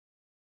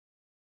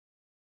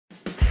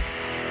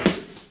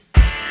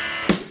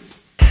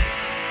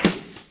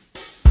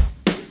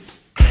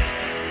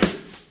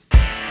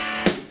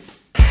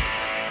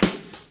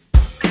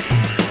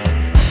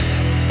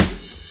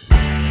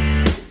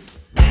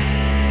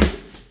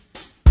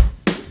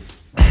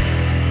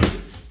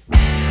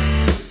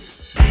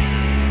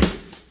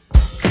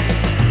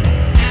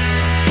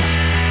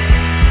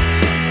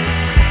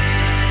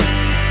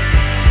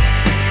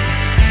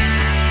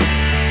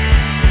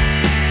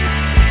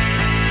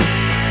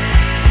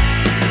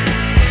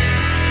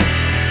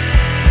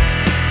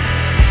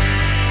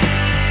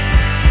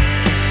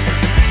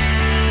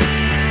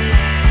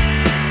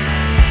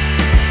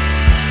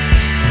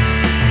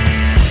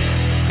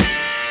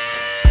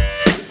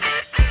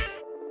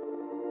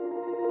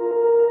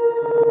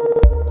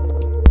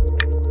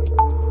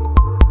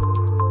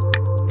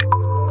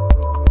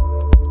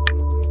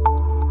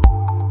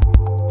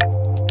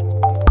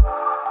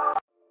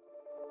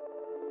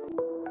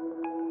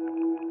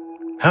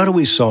How do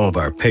we solve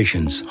our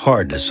patients'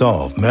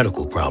 hard-to-solve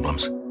medical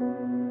problems?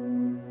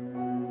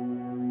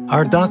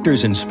 Our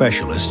doctors and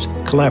specialists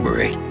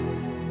collaborate,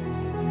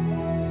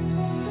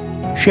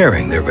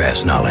 sharing their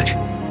vast knowledge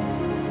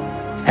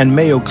and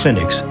Mayo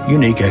Clinic's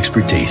unique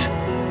expertise.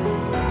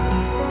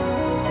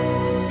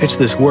 It's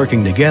this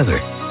working together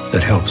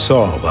that helps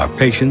solve our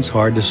patients'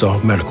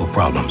 hard-to-solve medical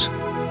problems.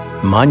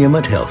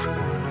 Monument Health,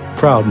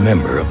 proud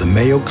member of the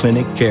Mayo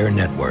Clinic Care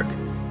Network.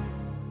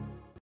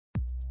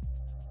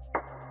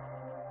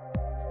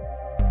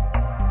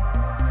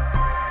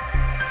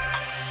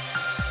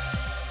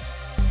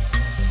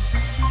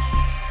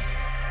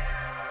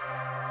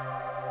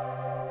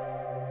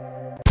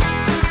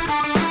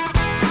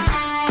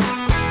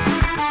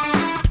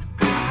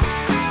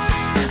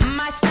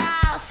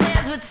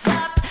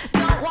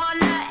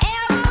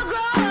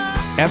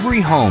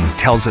 Every home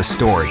tells a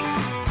story.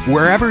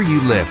 Wherever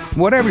you live,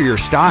 whatever your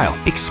style,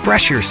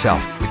 express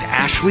yourself with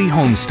Ashley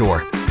Home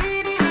Store.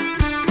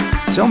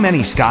 So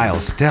many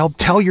styles to help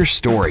tell your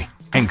story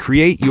and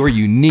create your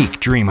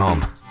unique dream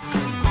home.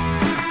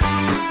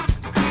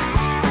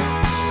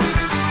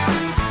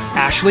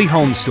 Ashley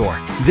Home Store.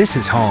 This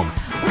is home.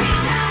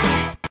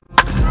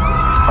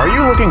 Are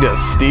you looking to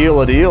steal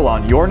a deal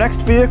on your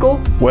next vehicle?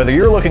 Whether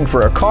you're looking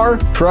for a car,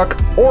 truck,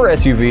 or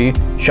SUV,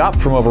 shop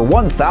from over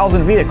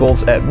 1,000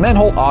 vehicles at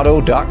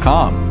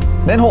menholtauto.com.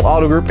 Menholt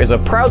Auto Group is a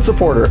proud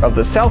supporter of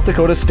the South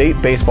Dakota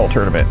State Baseball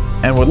Tournament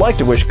and would like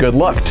to wish good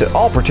luck to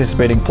all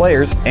participating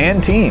players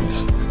and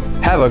teams.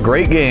 Have a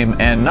great game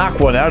and knock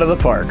one out of the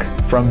park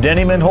from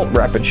Denny Menholt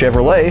Rapid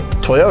Chevrolet,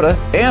 Toyota,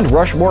 and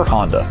Rushmore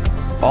Honda.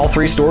 All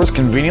 3 stores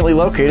conveniently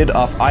located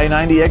off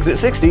I-90 Exit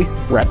 60,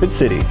 Rapid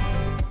City.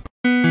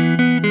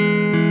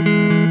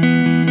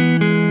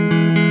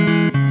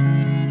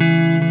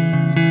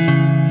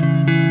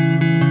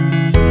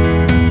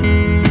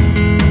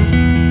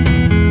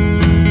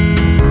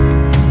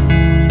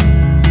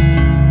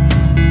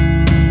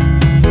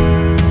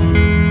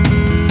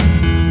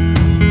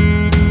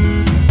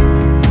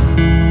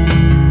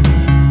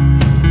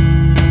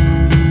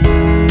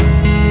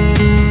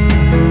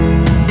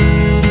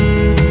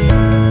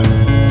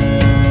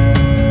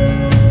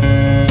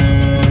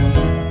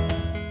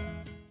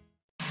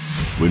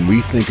 When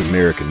we think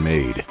American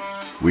made,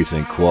 we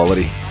think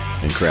quality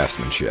and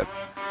craftsmanship.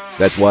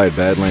 That's why at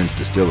Badlands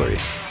Distillery,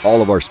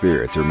 all of our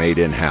spirits are made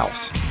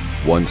in-house,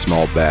 one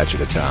small batch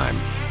at a time.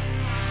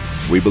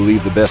 We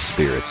believe the best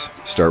spirits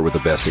start with the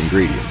best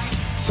ingredients,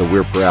 so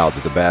we're proud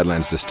that the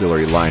Badlands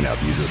Distillery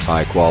lineup uses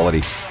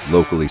high-quality,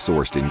 locally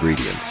sourced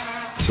ingredients.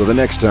 So the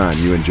next time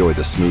you enjoy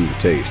the smooth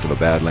taste of a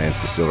Badlands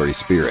Distillery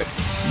spirit,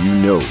 you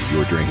know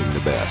you're drinking the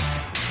best.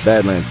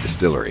 Badlands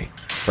Distillery,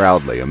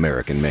 proudly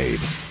American-made.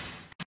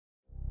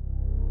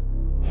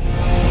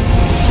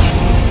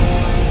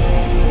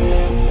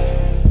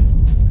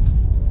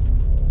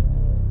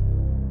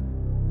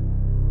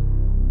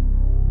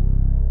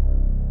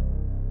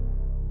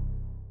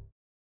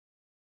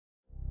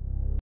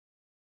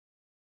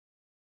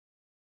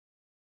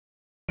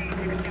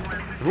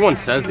 Everyone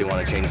says they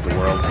want to change the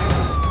world.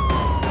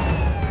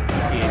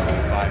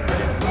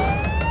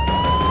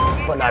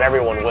 But not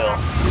everyone will.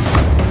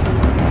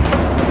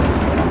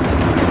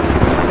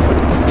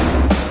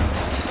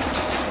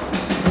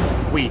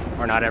 We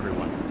are not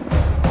everyone.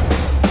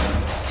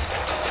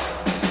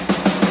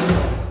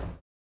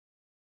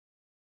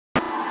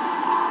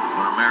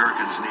 When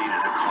Americans needed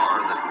a car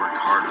that worked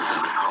harder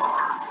than a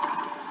car,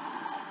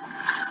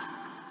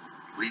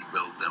 we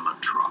built them a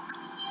truck.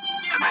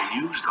 And they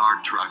used our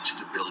trucks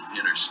to build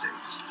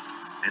interstates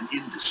and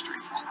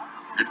industries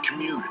and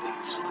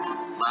communities,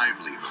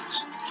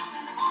 livelihoods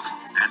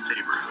and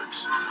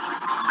neighborhoods.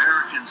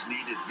 Americans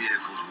needed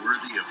vehicles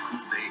worthy of who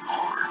they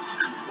are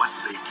and what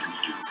they can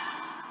do.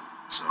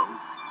 So,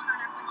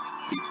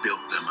 we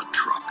built them a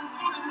truck.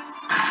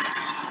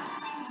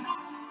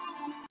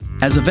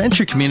 As a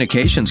Venture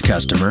Communications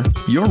customer,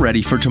 you're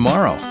ready for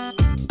tomorrow.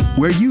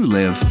 Where you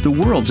live, the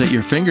world's at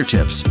your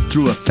fingertips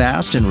through a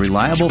fast and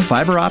reliable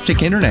fiber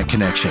optic internet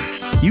connection.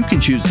 You can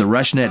choose the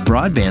RushNet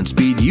broadband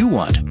speed you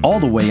want, all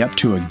the way up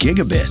to a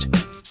gigabit.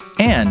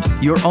 And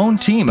your own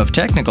team of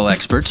technical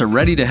experts are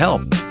ready to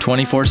help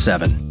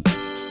 24/7.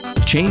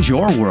 Change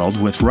your world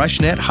with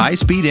RushNet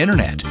high-speed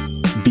internet.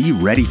 Be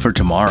ready for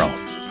tomorrow.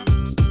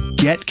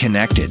 Get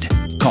connected.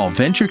 Call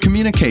Venture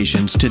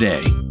Communications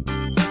today.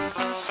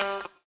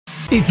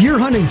 If you're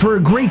hunting for a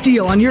great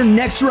deal on your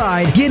next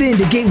ride, get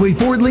into Gateway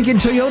Ford Lincoln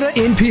Toyota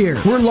in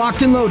Pierre. We're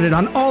locked and loaded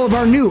on all of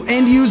our new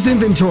and used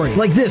inventory,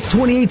 like this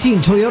 2018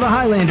 Toyota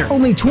Highlander,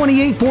 only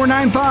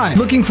 $28,495.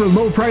 Looking for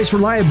low price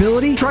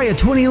reliability? Try a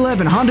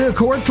 2011 Honda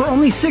Accord for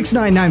only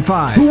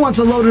 $6,995. Who wants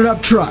a loaded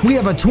up truck? We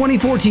have a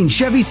 2014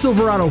 Chevy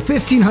Silverado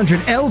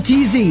 1500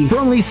 LTZ for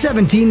only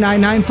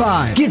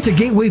 $17,995. Get to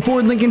Gateway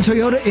Ford Lincoln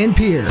Toyota in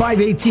Pierre,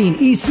 518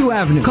 East Sioux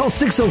Avenue. Call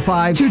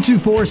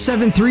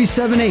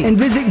 605-224-7378 and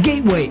visit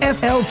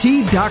GatewayFLT.com.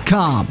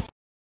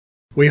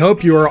 We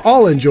hope you are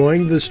all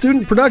enjoying the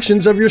student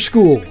productions of your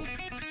school.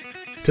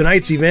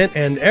 Tonight's event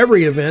and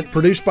every event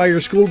produced by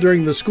your school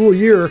during the school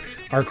year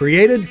are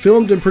created,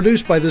 filmed, and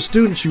produced by the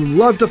students you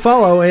love to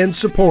follow and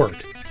support.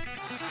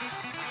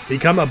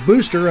 Become a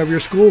booster of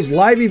your school's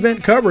live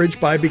event coverage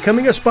by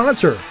becoming a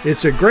sponsor.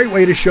 It's a great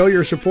way to show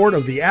your support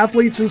of the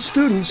athletes and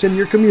students in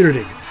your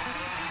community.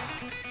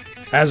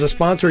 As a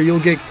sponsor, you'll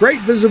get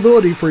great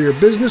visibility for your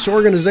business,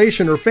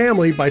 organization, or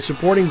family by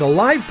supporting the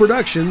live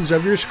productions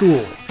of your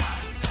school.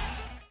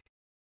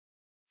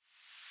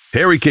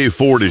 Harry K.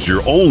 Ford is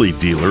your only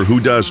dealer who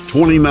does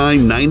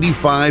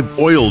 $29.95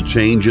 oil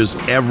changes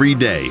every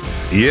day.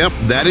 Yep,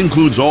 that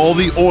includes all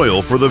the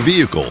oil for the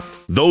vehicle.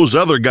 Those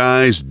other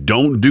guys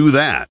don't do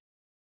that.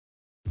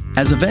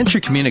 As a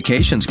Venture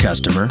Communications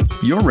customer,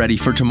 you're ready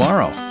for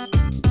tomorrow.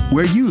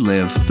 Where you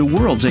live, the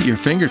world's at your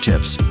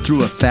fingertips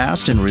through a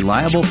fast and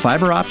reliable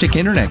fiber optic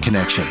internet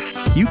connection.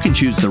 You can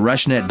choose the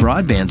RushNet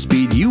broadband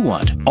speed you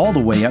want, all the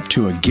way up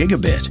to a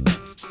gigabit.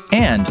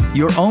 And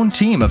your own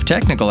team of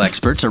technical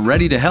experts are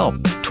ready to help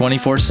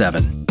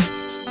 24/7.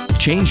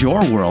 Change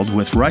your world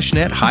with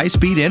RushNet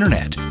high-speed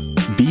internet.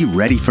 Be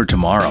ready for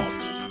tomorrow.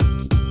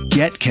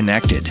 Get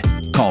connected.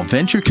 Call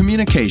Venture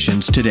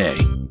Communications today.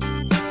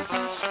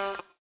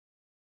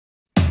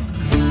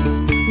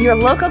 Your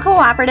local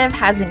cooperative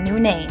has a new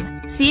name.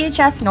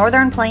 CHS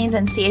Northern Plains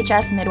and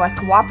CHS Midwest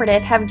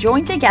Cooperative have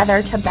joined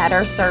together to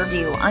better serve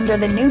you under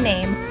the new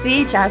name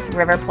CHS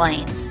River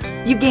Plains.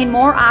 You gain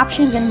more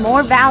options and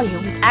more value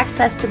with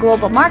access to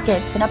global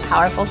markets and a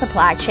powerful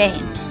supply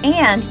chain.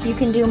 And you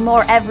can do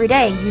more every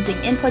day using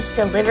inputs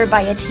delivered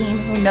by a team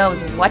who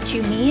knows what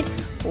you need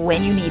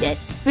when you need it.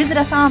 Visit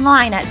us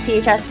online at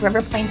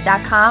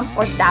chsriverplains.com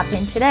or stop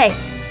in today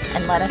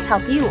and let us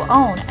help you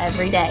own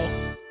every day.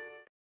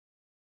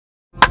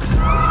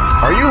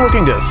 Are you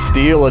looking to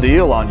steal a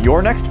deal on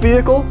your next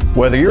vehicle?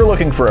 Whether you're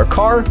looking for a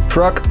car,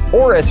 truck,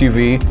 or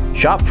SUV,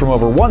 shop from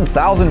over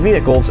 1,000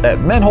 vehicles at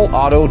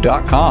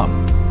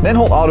menholtauto.com.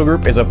 Menholt Auto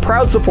Group is a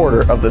proud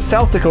supporter of the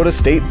South Dakota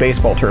State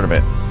Baseball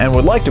Tournament and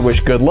would like to wish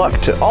good luck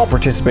to all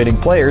participating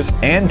players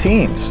and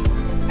teams.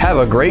 Have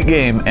a great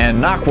game and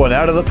knock one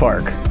out of the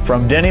park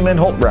from Denny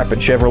Menholt Rapid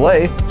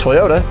Chevrolet,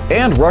 Toyota,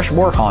 and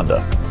Rushmore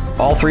Honda.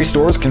 All three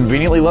stores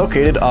conveniently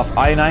located off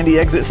I-90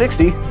 Exit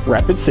 60,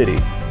 Rapid City.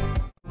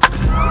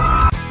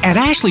 At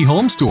Ashley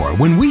Home Store,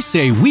 when we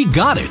say we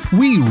got it,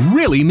 we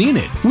really mean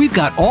it. We've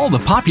got all the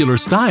popular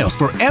styles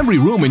for every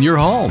room in your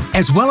home,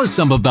 as well as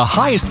some of the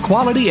highest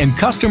quality and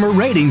customer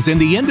ratings in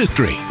the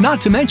industry.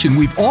 Not to mention,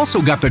 we've also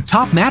got the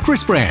top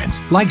mattress brands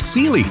like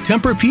Sealy,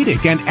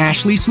 Tempur-Pedic, and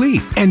Ashley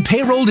Sleep, and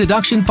payroll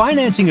deduction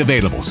financing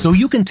available so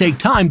you can take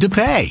time to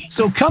pay.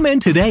 So come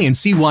in today and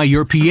see why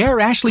your Pierre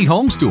Ashley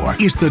Home Store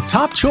is the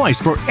top choice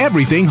for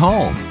everything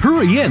home.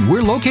 Hurry in,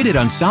 we're located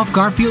on South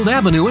Garfield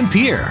Avenue in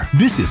Pierre.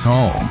 This is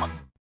home.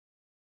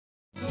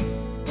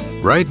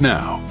 Right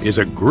now is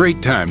a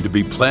great time to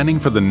be planning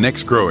for the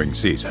next growing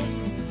season.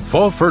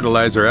 Fall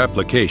fertilizer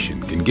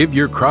application can give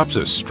your crops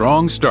a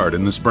strong start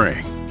in the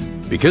spring.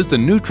 Because the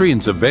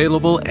nutrients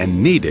available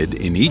and needed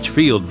in each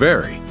field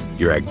vary,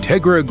 your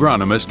Agtegra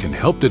agronomist can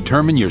help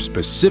determine your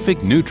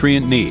specific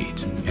nutrient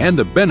needs and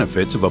the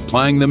benefits of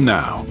applying them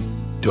now.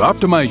 To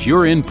optimize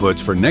your inputs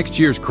for next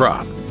year's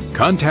crop,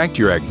 contact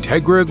your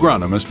Agtegra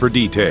agronomist for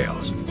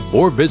details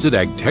or visit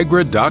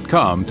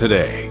agtegra.com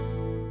today.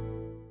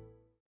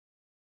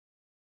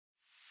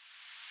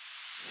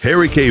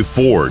 Harry K.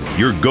 Ford,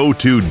 your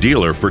go-to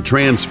dealer for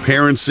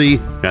transparency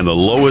and the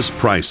lowest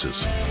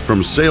prices.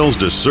 From sales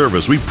to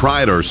service, we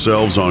pride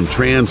ourselves on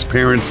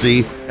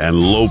transparency and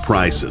low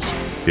prices.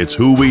 It's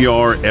who we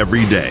are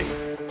every day.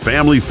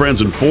 Family, friends,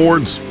 and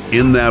Fords,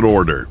 in that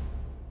order.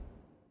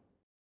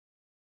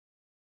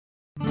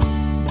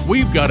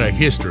 We've got a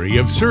history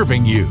of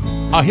serving you,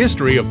 a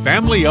history of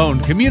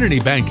family-owned community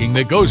banking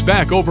that goes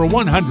back over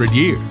 100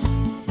 years.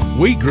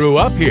 We grew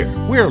up here.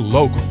 We're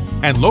local.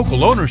 And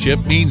local ownership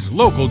means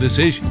local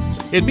decisions.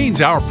 It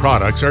means our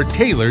products are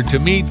tailored to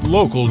meet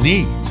local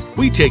needs.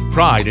 We take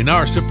pride in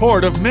our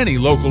support of many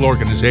local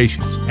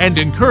organizations and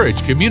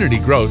encourage community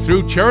growth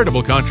through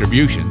charitable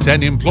contributions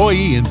and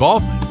employee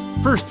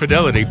involvement. First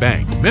Fidelity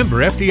Bank, member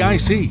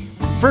FDIC.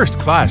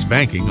 First-class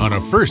banking on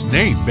a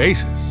first-name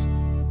basis.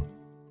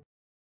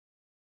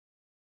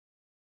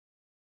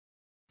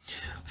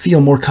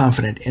 Feel more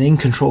confident and in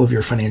control of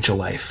your financial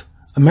life.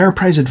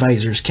 Ameriprise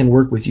Advisors can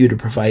work with you to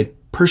provide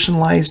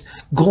personalized,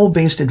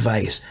 goal-based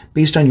advice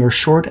based on your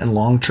short and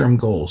long-term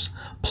goals.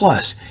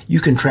 Plus, you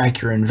can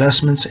track your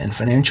investments and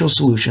financial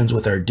solutions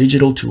with our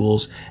digital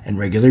tools and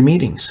regular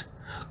meetings.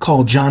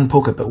 Call John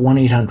Pocup at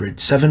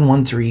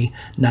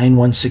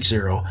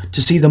 1-800-713-9160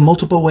 to see the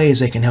multiple ways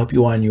they can help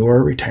you on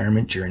your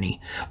retirement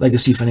journey.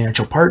 Legacy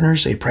Financial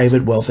Partners, a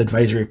private wealth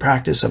advisory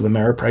practice of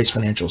Ameriprise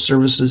Financial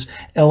Services,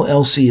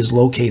 LLC, is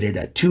located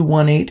at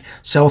 218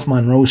 South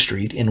Monroe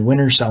Street in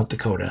Winter, South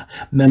Dakota.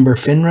 Member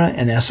FINRA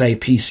and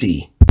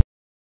SIPC.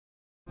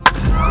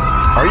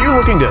 Are you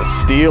looking to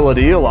steal a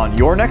deal on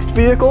your next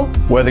vehicle?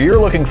 Whether you're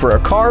looking for a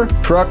car,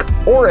 truck,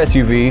 or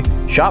SUV,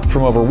 shop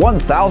from over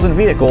 1,000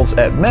 vehicles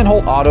at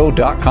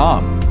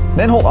menholtauto.com.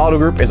 Menholt Auto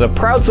Group is a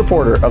proud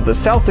supporter of the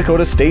South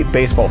Dakota State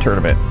Baseball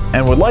Tournament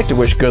and would like to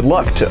wish good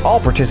luck to all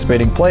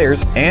participating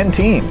players and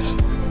teams.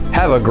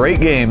 Have a great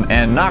game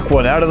and knock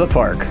one out of the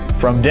park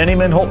from Denny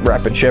Menholt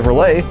Rapid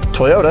Chevrolet,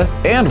 Toyota,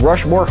 and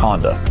Rushmore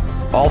Honda.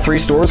 All 3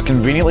 stores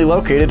conveniently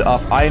located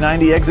off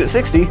I-90 Exit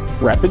 60,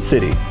 Rapid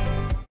City.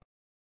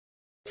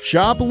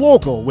 Shop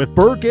local with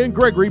Burke and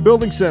Gregory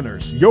Building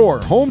Centers, your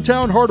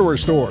hometown hardware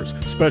stores,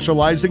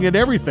 specializing in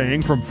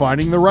everything from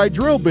finding the right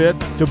drill bit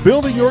to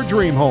building your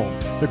dream home.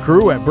 The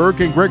crew at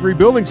Burke and Gregory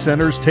Building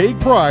Centers take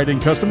pride in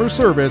customer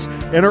service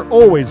and are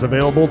always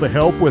available to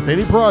help with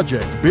any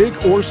project, big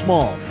or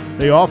small.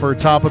 They offer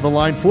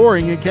top-of-the-line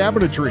flooring and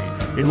cabinetry,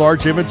 a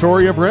large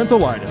inventory of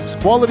rental items,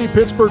 quality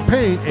Pittsburgh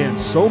paint, and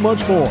so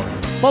much more.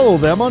 Follow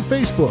them on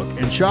Facebook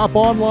and shop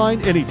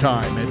online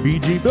anytime at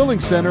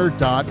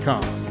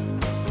bgbuildingcenter.com.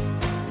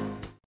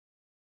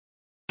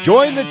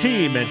 Join the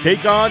team and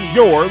take on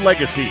your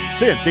legacy.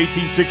 Since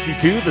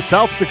 1862, the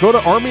South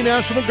Dakota Army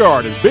National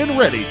Guard has been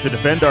ready to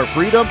defend our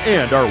freedom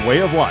and our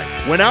way of life.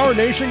 When our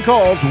nation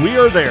calls, we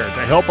are there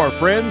to help our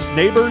friends,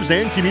 neighbors,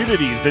 and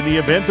communities in the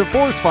event of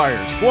forest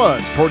fires,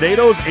 floods,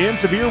 tornadoes, and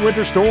severe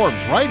winter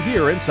storms right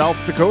here in South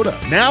Dakota.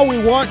 Now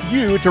we want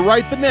you to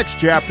write the next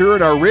chapter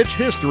in our rich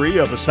history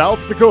of the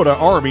South Dakota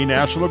Army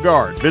National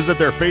Guard. Visit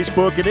their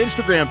Facebook and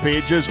Instagram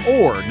pages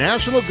or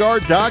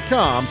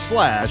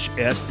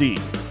nationalguard.com/SD.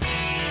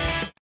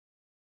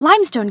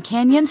 Limestone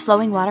canyons,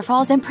 flowing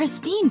waterfalls, and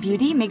pristine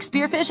beauty make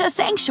Spearfish a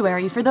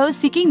sanctuary for those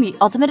seeking the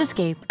ultimate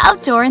escape.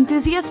 Outdoor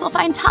enthusiasts will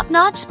find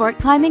top-notch sport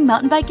climbing,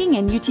 mountain biking,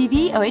 and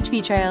UTV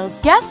OHV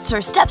trails. Guests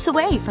are steps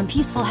away from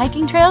peaceful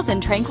hiking trails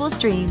and tranquil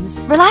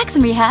streams. Relax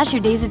and rehash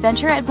your day's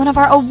adventure at one of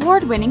our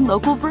award-winning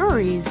local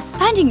breweries.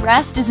 Finding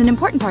rest is an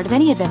important part of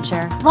any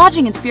adventure.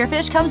 Lodging in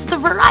Spearfish comes with a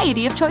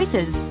variety of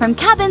choices, from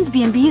cabins,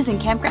 B&Bs, and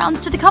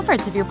campgrounds to the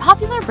comforts of your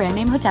popular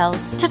brand-name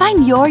hotels. To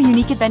find your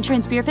unique adventure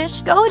in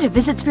Spearfish, go to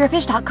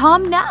visitspearfish.com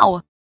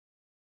now.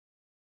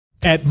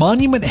 At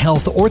Monument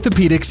Health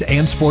Orthopedics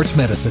and Sports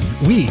Medicine,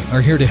 we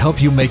are here to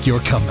help you make your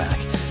comeback.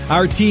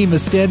 Our team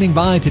is standing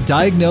by to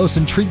diagnose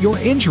and treat your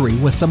injury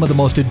with some of the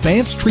most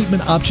advanced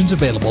treatment options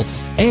available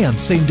and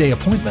same-day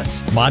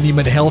appointments.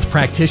 Monument Health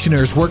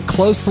practitioners work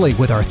closely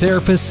with our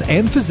therapists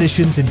and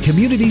physicians in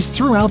communities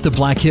throughout the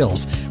Black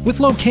Hills, with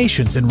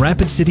locations in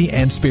Rapid City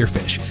and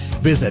Spearfish.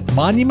 Visit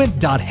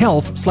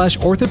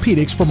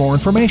monument.health/orthopedics for more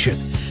information.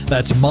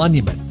 That's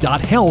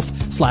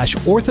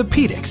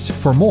monument.health/orthopedics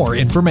for more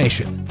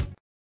information.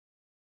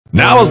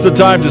 Now is the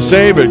time to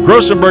save at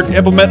Grossenberg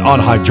Implement on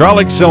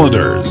hydraulic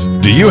cylinders.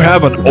 Do you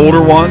have an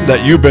older one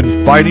that you've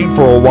been fighting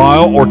for a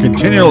while or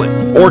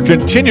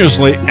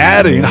continuously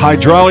adding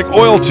hydraulic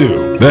oil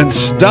to? Then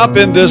stop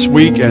in this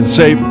week and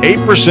save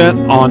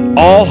 8% on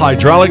all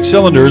hydraulic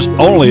cylinders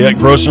only at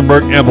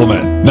Grossenberg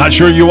Implement. Not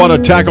sure you want to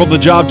tackle the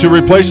job to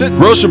replace it?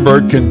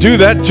 Grossenberg can do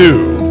that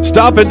too.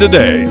 Stop in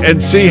today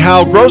and see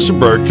how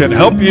Grossenberg can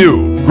help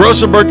you.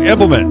 Grossenberg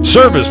Implement,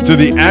 service to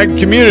the ag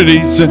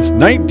community since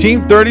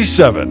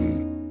 1937.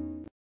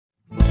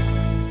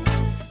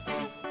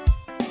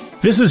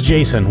 This is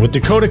Jason with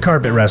Dakota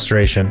Carpet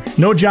Restoration.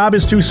 No job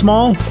is too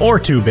small or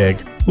too big.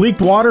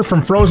 Leaked water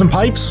from frozen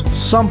pipes,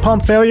 sump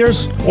pump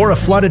failures, or a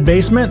flooded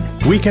basement?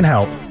 We can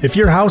help. If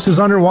your house is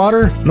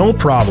underwater, no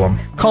problem.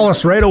 Call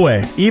us right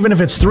away. Even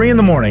if it's 3 in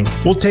the morning,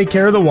 we'll take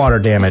care of the water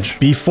damage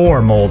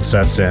before mold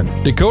sets in.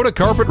 Dakota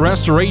Carpet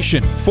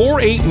Restoration,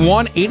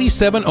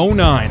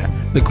 481-8709.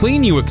 The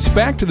clean you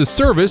expect, the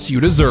service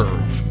you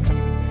deserve.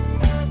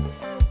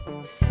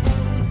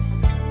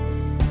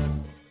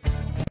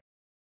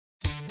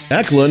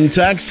 Eklund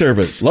Tax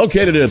Service,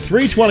 located at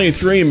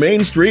 323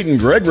 Main Street in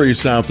Gregory,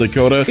 South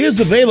Dakota,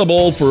 is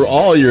available for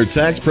all your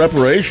tax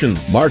preparations.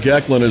 Mark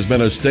Eklund has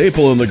been a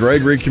staple in the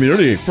Gregory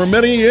community for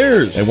many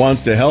years and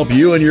wants to help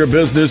you and your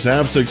business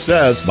have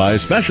success by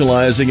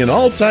specializing in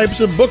all types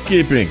of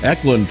bookkeeping.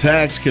 Eklund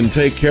Tax can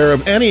take care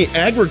of any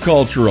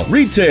agricultural,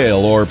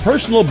 retail, or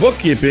personal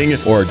bookkeeping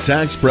or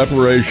tax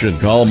preparation.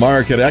 Call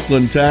Mark at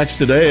Eklund Tax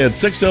today at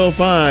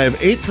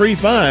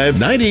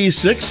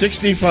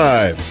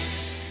 605-835-9665.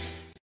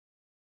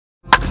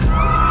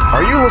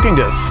 Are you looking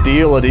to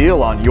steal a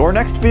deal on your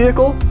next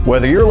vehicle?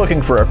 Whether you're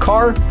looking for a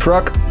car,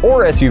 truck,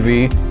 or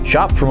SUV,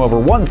 shop from over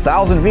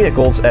 1,000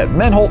 vehicles at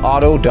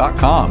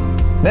menholtauto.com.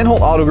 Menholt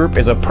Auto Group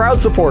is a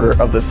proud supporter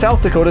of the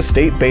South Dakota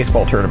State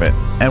Baseball Tournament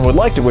and would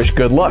like to wish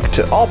good luck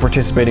to all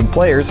participating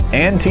players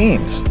and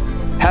teams.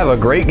 Have a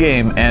great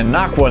game and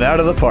knock one out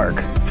of the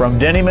park from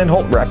Denny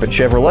Menholt Rapid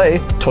Chevrolet,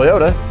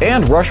 Toyota,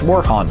 and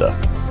Rushmore Honda.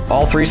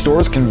 All 3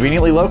 stores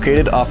conveniently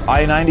located off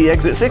I-90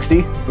 Exit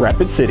 60,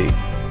 Rapid City.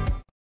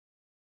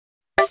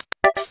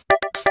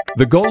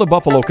 The Golden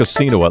Buffalo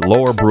Casino at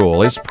Lower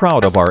Brule is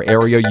proud of our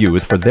area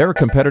youth for their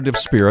competitive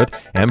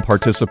spirit and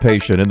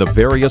participation in the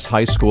various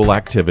high school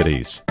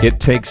activities. It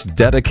takes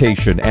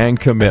dedication and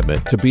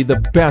commitment to be the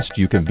best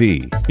you can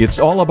be. It's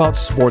all about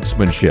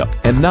sportsmanship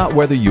and not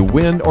whether you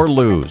win or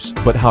lose,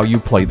 but how you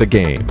play the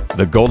game.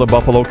 The Golden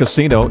Buffalo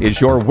Casino is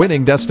your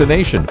winning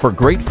destination for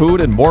great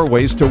food and more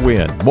ways to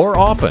win more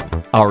often.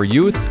 Our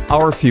youth,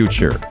 our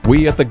future.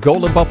 We at the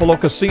Golden Buffalo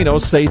Casino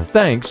say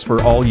thanks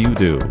for all you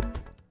do.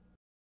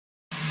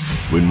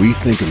 When we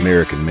think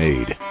American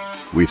made,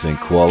 we think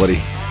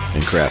quality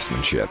and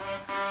craftsmanship.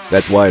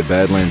 That's why at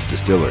Badlands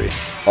Distillery,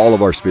 all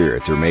of our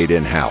spirits are made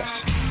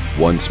in-house,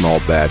 one small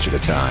batch at a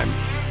time.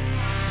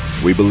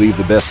 We believe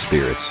the best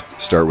spirits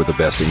start with the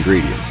best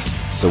ingredients,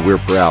 so we're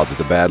proud that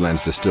the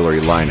Badlands Distillery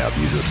lineup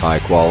uses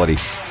high-quality,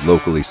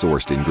 locally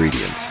sourced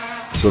ingredients.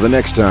 So the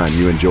next time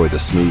you enjoy the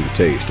smooth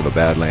taste of a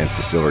Badlands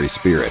Distillery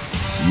spirit,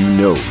 you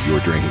know you're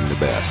drinking the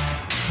best.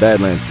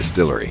 Badlands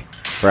Distillery,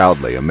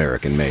 proudly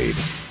American-made.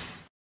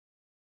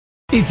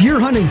 If you're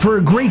hunting for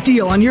a great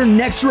deal on your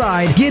next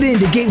ride, get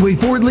into Gateway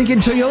Ford Lincoln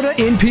Toyota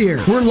in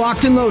Pierre. We're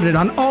locked and loaded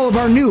on all of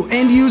our new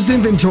and used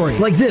inventory,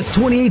 like this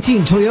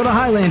 2018 Toyota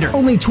Highlander,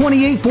 only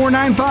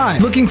 $28,495.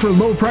 Looking for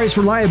low price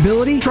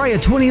reliability? Try a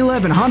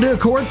 2011 Honda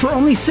Accord for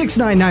only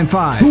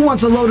 $6,995. Who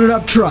wants a loaded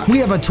up truck? We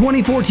have a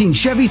 2014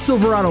 Chevy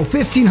Silverado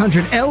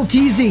 1500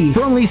 LTZ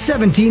for only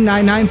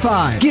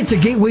 $17,995. Get to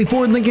Gateway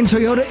Ford Lincoln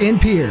Toyota in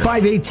Pierre,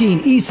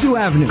 518 East Sioux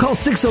Avenue. Call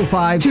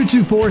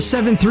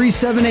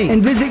 605-224-7378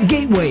 and visit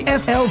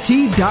gatewayflt.com.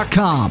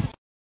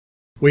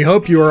 We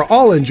hope you are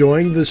all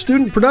enjoying the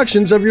student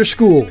productions of your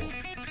school.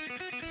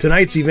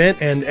 Tonight's event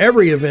and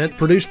every event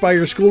produced by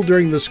your school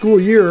during the school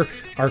year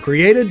are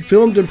created,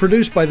 filmed, and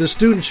produced by the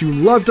students you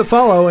love to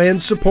follow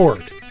and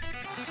support.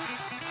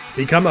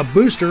 Become a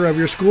booster of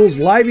your school's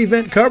live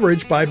event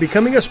coverage by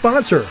becoming a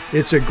sponsor.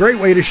 It's a great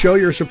way to show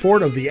your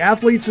support of the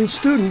athletes and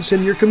students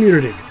in your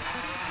community.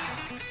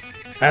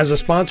 As a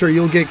sponsor,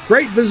 you'll get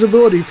great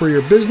visibility for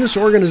your business,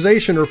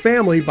 organization, or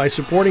family by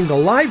supporting the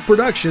live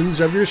productions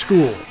of your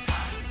school.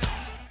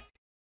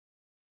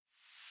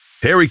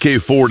 Harry K.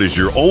 Ford is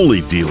your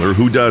only dealer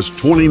who does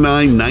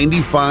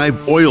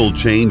 $29.95 oil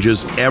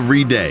changes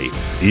every day.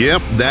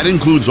 Yep, that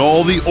includes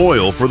all the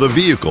oil for the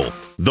vehicle.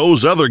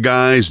 Those other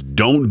guys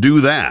don't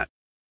do that.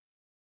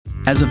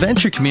 As a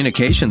Venture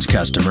Communications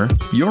customer,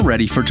 you're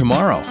ready for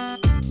tomorrow.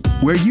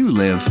 Where you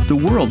live, the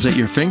world's at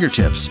your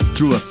fingertips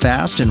through a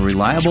fast and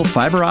reliable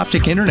fiber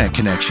optic internet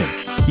connection.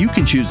 You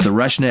can choose the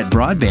RushNet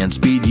broadband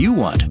speed you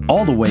want,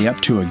 all the way up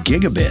to a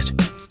gigabit.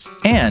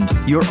 And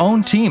your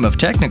own team of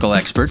technical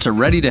experts are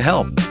ready to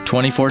help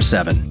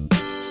 24/7.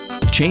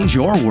 Change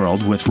your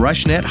world with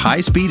RushNet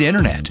high-speed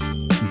internet.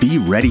 Be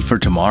ready for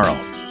tomorrow.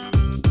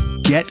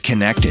 Get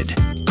connected.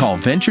 Call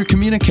Venture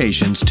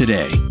Communications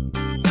today.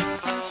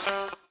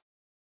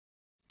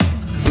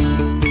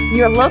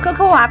 Your local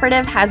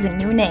cooperative has a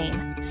new name.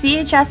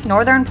 CHS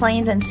Northern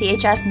Plains and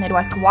CHS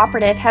Midwest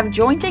Cooperative have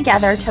joined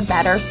together to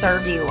better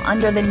serve you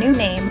under the new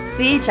name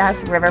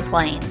CHS River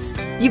Plains.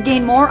 You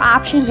gain more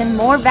options and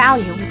more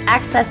value with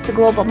access to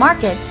global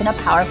markets and a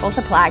powerful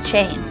supply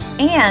chain.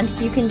 And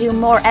you can do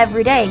more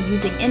every day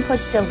using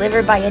inputs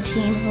delivered by a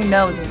team who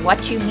knows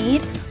what you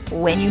need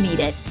when you need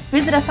it.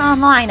 Visit us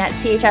online at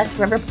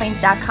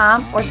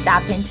chsriverplains.com or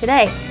stop in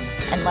today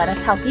and let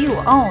us help you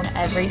own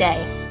every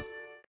day.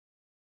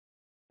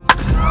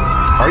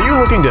 Are you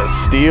looking to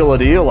steal a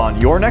deal on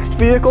your next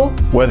vehicle?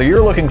 Whether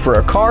you're looking for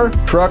a car,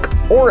 truck,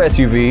 or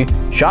SUV,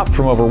 shop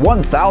from over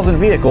 1,000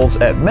 vehicles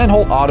at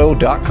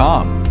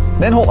menholtauto.com.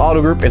 Menholt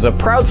Auto Group is a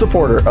proud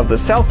supporter of the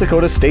South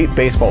Dakota State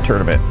Baseball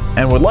Tournament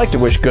and would like to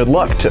wish good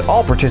luck to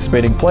all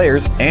participating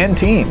players and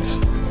teams.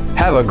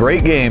 Have a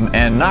great game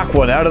and knock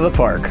one out of the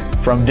park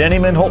from Denny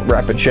Menholt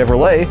Rapid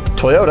Chevrolet,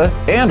 Toyota,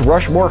 and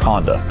Rushmore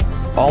Honda.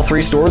 All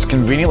three stores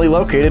conveniently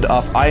located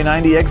off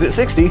I-90 Exit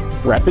 60,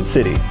 Rapid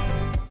City.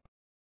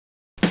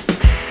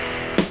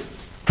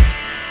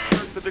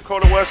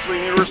 Dakota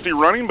Wesleyan University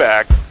running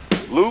back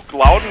Luke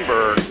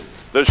Laudenberg,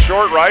 the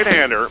short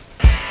right-hander,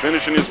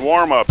 finishing his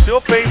warm-ups. He'll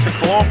face a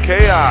Colome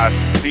Chaos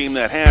team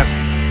that has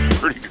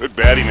pretty good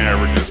batting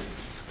averages.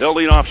 They'll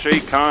lead off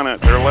Shea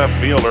Conant, their left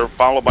fielder,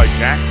 followed by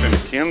Jackson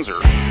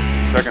Kinzer.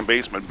 Second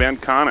baseman Ben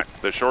Conant,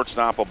 the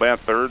shortstop, will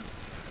bat third.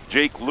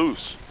 Jake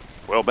Luce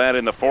will bat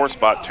in the fourth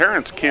spot.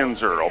 Terrence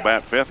Kinzer will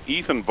bat fifth.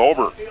 Ethan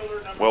Bober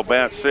will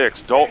bat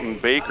sixth. Dalton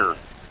Baker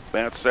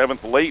bat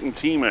seventh. Leighton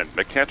Tiemann,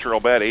 the catcher, will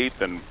bat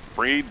eighth, and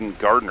Braden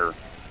Gardner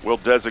will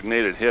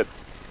designated hit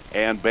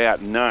and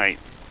bat ninth.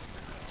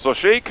 So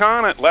Shea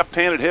Conant,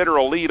 left-handed hitter,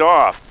 will lead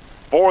off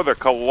for the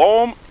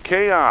Colome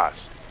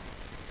Chaos.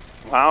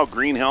 Wow,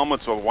 green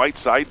helmets with white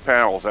side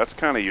panels. That's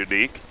kind of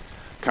unique.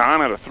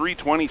 Conant, a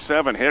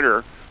 .327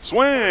 hitter.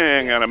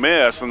 Swing and a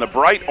miss, and the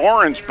bright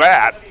orange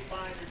bat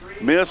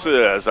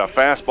misses a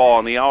fastball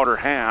in the outer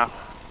half.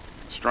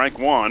 Strike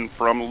one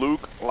from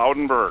Luke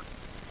Laudenberg.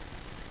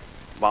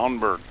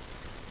 Laudenberg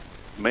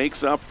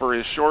makes up for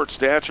his short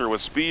stature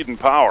with speed and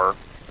power.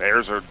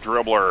 There's a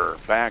dribbler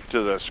back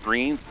to the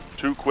screen.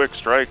 Two quick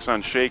strikes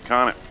on Shea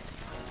Conant.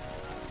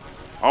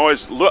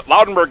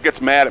 Laudenberg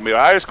gets mad at me.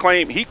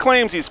 He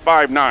claims he's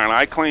 5'9".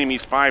 I claim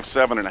he's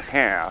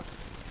 5'7.5".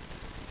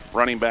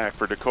 Running back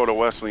for Dakota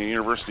Wesleyan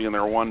University in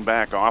their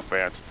one-back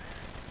offense.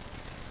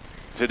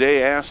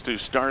 Today asked to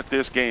start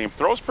this game.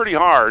 Throws pretty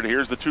hard.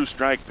 Here's the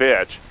two-strike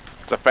pitch.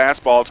 It's a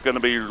fastball. It's going to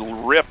be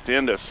ripped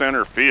into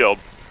center field.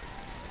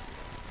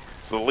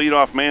 So the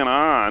leadoff man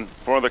on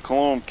for the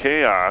Colome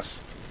Chaos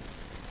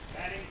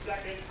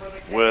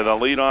with a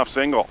leadoff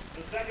single.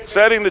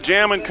 Setting the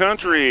Jammin'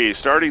 Country,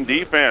 starting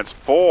defense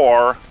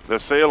for the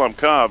Salem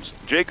Cubs.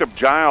 Jacob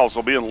Giles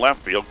will be in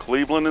left field.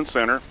 Cleveland in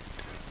center.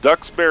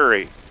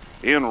 Duxbury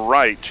in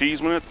right.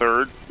 Cheeseman at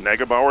third.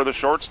 Negebauer the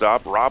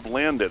shortstop. Rob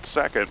Lind at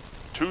second.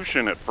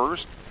 Tushin at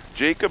first.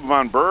 Jacob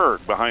Von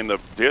Berg behind the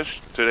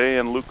dish today,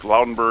 and Luke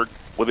Laudenberg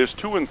with his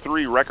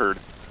 2-3 record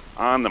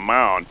on the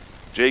mound.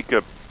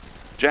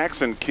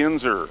 Jackson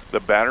Kinzer, the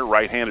batter,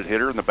 right-handed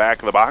hitter in the back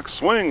of the box.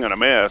 Swing and a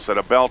miss at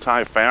a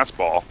bell-tie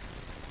fastball.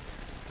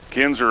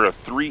 Kinzer, a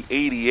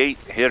 .388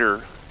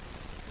 hitter,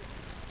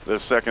 the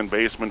second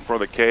baseman for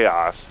the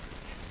Chaos.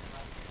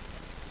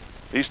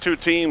 These two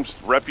teams'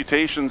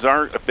 reputations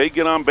are, if they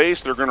get on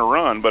base, they're going to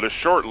run, but a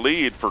short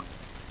lead for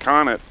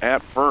Conant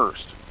at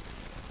first.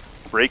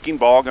 Breaking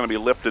ball going to be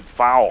lifted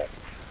foul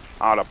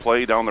out of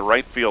play down the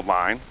right field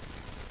line.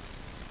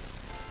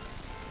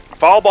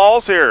 Foul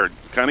balls here,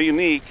 kind of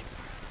unique.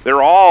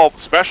 They're all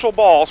special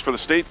balls for the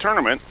state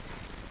tournament.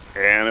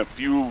 And if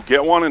you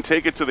get one and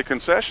take it to the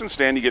concession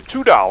stand, you get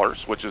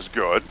 $2, which is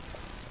good.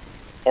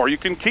 Or you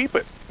can keep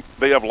it.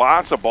 They have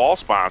lots of ball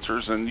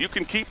sponsors, and you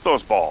can keep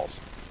those balls.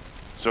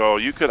 So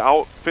you could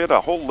outfit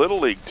a whole Little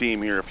League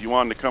team here if you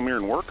wanted to come here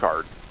and work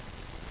hard.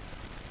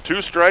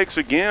 2 strikes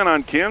again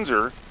on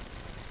Kinzer,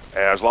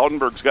 as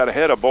Laudenberg's got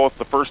ahead of both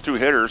the first 2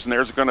 hitters, and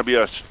there's going to be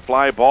a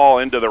fly ball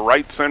into the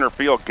right center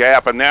field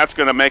gap, and that's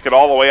going to make it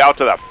all the way out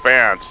to the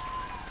fence.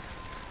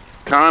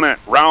 Conant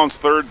rounds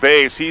third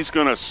base.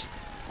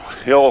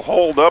 He'll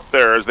hold up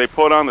there as they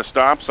put on the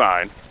stop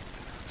sign.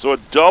 So a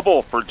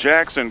double for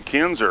Jackson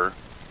Kinzer.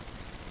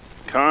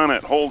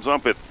 Conant holds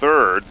up at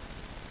third.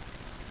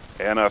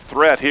 And a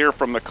threat here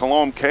from the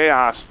Colome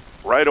Chaos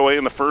right away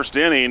in the first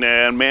inning,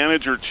 and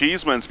manager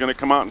Cheeseman's going to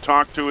come out and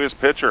talk to his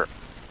pitcher.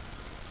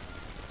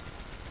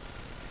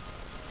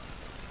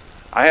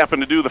 I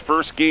happened to do the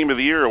first game of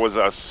the year. It was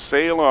a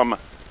Salem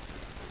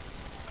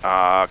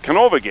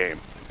Canova game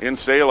in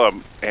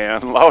Salem,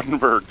 and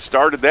Laudenberg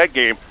started that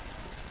game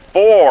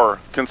 4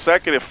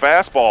 consecutive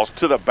fastballs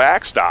to the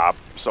backstop,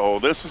 so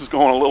this is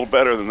going a little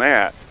better than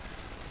that.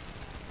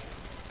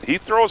 He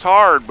throws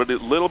hard, but a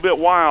little bit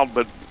wild,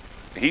 but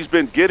he's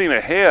been getting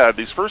ahead.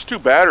 These first 2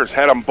 batters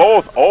had them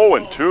both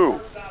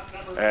 0-2,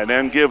 and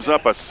then gives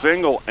up a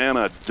single and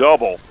a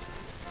double.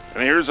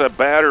 And here's a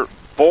batter,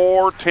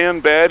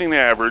 .410 batting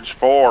average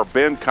for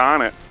Ben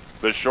Conant,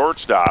 the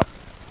shortstop.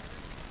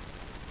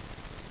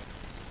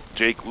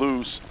 Jake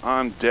Luce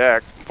on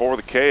deck for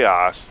the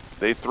Chaos.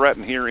 They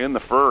threaten here in the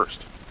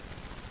first.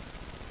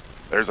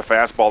 There's a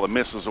fastball that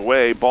misses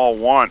away, ball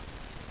 1.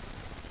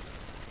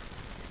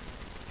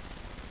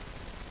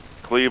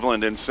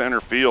 Cleveland in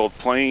center field,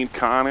 playing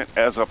Conant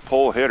as a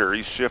pull hitter.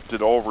 He's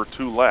shifted over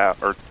to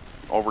the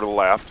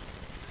left.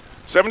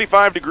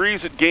 75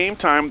 degrees at game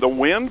time. The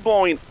wind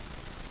blowing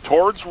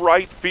towards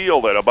right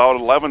field at about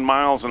 11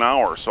 miles an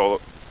hour,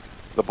 so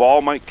the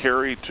ball might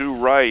carry to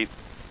right,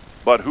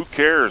 but who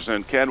cares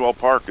in Cadwell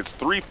Park? It's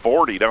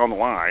 340 down the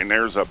line.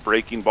 There's a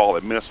breaking ball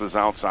that misses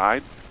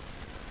outside.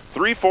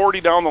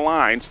 340 down the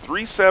lines,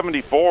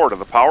 374 to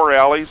the power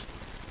alleys,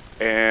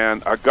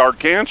 and a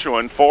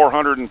gargantuan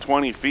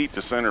 420 feet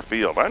to center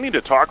field. I need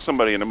to talk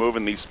somebody into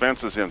moving these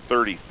fences in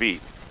 30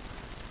 feet.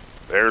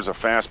 There's a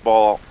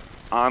fastball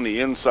on the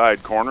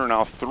inside corner,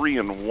 now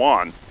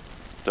 3-1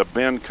 to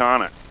Ben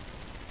Conant.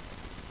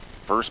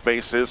 First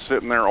base is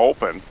sitting there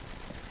open,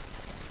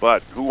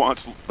 but who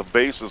wants the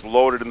bases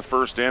loaded in the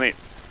first inning?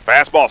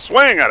 Fastball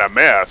swing and a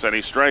miss, and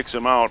he strikes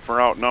him out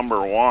for out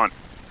number 1.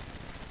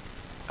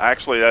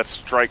 Actually, that's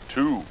strike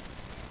 2.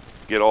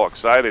 Get all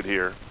excited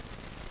here.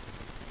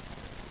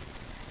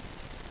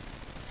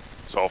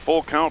 So a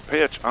full count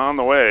pitch on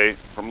the way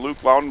from Luke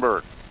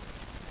Laudenberg.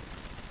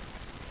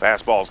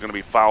 Fastball is going to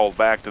be fouled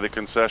back to the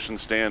concession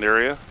stand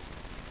area.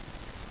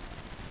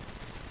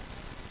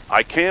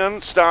 I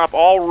can stop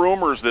all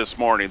rumors this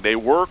morning. They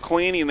were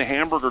cleaning the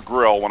hamburger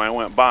grill when I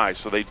went by,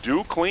 so they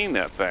do clean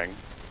that thing.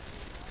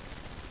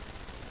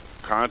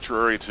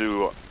 Contrary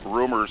to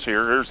rumors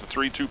here, here's the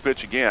 3-2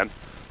 pitch again.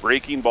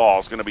 Breaking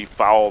ball is going to be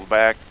fouled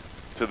back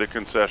to the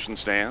concession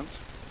stands.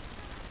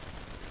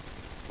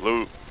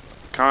 Luke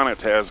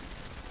Conant has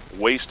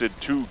wasted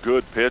 2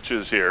 good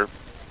pitches here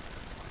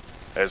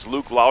as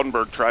Luke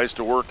Laudenberg tries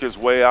to work his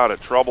way out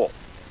of trouble.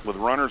 With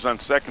runners on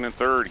second and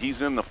third,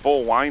 he's in the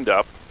full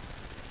windup.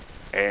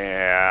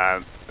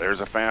 And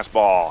there's a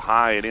fastball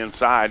high and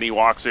inside, and he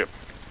walks it.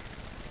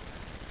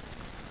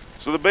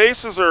 So the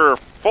bases are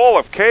full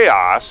of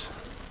chaos.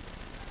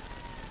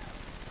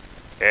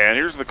 And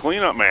here's the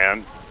cleanup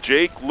man,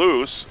 Jake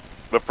Luce,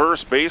 the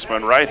first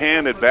baseman,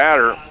 right-handed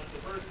batter.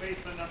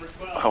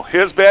 Oh,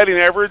 his batting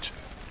average,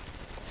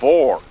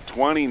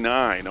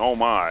 29. Oh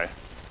my.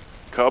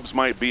 Cubs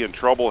might be in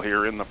trouble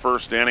here in the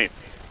first inning.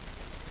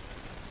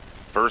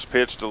 First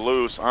pitch to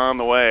Luce on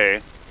the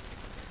way.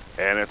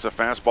 And it's a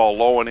fastball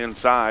low and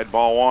inside,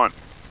 ball one.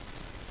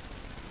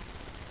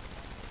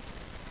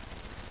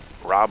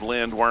 Rob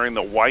Lind wearing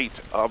the white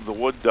of the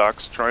Wood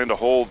Ducks, trying to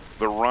hold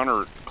the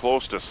runner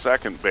close to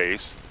second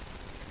base.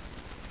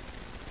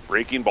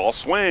 Breaking ball,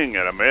 swing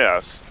and a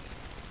miss.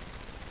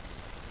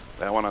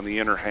 That one on the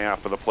inner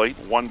half of the plate.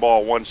 1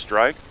 ball, 1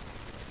 strike.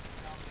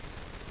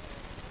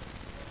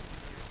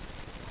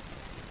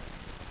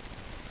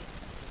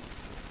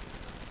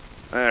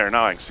 There,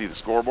 now I can see the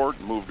scoreboard.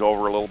 Moved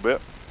over a little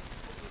bit.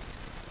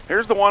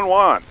 Here's the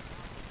 1-1.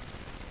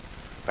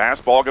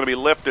 Fastball going to be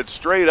lifted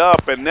straight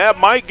up, and that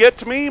might get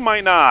to me,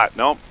 might not.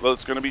 Nope,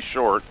 it's going to be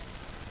short.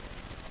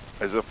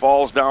 As it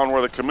falls down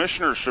where the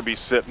commissioners should be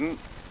sitting.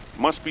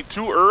 Must be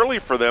too early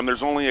for them.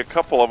 There's only a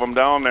couple of them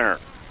down there.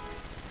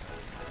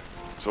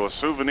 So a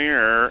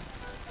souvenir,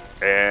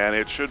 and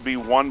it should be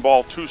 1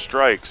 ball, 2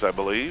 strikes, I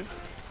believe.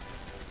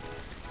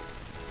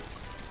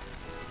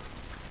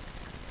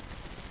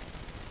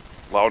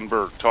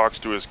 Laudenberg talks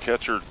to his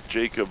catcher,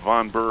 Jacob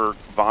Von Berg,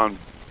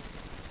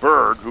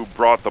 who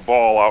brought the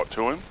ball out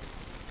to him.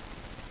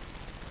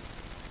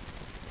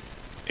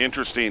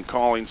 Interesting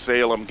calling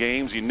Salem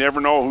games. You never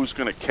know who's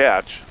going to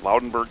catch.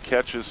 Laudenberg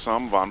catches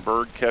some, Von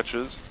Berg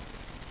catches.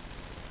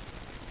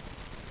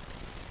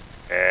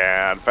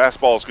 And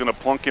fastball is going to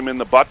plunk him in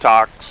the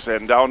buttocks,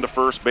 and down to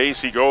first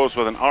base he goes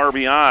with an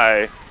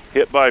RBI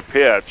hit by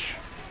pitch.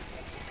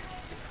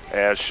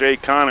 As Shea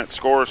Conant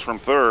scores from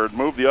third,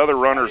 move the other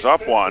runners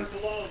up 1.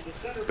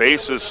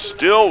 Base is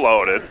still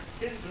loaded.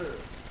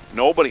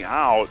 Nobody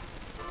out.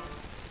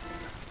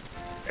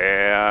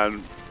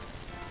 And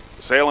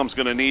Salem's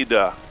going to need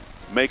to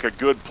make a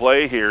good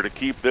play here to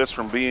keep this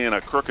from being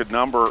a crooked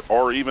number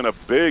or even a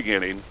big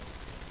inning.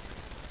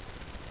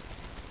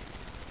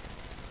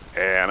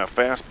 And a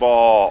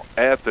fastball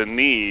at the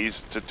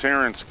knees to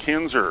Terrence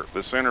Kinzer,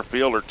 the center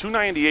fielder.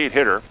 298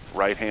 hitter,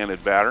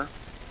 right-handed batter.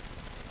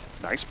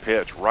 Nice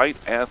pitch right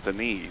at the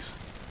knees.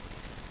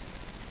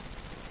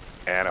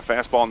 And a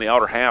fastball in the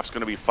outer half is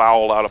going to be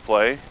fouled out of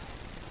play.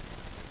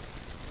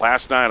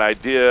 Last night I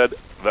did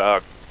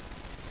the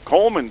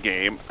Coleman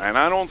game, and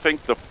I don't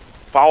think the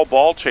foul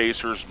ball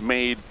chasers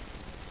made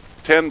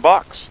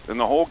 $10 in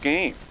the whole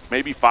game.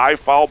 Maybe 5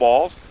 foul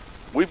balls.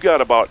 We've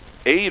got about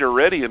 8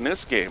 already in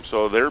this game,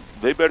 so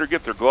they better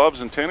get their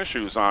gloves and tennis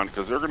shoes on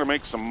because they're going to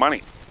make some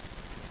money.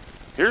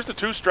 Here's the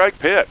 2-strike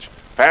pitch.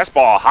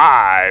 Fastball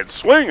high,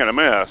 swing and a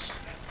miss.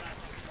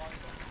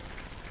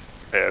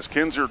 As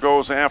Kinzer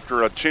goes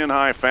after a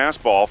chin-high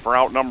fastball for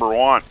out number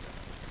 1.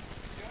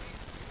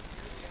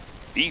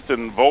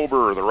 Ethan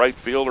Vober, the right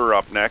fielder,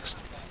 up next.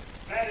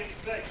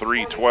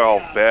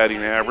 312 batting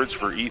average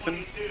for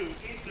Ethan.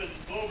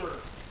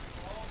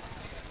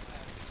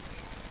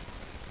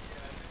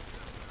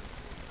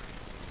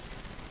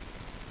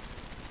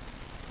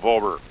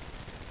 Vober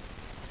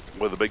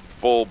with a big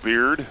full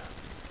beard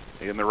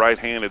in the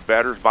right-handed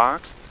batter's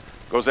box.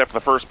 Goes after the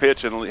first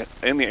pitch and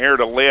in the air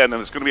to Lind,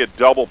 and it's going to be a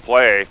double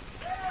play.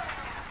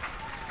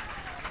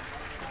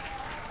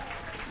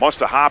 Must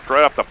have hopped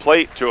right off the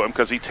plate to him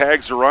because he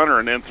tags the runner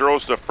and then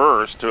throws to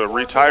first to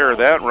retire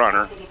that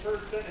runner.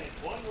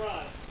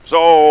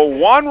 So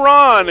 1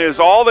 run is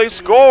all they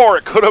score.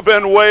 It could have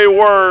been way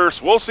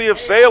worse. We'll see if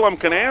Salem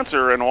can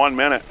answer in 1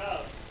 minute.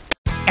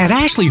 At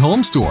Ashley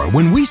Home Store,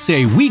 when we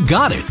say we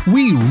got it,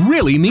 we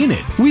really mean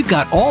it. We've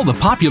got all the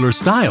popular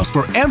styles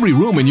for every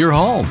room in your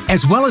home,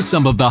 as well as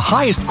some of the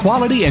highest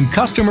quality and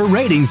customer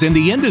ratings in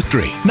the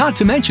industry. Not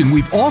to mention,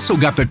 we've also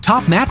got the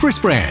top mattress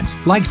brands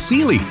like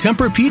Sealy,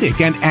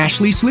 Tempur-Pedic, and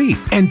Ashley Sleep,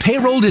 and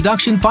payroll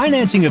deduction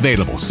financing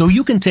available so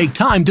you can take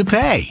time to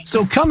pay.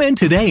 So come in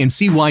today and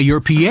see why your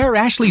Pierre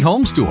Ashley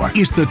Home Store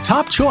is the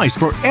top choice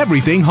for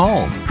everything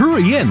home.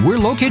 Hurry in, we're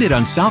located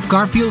on South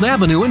Garfield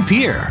Avenue in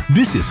Pierre.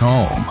 This is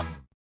home.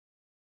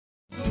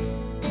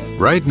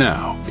 Right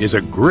now is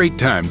a great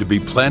time to be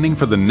planning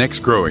for the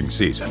next growing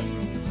season.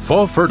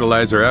 Fall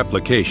fertilizer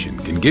application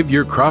can give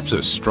your crops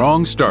a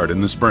strong start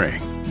in the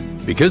spring.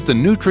 Because the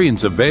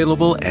nutrients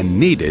available and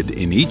needed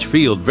in each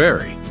field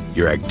vary,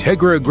 your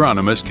Agtegra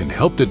agronomist can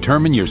help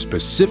determine your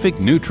specific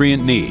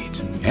nutrient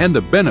needs and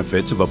the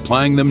benefits of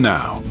applying them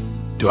now.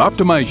 To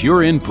optimize your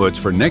inputs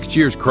for next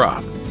year's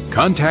crop,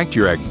 contact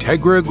your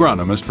Agtegra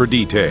agronomist for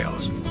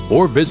details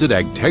or visit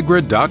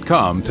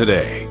agtegra.com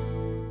today.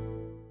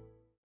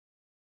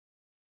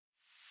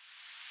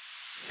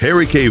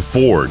 Harry K.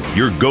 Ford,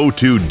 your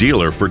go-to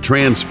dealer for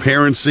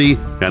transparency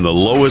and the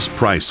lowest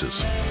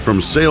prices. From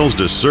sales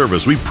to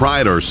service, we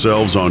pride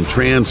ourselves on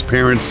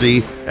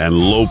transparency and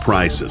low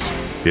prices.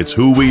 It's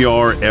who we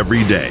are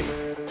every day.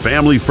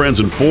 Family, friends,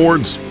 and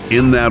Fords,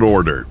 in that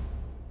order.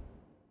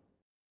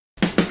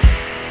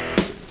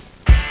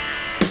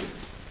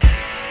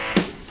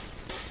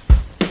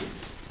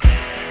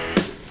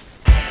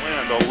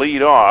 And the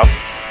lead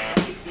off.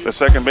 The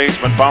second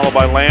baseman followed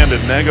by Landon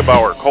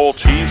Negebauer. Cole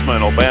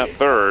Cheeseman will bat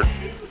third.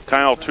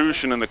 Kyle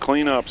Tushin in the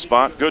cleanup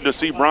spot. Good to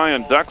see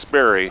Brian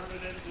Duxbury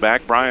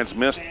back. Brian's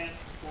missed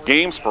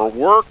games for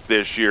work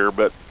this year,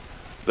 but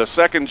the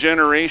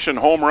second-generation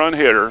home run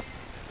hitter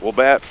will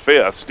bat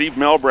fifth. Steve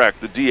Melbrecht,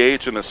 the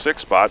DH, in the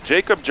sixth spot.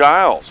 Jacob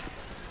Giles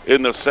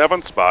in the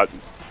seventh spot.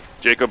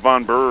 Jacob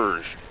Von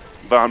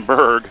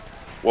Berg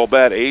will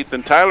bat eighth.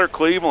 And Tyler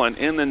Cleveland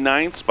in the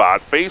ninth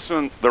spot,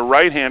 facing the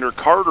right-hander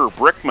Carter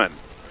Brickman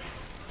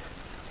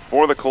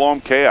for the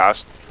Colome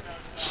Chaos.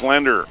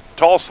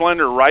 Tall,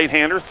 slender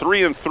right-hander,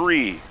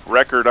 3-3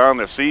 record on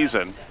the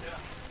season.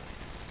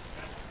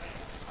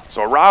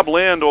 So Rob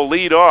Lind will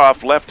lead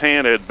off,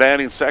 left-handed,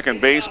 batting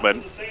second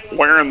baseman,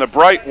 wearing the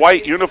bright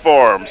white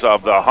uniforms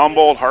of the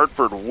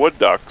Humboldt-Hartford Wood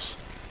Ducks.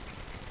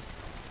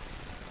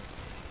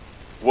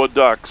 Wood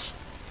Ducks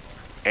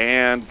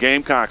and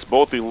Gamecocks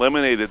both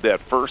eliminated that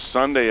first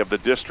Sunday of the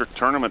district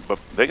tournament, but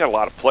they got a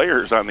lot of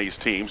players on these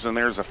teams, and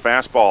there's a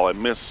fastball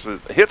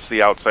that hits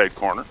the outside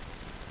corner.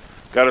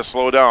 Got to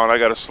slow down. I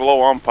got a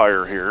slow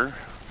umpire here.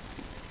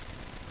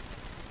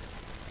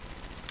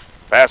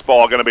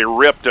 Fastball going to be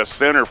ripped to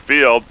center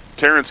field.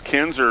 Terrence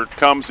Kinzer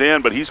comes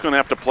in, but he's going to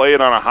have to play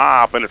it on a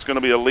hop, and it's going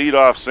to be a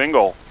leadoff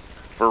single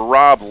for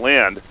Rob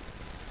Lind.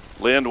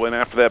 Lind went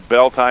after that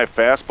bell-tie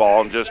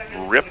fastball and just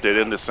ripped it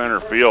into center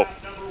field.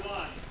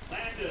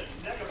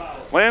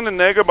 Landon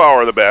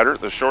Negebauer, the batter,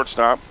 the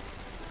shortstop.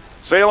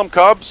 Salem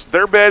Cubs,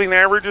 their batting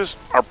averages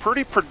are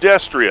pretty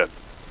pedestrian.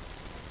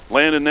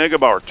 Landon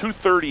Negebauer,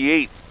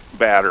 238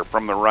 batter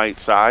from the right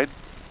side.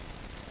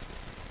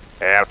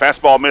 And a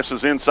fastball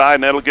misses inside,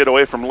 and that'll get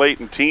away from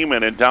Leighton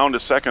Tiemann and down to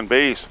second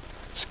base.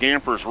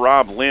 Scampers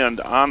Rob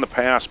Lind on the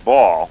pass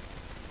ball.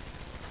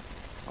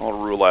 I'll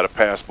rule out a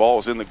pass ball. It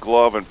was in the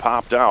glove and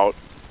popped out.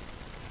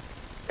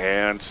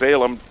 And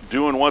Salem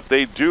doing what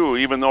they do,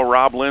 even though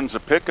Rob Lind's a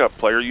pickup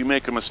player, you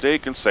make a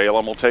mistake and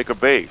Salem will take a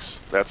base.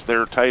 That's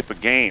their type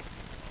of game.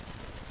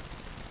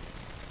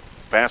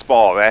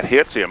 Fastball, that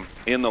hits him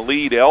in the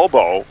lead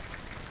elbow.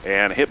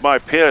 And hit by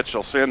pitch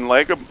will send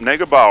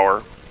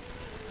Negebauer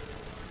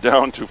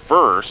down to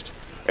first.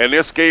 And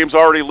this game's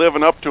already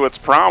living up to its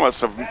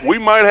promise of we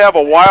might have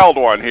a wild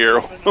one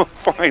here. We'll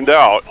find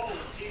out.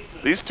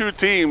 These two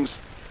teams,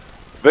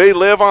 they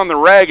live on the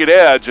ragged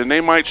edge, and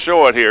they might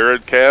show it here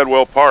at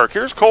Cadwell Park.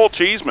 Here's Cole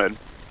Cheeseman,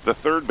 the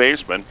third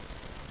baseman.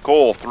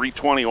 Cole,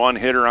 321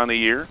 hitter on the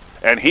year.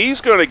 And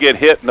he's going to get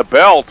hit in the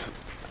belt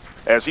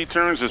as he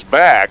turns his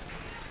back.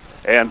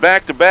 And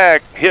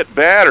back-to-back hit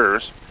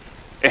batters.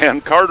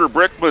 And Carter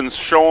Brickman's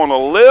showing a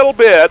little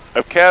bit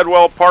of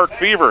Cadwell Park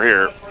fever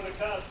here.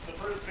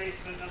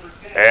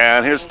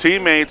 And his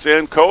teammates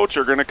and coach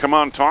are going to come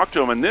on and talk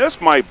to him. And this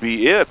might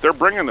be it. They're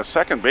bringing the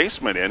second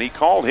baseman in. He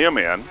called him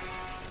in.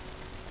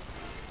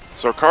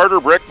 So Carter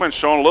Brickman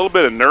showing a little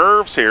bit of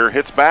nerves here.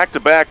 Hits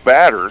back-to-back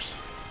batters.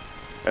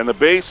 And the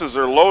bases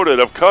are loaded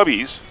of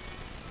Cubbies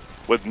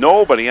with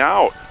nobody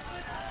out.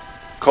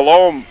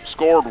 Colome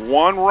scored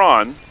one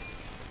run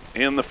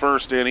in the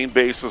first inning,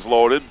 bases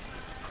loaded,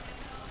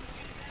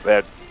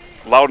 that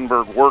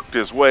Loudenberg worked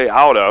his way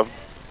out of.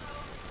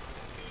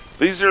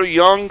 These are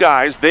young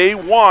guys. They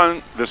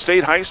won the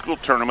state high school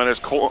tournament as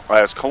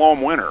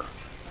Colome winner,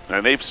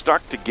 and they've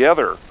stuck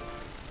together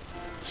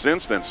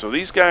since then. So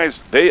these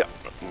guys, they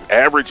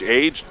average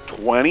age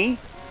 20,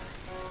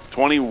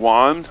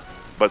 21,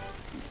 but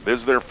this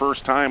is their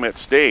first time at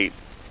state.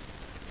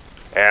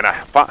 And a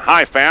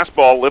high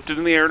fastball lifted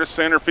in the air to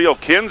center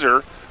field.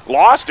 Kinzer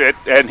lost it,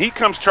 and he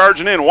comes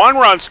charging in. One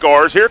run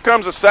scores. Here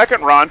comes a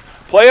second run.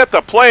 Play at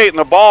the plate, and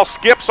the ball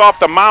skips off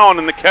the mound,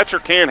 and the catcher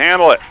can't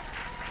handle it.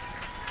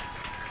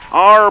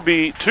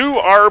 Two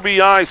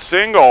RBI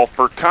single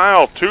for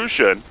Kyle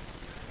Tushin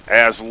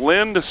as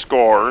Lind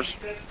scores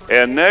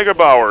and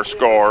Negebauer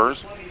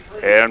scores,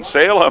 and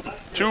Salem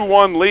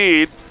 2-1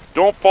 lead.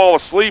 Don't fall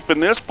asleep in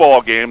this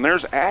ball game.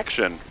 There's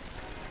action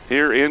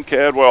here in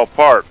Cadwell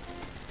Park.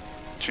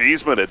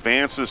 Cheeseman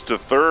advances to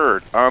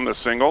third on the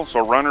single,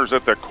 so runners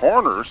at the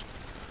corners,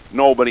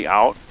 nobody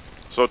out.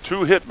 So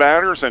two hit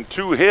batters and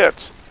two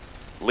hits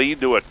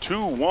lead to a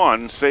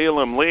 2-1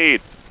 Salem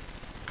lead.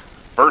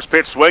 First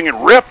pitch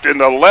swinging, ripped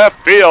into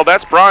left field.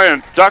 That's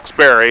Brian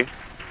Duxbury.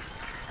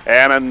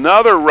 And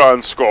another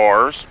run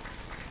scores.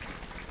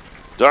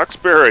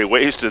 Duxbury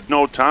wasted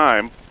no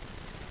time.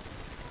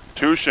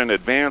 Tushin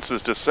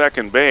advances to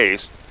second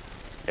base.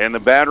 And the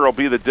batter will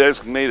be the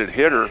designated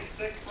hitter,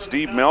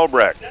 Steve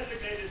Melbrecht.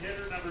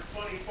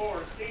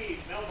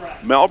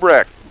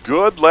 Melbrecht,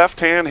 good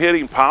left-hand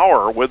hitting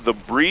power with the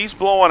breeze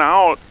blowing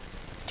out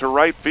to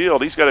right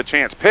field. He's got a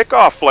chance.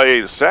 Pickoff play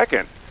to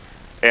second.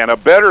 And a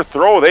better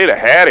throw, they'd have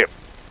had him.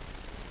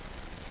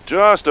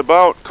 Just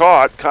about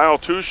caught Kyle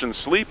Tushin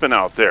sleeping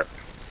out there.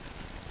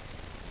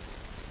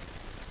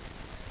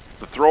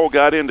 The throw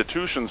got into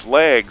Tushin's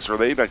legs, or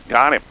they'd have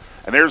got him.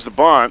 And there's the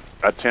bunt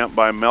attempt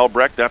by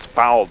Melbrecht. That's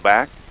fouled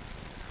back.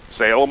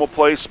 Salem will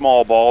play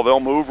small ball. They'll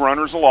move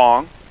runners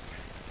along.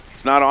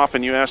 It's not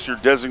often you ask your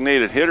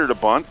designated hitter to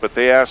bunt, but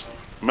they asked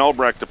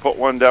Melbrecht to put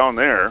one down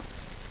there.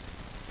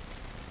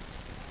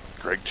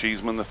 Greg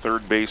Cheeseman, the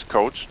third base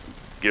coach,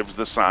 gives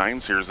the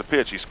signs. Here's the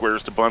pitch. He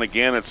squares to bunt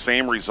again. It's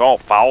same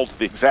result. Fouled to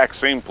the exact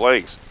same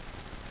place.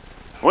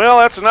 Well,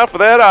 that's enough of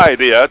that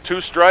idea. 2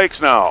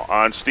 strikes now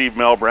on Steve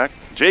Melbrecht.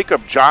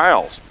 Jacob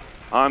Giles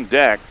on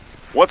deck.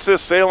 What's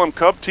this Salem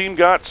Cub team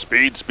got?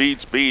 Speed,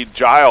 speed, speed.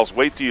 Giles,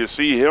 wait till you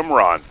see him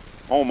run.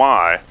 Oh,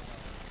 my.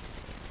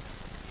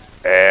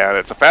 And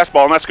it's a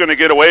fastball, and that's going to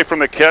get away from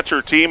the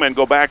catcher team and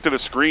go back to the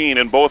screen,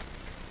 and both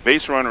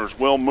base runners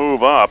will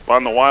move up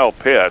on the wild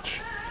pitch.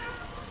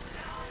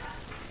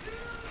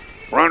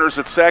 Runners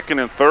at second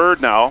and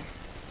third now.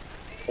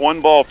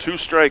 1 ball, 2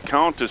 strike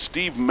count to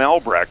Steve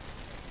Melbrecht.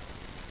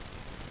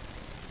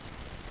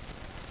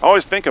 I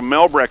always think of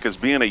Melbrecht as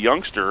being a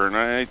youngster, and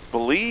I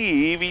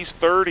believe he's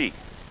 30.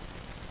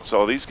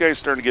 So these guys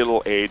starting to get a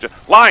little age.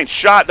 Line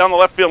shot down the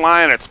left field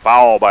line. It's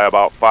foul by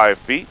about 5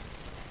 feet.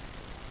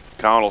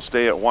 Count will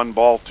stay at 1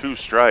 ball, 2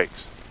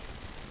 strikes.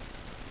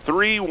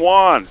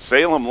 3-1.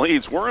 Salem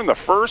leads. We're in the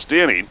first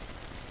inning.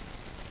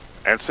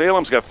 And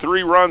Salem's got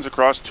 3 runs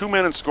across 2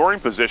 men in scoring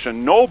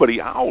position. Nobody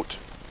out.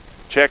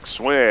 Check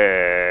swing,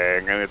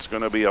 and it's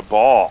going to be a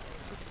ball.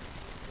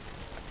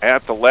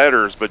 At the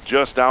letters, but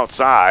just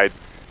outside.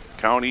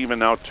 Count even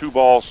now, 2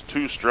 balls,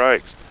 2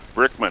 strikes.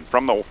 Brickman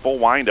from the full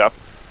windup.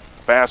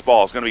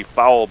 Fastball is going to be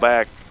fouled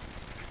back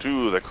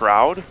to the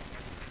crowd,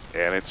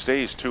 and it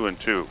stays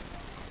 2-2.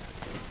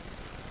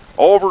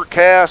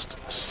 Overcast,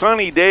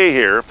 sunny day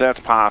here, if that's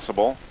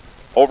possible.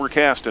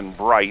 Overcast and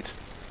bright.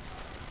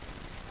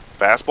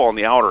 Fastball in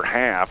the outer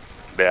half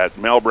that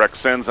Melbrecht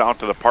sends out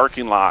to the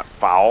parking lot,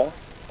 foul.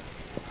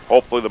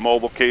 Hopefully the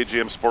mobile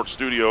KGM Sports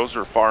Studios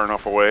are far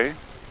enough away.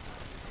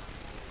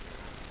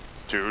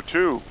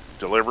 2-2.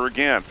 Deliver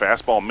again.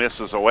 Fastball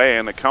misses away,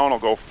 and the count will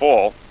go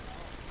full.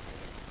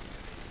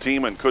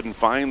 Tiemann couldn't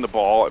find the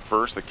ball at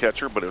first, the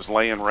catcher, but it was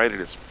laying right at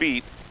his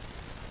feet.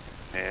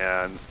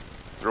 And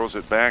throws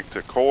it back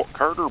to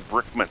Carter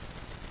Brickman.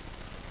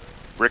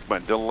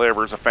 Brickman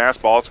delivers a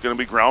fastball. It's going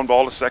to be ground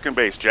ball to second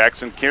base.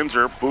 Jackson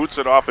Kinzer boots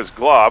it off his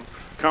glove,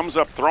 comes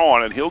up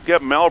throwing, and he'll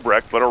get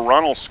Melbrecht, but a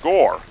run will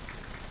score.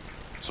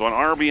 So an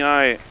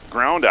RBI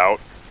ground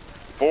out,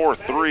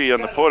 4-3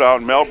 on the putout,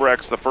 and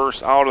Melbrecht's the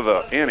first out of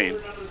the inning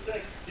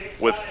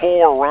with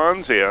 4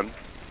 runs in.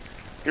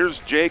 Here's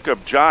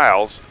Jacob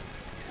Giles,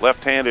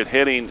 left-handed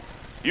hitting,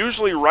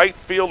 usually right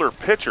fielder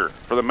pitcher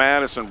for the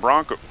Madison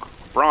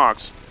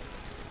Bronx,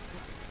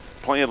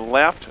 playing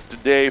left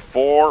today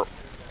for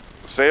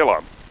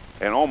Salem.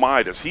 And oh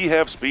my, does he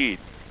have speed.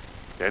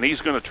 And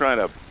he's going to try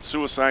to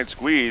suicide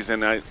squeeze,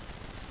 and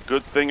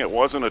good thing it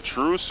wasn't a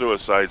true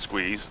suicide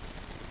squeeze,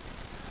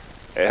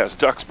 as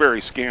Duxbury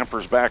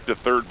scampers back to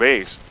third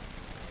base.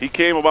 He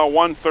came about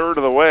 1/3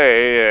 of the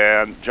way,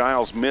 and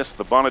Giles missed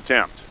the bunt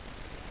attempt.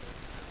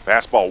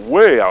 Fastball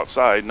way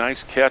outside.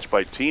 Nice catch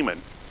by Tiemann.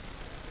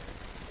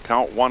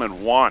 Count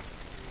 1-1.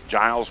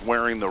 Giles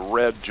wearing the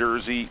red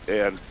jersey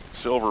and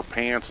silver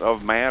pants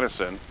of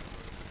Madison.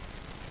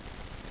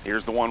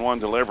 Here's the 1-1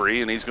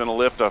 delivery, and he's going to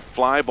lift a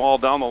fly ball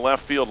down the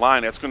left field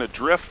line. That's going to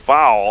drift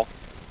foul,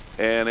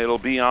 and it'll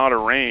be out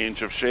of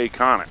range of Shea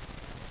Connick.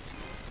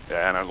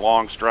 And a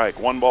long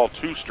strike. 1 ball,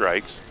 2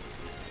 strikes.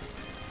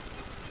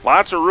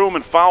 Lots of room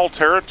in foul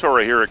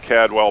territory here at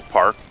Cadwell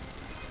Park.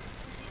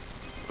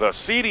 The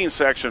seating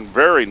section,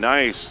 very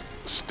nice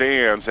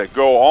stands that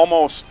go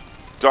almost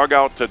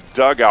dugout to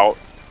dugout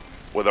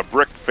with a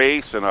brick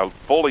face and a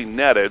fully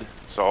netted.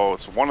 So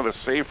it's one of the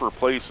safer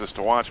places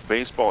to watch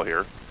baseball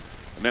here.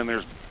 And then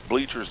there's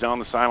bleachers down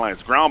the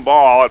sidelines. Ground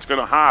ball, it's going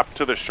to hop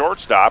to the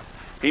shortstop.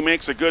 He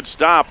makes a good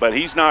stop, but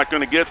he's not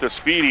going to get the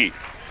speedy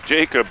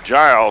Jacob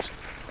Giles.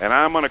 And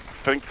I'm going to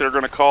think they're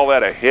going to call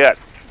that a hit.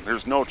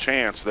 There's no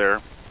chance there.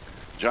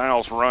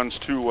 Giles runs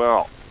too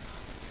well.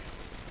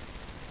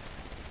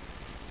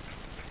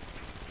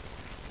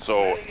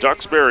 So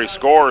Duxbury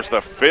scores the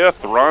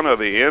 5th run of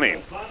the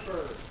inning.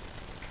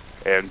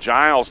 And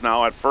Giles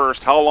now at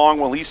first. How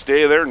long will he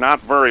stay there? Not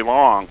very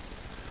long.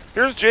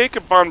 Here's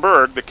Jacob Von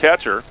Berg, the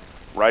catcher.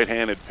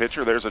 Right-handed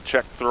pitcher. There's a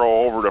check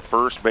throw over to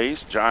first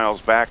base.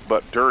 Giles back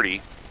but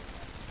dirty.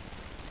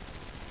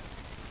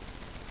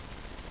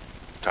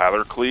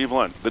 Tyler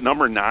Cleveland, the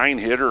number 9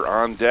 hitter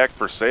on deck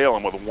for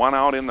Salem with 1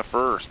 out in the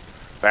first.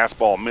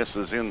 Fastball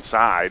misses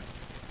inside.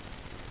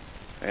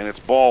 And it's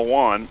ball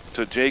 1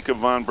 to Jacob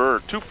Von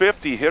Berg.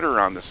 .250 hitter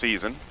on the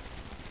season.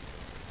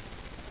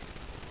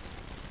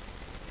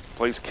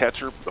 Plays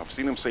catcher. I've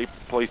seen him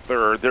play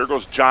third. There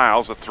goes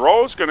Giles. The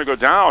throw is going to go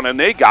down, and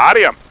they got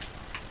him.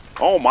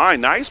 Oh my,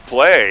 nice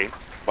play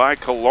by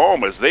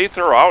Colome as they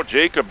throw out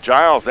Jacob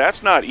Giles.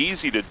 That's not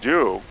easy to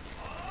do.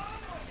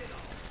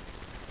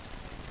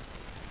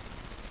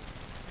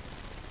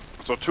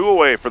 So 2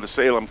 away for the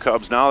Salem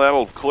Cubs. Now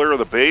that'll clear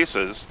the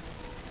bases,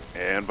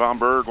 and Von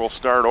Berg will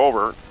start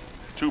over.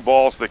 2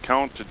 balls that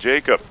count to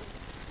Jacob.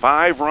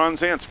 5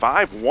 runs in. It's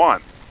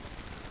 5-1.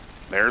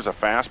 There's a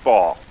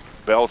fastball.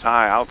 Belt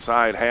high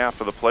outside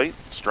half of the plate.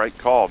 Strike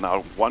called.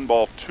 Now 1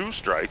 ball, 2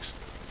 strikes.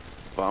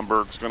 Von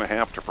Berg's going to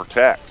have to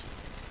protect.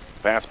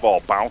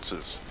 Fastball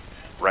bounces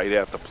right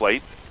at the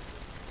plate.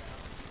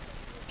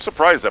 I'm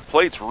surprised that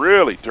plate's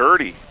really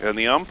dirty, and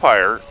the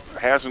umpire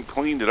hasn't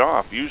cleaned it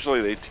off. Usually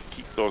they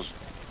keep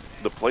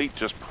the plate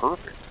just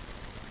perfect.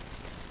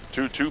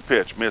 2-2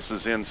 pitch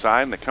misses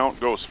inside, and the count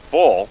goes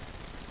full.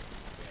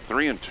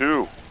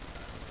 3-2.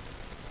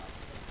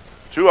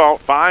 2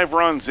 out, 5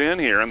 runs in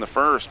here in the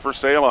first for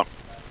Salem.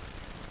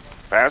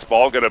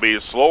 Fastball going to be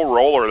a slow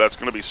roller that's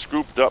going to be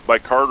scooped up by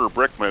Carter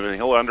Brickman, and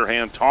he'll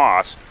underhand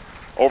toss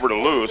over to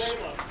Luce,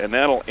 and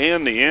that'll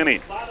end the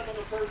inning.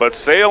 But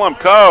Salem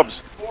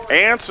Cubs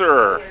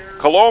answer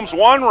Colome's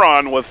 1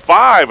 run with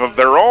 5 of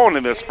their own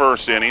in this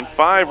first inning.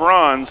 5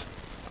 runs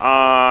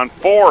on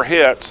 4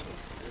 hits,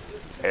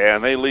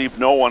 and they leave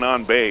no one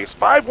on base.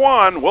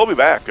 5-1. We'll be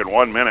back in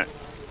 1 minute.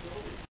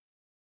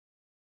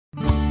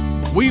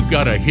 We've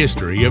got a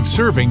history of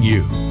serving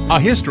you, a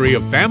history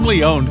of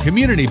family-owned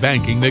community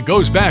banking that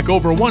goes back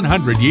over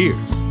 100 years.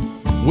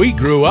 We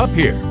grew up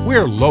here.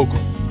 We're local,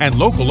 and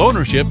local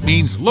ownership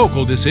means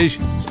local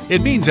decisions.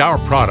 It means our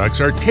products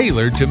are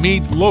tailored to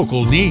meet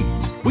local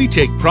needs. We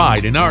take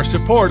pride in our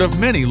support of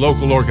many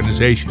local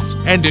organizations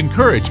and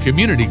encourage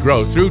community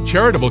growth through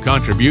charitable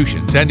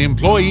contributions and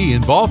employee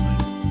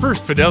involvement.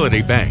 First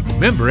Fidelity Bank,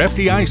 member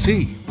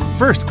FDIC.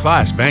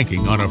 First-class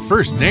banking on a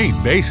first-name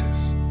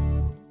basis.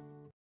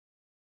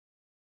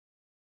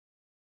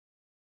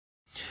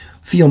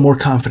 Feel more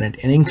confident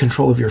and in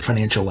control of your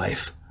financial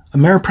life.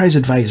 Ameriprise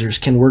Advisors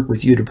can work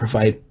with you to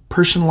provide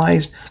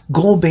personalized,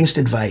 goal-based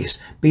advice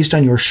based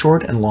on your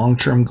short and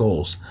long-term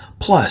goals.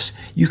 Plus,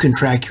 you can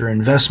track your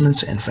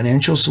investments and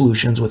financial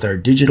solutions with our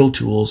digital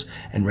tools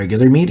and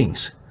regular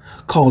meetings.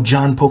 Call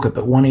John Pokup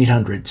at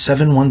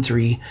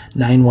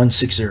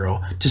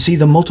 1-800-713-9160 to see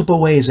the multiple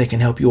ways they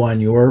can help you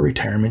on your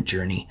retirement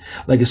journey.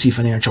 Legacy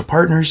Financial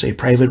Partners, a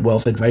private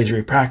wealth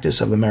advisory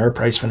practice of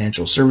Ameriprise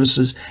Financial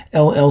Services,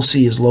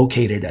 LLC, is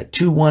located at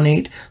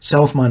 218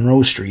 South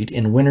Monroe Street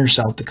in Winter,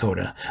 South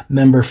Dakota.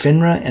 Member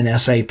FINRA and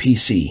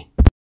SIPC.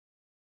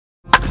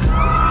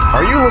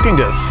 Are you looking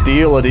to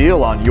steal a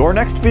deal on your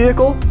next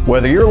vehicle?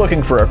 Whether you're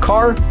looking for a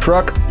car,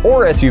 truck,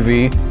 or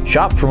SUV,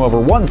 shop from over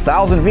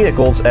 1,000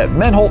 vehicles at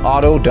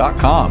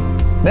menholtauto.com.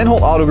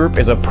 Menholt Auto Group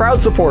is a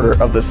proud supporter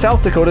of the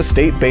South Dakota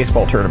State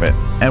Baseball Tournament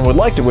and would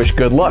like to wish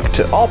good luck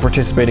to all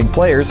participating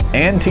players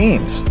and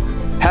teams.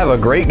 Have a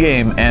great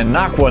game and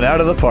knock one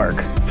out of the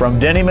park from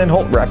Denny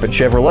Menholt Rapid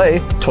Chevrolet,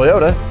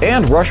 Toyota,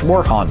 and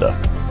Rushmore Honda.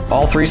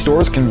 All 3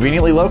 stores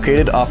conveniently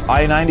located off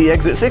I-90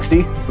 Exit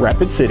 60,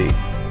 Rapid City.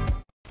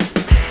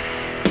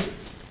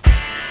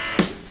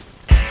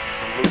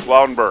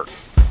 Laudenberg.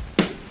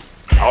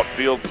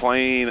 Outfield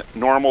playing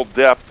normal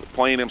depth,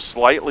 playing him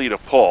slightly to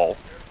pull.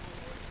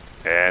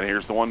 And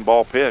here's the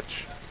 1-ball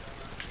pitch.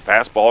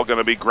 Fastball going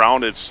to be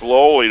grounded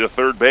slowly to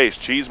third base.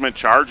 Cheeseman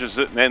charges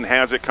it and then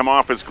has it come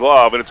off his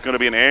glove, and it's going to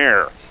be an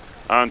error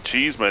on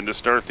Cheeseman to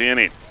start the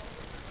inning.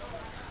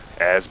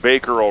 As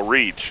Baker will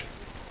reach.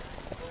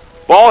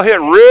 Ball hit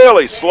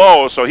really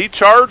slow, so he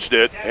charged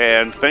it,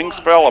 and things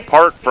fell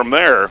apart from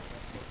there.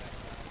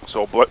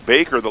 So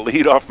Baker, the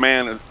leadoff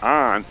man, is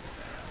on.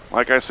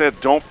 Like I said,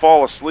 don't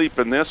fall asleep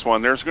in this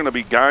one. There's going to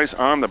be guys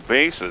on the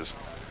bases.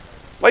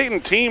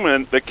 Leighton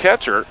Tiemann, the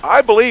catcher,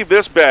 I believe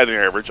this batting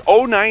average,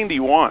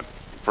 .091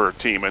 for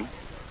Tiemann.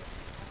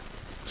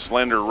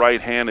 Slender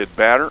right-handed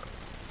batter.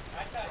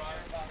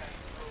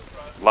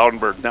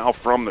 Laudenberg now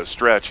from the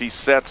stretch. He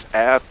sets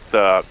at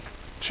the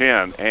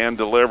chin and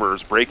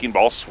delivers. Breaking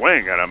ball,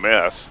 swing and a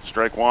miss.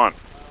 Strike 1.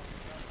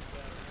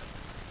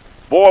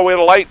 Boy, we had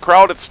a light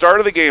crowd at the start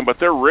of the game, but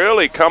they're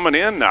really coming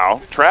in now.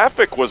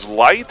 Traffic was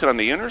light on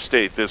the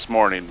interstate this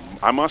morning.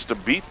 I must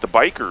have beat the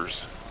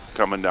bikers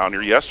coming down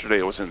here. Yesterday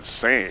it was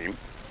insane.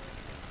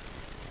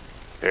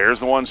 There's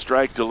the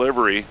 1-strike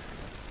delivery.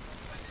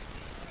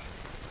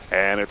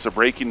 And it's a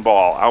breaking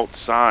ball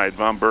outside.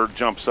 Von Berg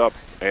jumps up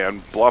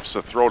and bluffs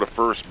a throw to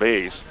first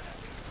base.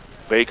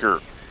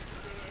 Baker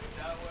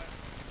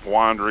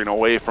wandering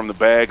away from the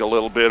bag a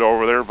little bit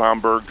over there. Von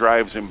Berg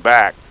drives him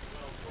back.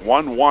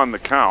 1-1 the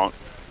count.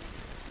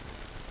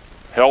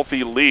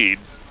 Healthy lead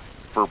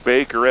for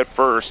Baker at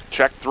first.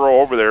 Check throw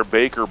over there.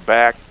 Baker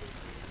back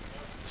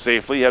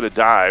safely. Had a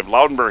dive.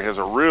 Laudenberg has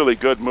a really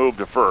good move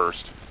to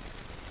first.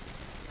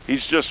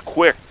 He's just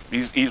quick.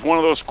 He's one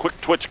of those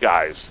quick twitch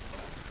guys.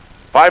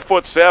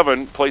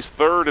 5'7", placed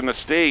 3rd in the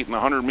state in the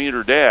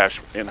 100-meter dash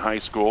in high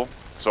school.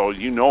 So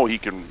you know he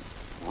can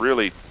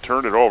really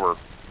turn it over.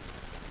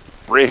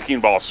 Breaking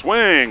ball,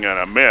 swing and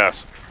a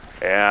miss.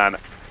 And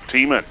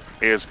Tiemann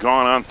is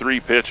gone on 3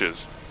 pitches.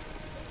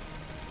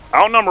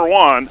 Out number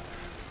 1,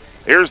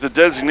 here's the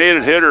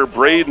designated hitter,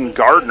 Braden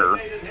Gardner.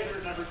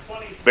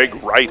 Big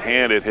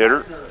right-handed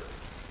hitter.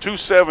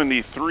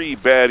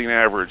 .273 batting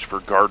average for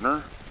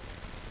Gardner.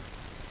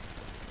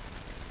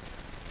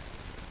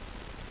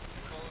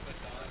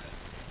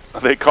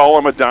 They call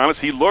him Adonis.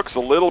 He looks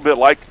a little bit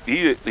like,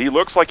 he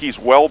looks like he's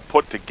well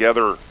put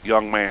together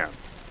young man.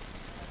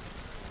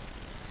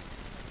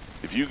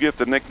 If you get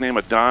the nickname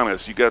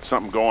Adonis, you got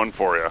something going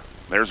for you.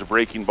 There's a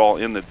breaking ball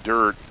in the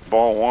dirt,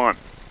 ball 1.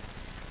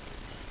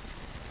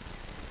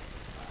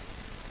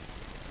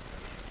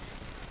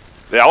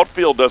 The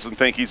outfield doesn't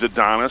think he's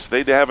Adonis.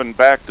 They haven't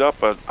backed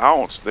up an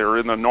ounce. They're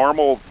in the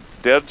normal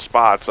dead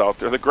spots out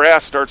there. The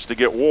grass starts to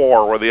get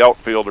wore where the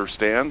outfielders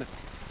stand.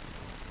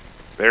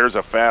 There's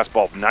a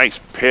fastball. Nice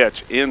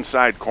pitch.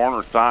 Inside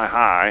corner, thigh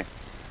high.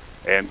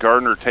 And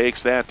Gardner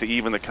takes that to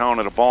even the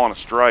count at a ball and a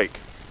strike.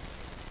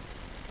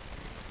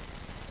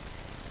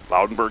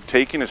 Loudenberg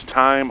taking his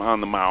time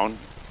on the mound.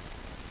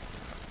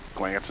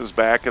 Glances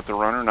back at the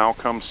runner. Now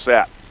comes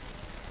set.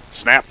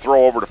 Snap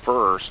throw over to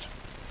first.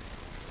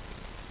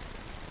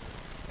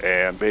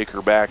 And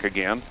Baker back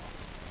again.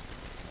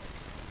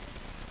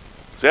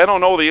 See, I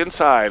don't know the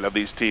inside of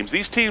these teams.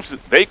 These teams,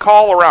 they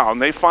call around.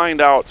 They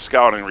find out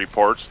scouting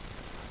reports.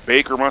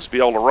 Baker must be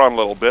able to run a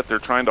little bit. They're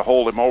trying to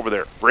hold him over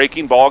there.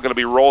 Breaking ball going to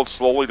be rolled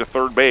slowly to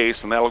third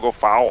base, and that'll go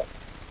foul.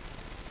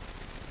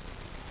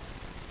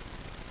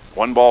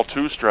 1 ball,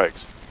 2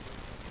 strikes.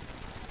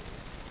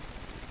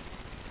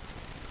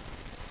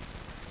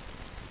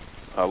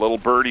 A little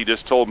birdie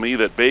just told me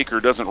that Baker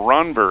doesn't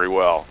run very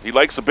well. He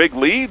likes a big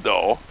lead,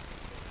 though.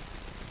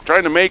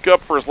 Trying to make up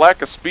for his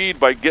lack of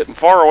speed by getting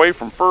far away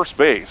from first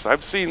base.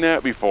 I've seen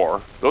that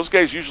before. Those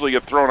guys usually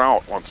get thrown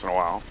out once in a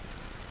while.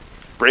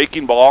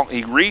 Breaking ball,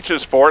 he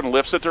reaches for it and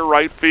lifts it to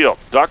right field.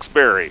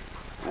 Duxbury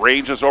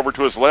ranges over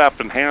to his left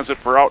and hands it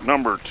for out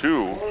number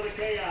 2. For the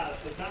Chaos,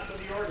 the top of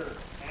the order,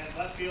 and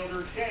left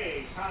fielder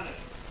Shea Conant.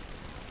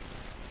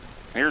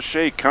 Here's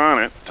Shea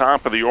Conant,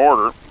 top of the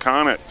order.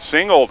 Conant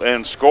singled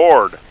and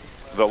scored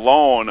the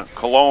lone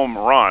Colome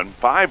run.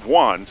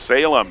 5-1,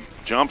 Salem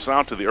jumps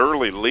out to the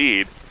early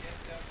lead.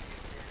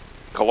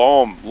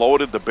 Colome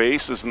loaded the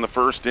bases in the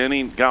first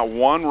inning, got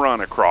 1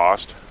 run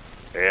across.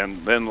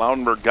 And then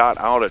Loudenberg got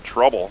out of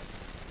trouble.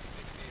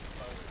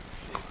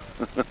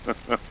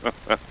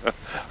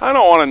 I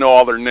don't want to know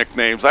all their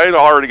nicknames. I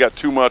already got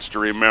too much to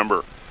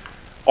remember.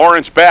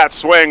 Orange bat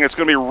swing. It's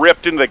going to be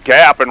ripped into the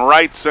gap in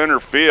right center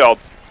field.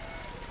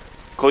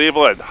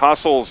 Cleveland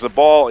hustles the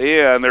ball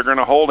in. They're going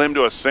to hold him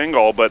to a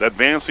single, but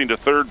advancing to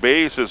third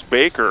base is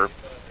Baker.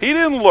 He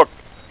didn't look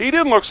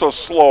so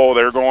slow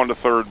there going to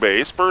third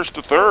base. First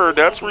to third,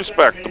 that's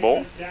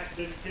respectable.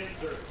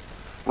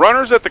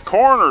 Runners at the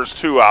corners,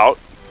 2 out.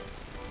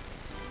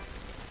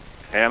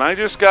 And I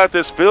just got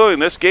this feeling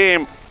this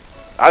game,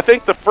 I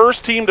think the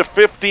first team to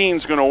 15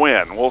 is going to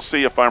win. We'll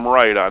see if I'm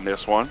right on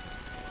this one.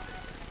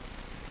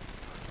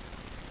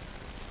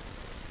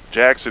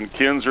 Jackson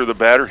Kinzer, the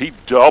batter, he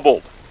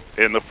doubled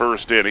in the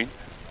first inning.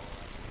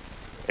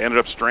 Ended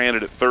up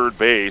stranded at third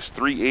base.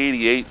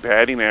 388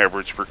 batting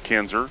average for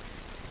Kinzer.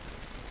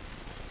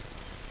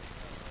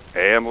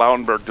 And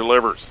Loudenberg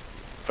delivers.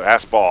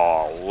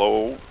 Fastball,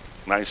 low.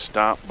 Nice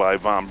stop by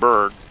Von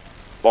Berg.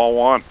 Ball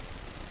 1.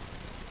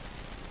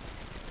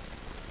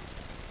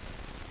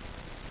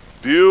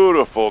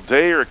 Beautiful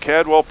day here at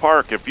Cadwell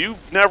Park. If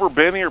you've never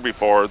been here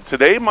before,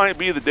 today might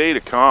be the day to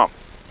come.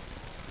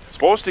 It's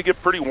supposed to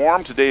get pretty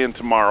warm today and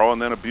tomorrow,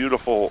 and then a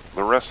beautiful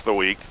the rest of the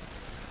week.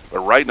 But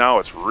right now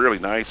it's really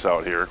nice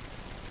out here.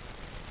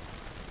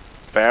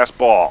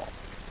 Fastball.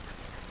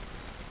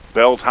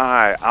 Belt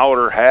high,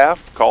 outer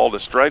half, called a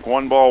strike.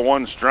 1 ball,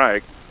 1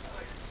 strike.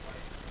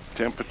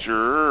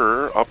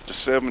 Temperature up to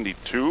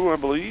 72, I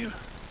believe.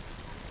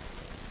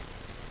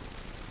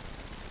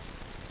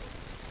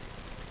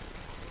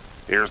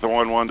 Here's the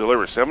 1-1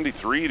 delivery.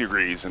 73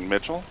 degrees in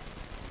Mitchell.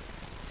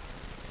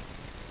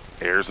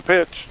 Here's the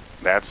pitch.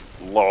 That's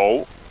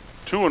low.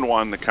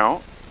 2-1 the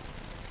count.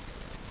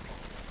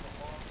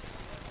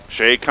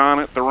 Shea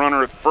Conant, the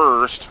runner at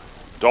first.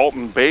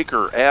 Dalton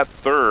Baker at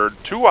third.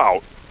 2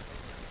 out.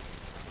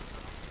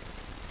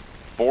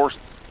 For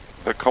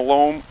the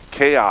Colome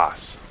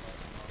Chaos.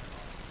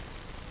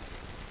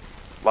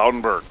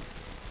 Loudenberg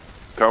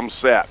comes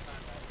set.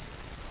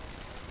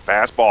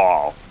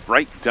 Fastball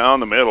right down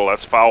the middle.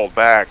 That's fouled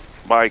back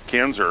by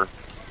Kinzer.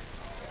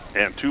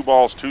 And 2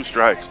 balls, 2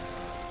 strikes.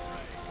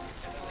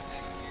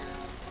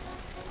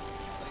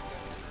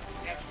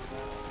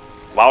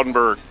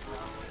 Loudenberg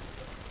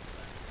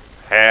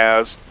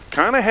has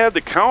kind of had the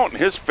count in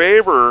his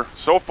favor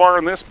so far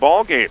in this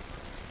ball game.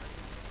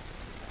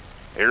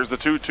 Here's the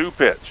 2-2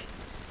 pitch.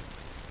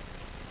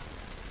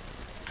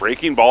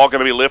 Breaking ball going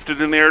to be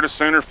lifted in the air to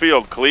center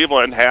field.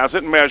 Cleveland has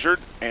it measured,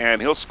 and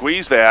he'll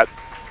squeeze that,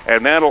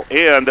 and that'll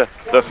end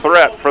the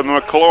threat from the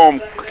Colome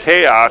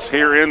Chaos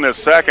here in the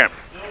second.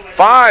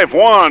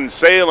 5-1,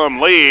 Salem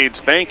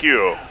leads. Thank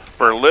you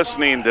for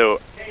listening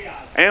to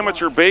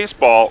Amateur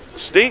Baseball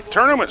State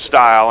Tournament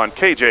Style on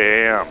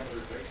KJAM.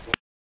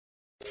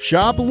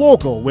 Shop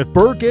local with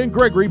Burke and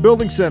Gregory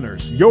Building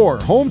Centers, your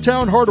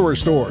hometown hardware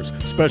stores,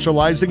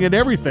 specializing in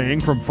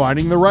everything from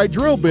finding the right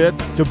drill bit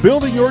to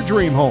building your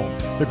dream home.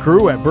 The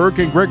crew at Burke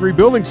and Gregory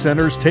Building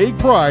Centers take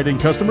pride in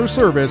customer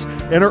service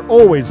and are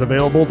always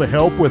available to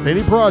help with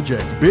any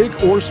project, big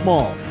or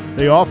small.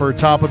 They offer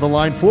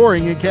top-of-the-line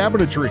flooring and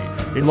cabinetry,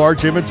 a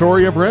large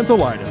inventory of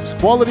rental items,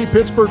 quality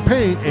Pittsburgh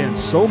paint, and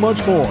so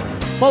much more.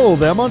 Follow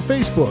them on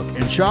Facebook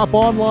and shop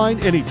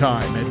online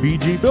anytime at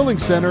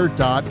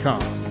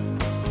bgbuildingcenter.com.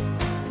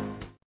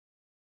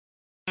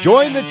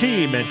 Join the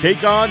team and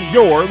take on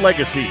your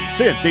legacy.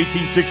 Since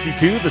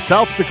 1862, the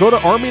South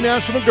Dakota Army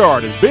National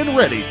Guard has been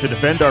ready to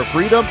defend our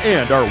freedom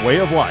and our way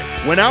of life.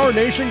 When our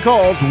nation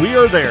calls, we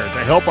are there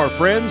to help our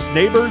friends,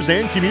 neighbors,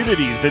 and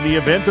communities in the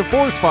event of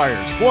forest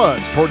fires,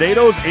 floods,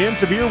 tornadoes, and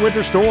severe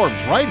winter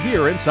storms right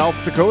here in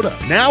South Dakota.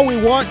 Now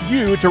we want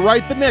you to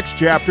write the next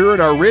chapter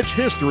in our rich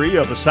history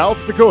of the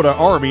South Dakota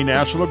Army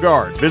National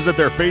Guard. Visit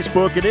their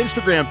Facebook and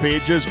Instagram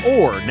pages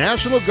or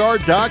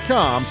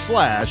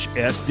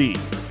nationalguard.com/SD.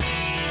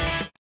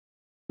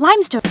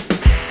 Limestone.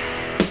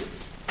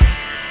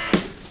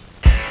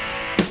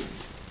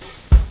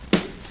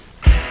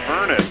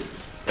 Ernest,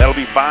 that'll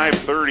be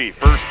 5:30.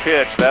 First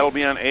pitch, that'll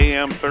be on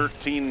AM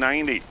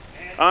 1390.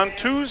 On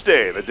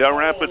Tuesday, the Del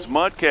Rapids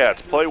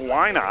Mudcats play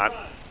Wynot.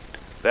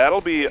 That'll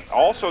be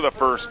also the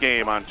first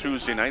game on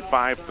Tuesday night,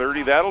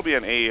 5:30. That'll be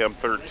on AM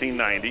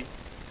 1390.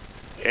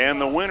 And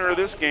the winner of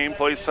this game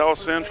plays South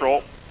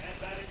Central.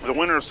 The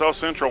winner of South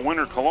Central,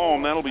 winner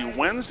Colome, that'll be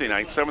Wednesday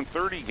night,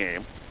 7:30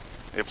 game.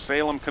 If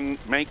Salem can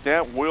make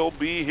that, we'll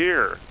be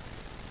here.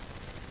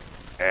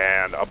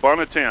 And a bunt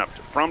attempt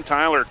from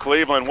Tyler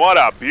Cleveland. What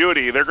a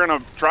beauty. They're going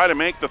to try to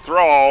make the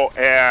throw,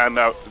 and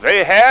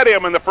they had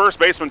him, and the first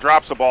baseman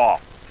drops the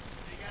ball.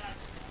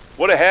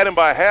 Would have had him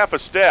by half a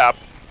step.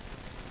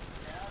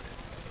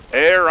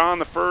 Error on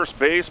the first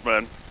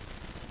baseman.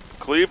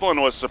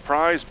 Cleveland was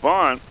surprised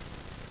bunt,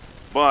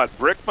 but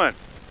Brickman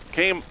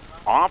came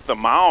off the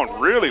mound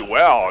really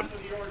well and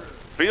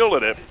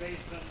fielded it.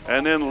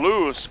 And then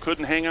Luce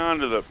couldn't hang on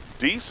to the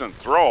decent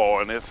throw,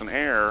 and it's an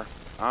error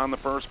on the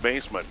first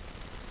baseman.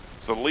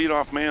 So the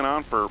leadoff man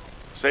on for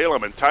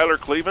Salem. And Tyler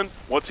Cleveland,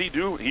 what's he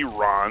do? He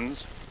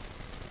runs.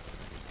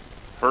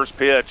 First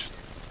pitch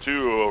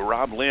to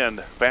Rob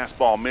Lind.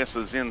 Fastball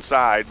misses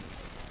inside.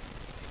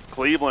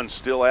 Cleveland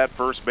still at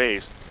first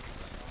base.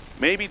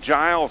 Maybe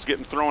Giles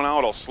getting thrown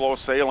out will slow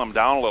Salem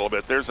down a little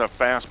bit. There's a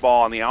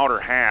fastball on the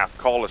outer half.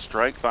 Called a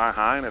strike, thigh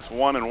high, and it's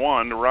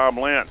 1-1 to Rob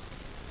Lind.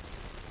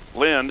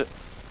 Lind,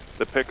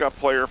 the pickup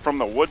player from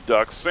the Wood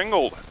Ducks,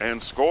 singled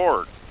and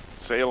scored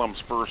Salem's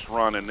first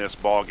run in this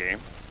ball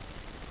game.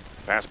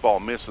 Fastball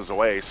misses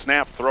away.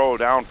 Snap throw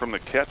down from the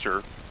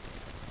catcher.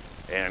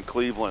 And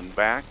Cleveland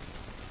back.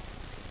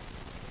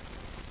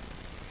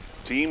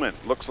 Tiemann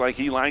looks like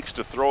he likes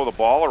to throw the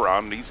ball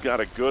around, and he's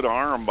got a good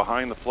arm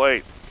behind the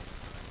plate.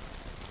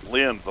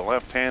 Lind, the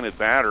left-handed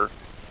batter,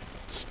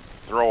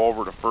 throw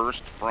over to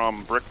first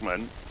from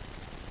Brickman.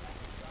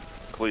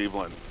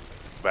 Cleveland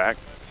back.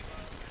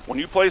 When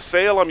you play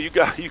Salem, you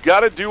got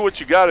to do what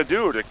you got to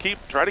do to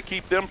try to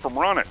keep them from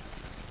running.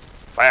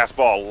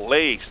 Fastball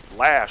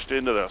lashed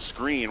into the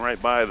screen right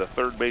by the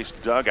third base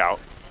dugout.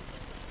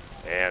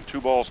 And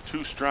 2 balls,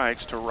 2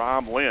 strikes to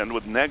Rob Lind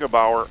with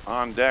Negebauer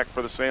on deck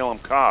for the Salem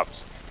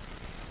Cubs.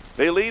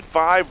 They lead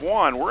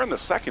 5-1. We're in the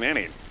second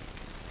inning.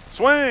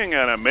 Swing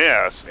and a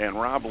miss,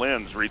 and Rob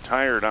Lind's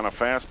retired on a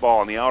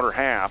fastball in the outer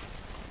half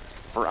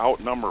for out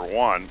number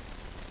 1.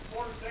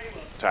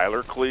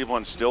 Tyler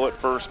Cleveland still at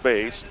first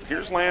base.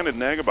 Here's Landon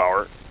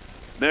Negebauer.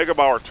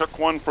 Negebauer took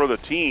one for the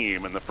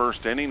team in the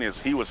first inning as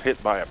he was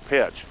hit by a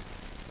pitch.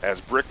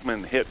 As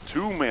Brickman hit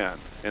 2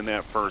 men in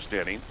that first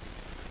inning,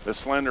 the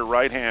slender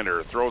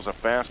right-hander throws a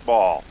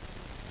fastball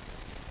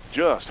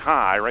just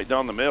high right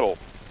down the middle,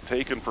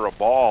 taken for a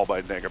ball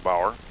by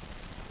Negebauer.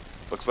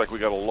 Looks like we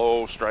got a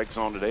low strike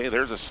zone today.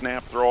 There's a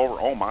snap throw over.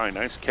 Oh my,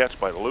 nice catch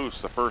by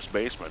Luce, the first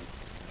baseman,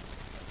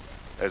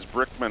 as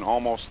Brickman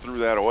almost threw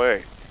that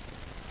away.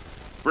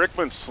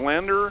 Brickman's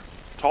slender,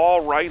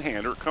 tall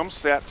right-hander comes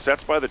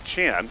sets by the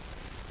chin.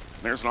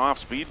 There's an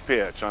off-speed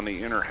pitch on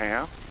the inner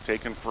half,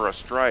 taken for a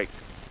strike.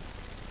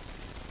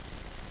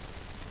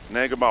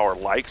 Negebauer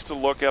likes to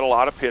look at a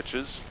lot of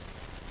pitches.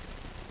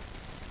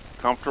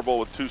 Comfortable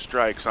with 2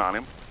 strikes on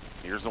him.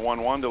 Here's the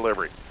 1-1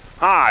 delivery.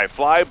 High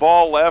fly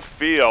ball left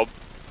field.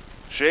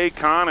 Shea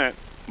Conant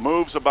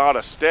moves about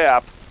a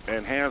step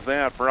and has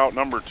that for out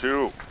number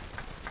 2.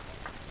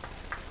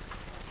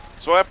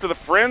 So after the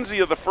frenzy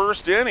of the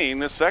first inning,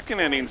 the second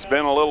inning's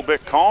been a little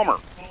bit calmer.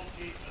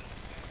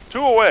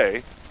 2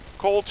 away.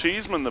 Cole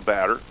Cheeseman, the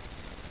batter.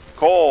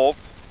 Cole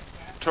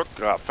took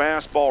a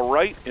fastball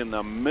right in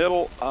the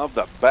middle of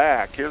the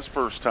back his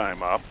first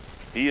time up.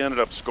 He ended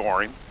up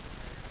scoring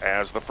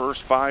as the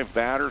first 5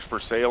 batters for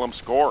Salem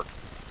scored.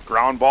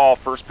 Ground ball,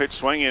 first pitch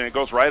swinging, and it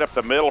goes right up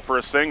the middle for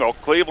a single.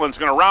 Cleveland's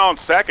going to round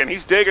second.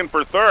 He's digging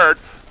for third.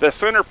 The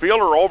center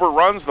fielder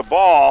overruns the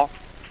ball,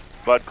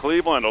 but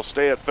Cleveland will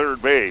stay at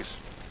third base.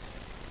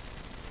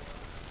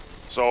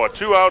 So a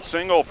 2-out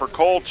single for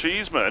Cole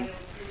Cheeseman,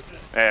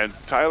 and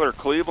Tyler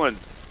Cleveland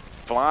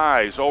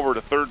flies over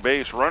to third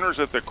base. Runners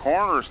at the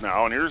corners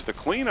now, and here's the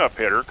cleanup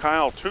hitter,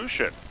 Kyle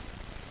Tushin.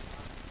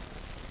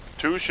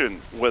 Tushin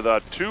with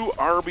a 2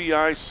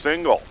 RBI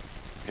single,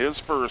 his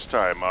first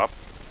time up.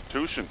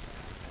 Tushin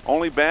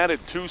only batted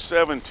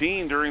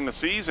 .217 during the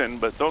season,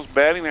 but those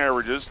batting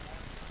averages,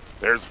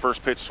 there's the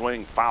first pitch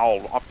swing,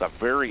 fouled off the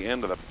very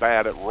end of the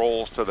bat. It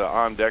rolls to the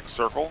on-deck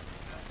circle.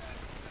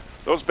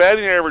 Those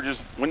batting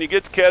averages, when you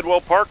get to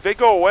Cadwell Park, they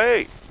go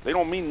away. They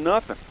don't mean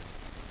nothing.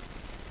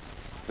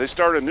 They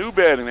start a new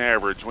batting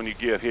average when you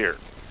get here.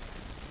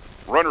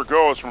 Runner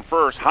goes from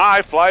first.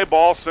 High fly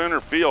ball center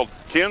field.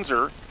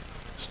 Kinzer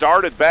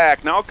started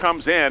back, now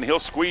comes in. He'll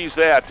squeeze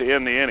that to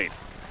end the inning.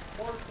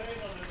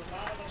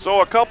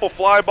 So a couple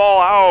fly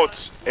ball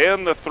outs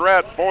and the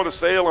threat for the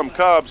Salem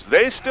Cubs.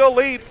 They still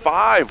lead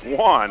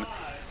 5-1.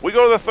 We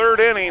go to the third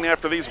inning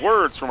after these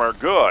words from our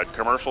good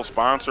commercial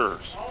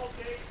sponsors.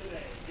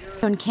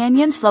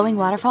 Canyons, flowing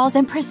waterfalls,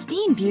 and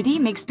pristine beauty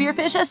make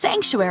Spearfish a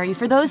sanctuary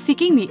for those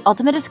seeking the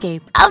ultimate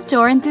escape.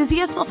 Outdoor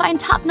enthusiasts will find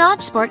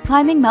top-notch sport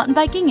climbing, mountain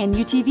biking, and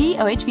UTV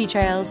OHV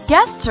trails.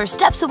 Guests are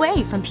steps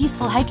away from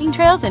peaceful hiking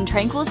trails and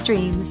tranquil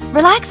streams.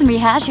 Relax and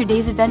rehash your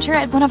day's adventure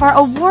at one of our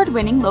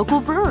award-winning local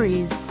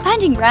breweries.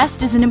 Finding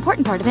rest is an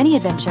important part of any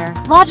adventure.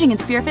 Lodging in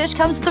Spearfish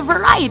comes with a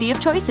variety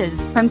of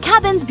choices, from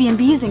cabins,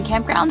 B&Bs, and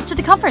campgrounds to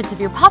the comforts of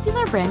your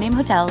popular brand-name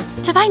hotels.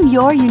 To find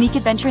your unique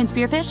adventure in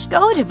Spearfish,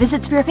 go to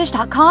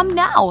visitspearfish.com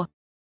now.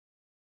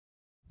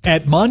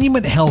 At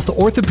Monument Health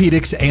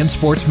Orthopedics and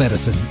Sports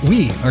Medicine,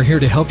 we are here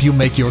to help you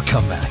make your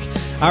comeback.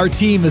 Our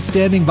team is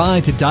standing by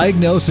to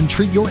diagnose and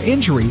treat your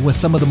injury with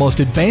some of the most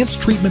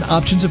advanced treatment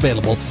options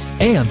available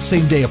and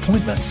same-day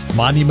appointments.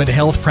 Monument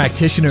Health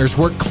practitioners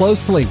work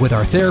closely with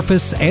our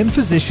therapists and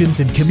physicians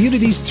in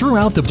communities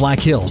throughout the Black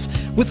Hills,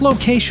 with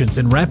locations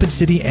in Rapid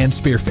City and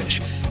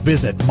Spearfish.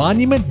 Visit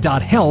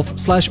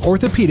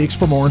monument.health/orthopedics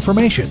for more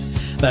information.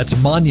 That's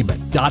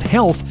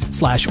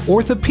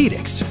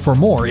monument.health/orthopedics for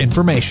more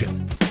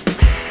information.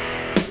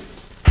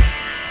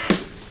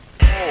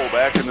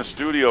 Back in the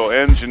studio,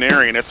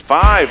 engineering. It's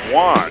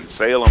 5-1.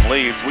 Salem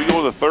leads. We go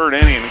to the third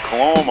inning, and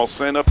Colome will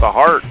send up the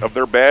heart of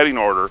their batting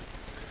order.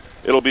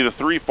 It'll be the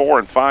 3, 4,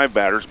 and 5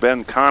 batters.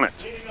 Ben Conant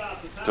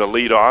to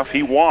lead off.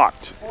 He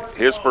walked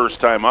his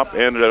first time up,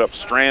 ended up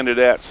stranded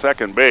at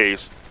second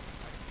base.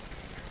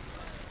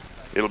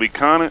 It'll be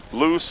Conant,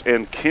 Luce,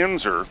 and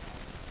Kinzer.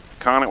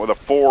 Conant with a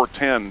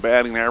 .410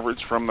 batting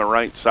average from the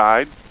right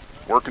side,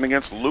 working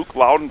against Luke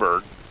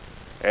Loudenberg.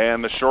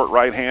 And the short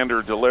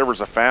right-hander delivers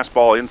a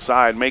fastball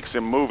inside, makes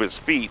him move his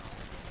feet.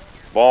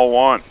 Ball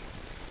 1.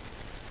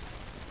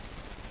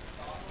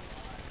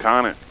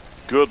 Conant,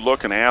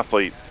 good-looking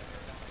athlete.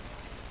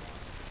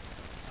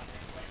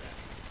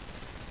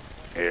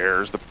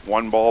 Here's the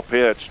 1-ball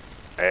pitch,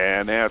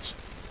 and that's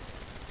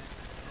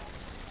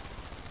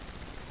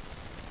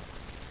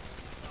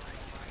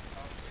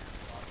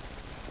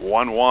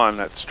one.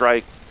 That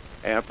strike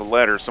at the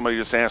letter. Somebody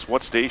just asked,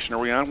 what station are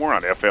we on? We're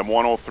on FM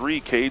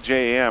 103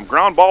 KJM.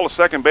 Ground ball to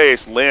second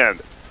base.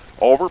 Lind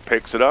over,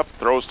 picks it up,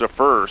 throws to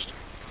first,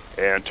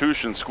 and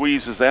Tushin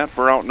squeezes that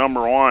for out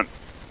number 1.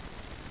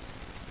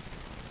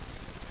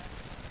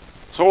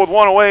 So with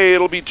 1 away,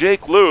 it'll be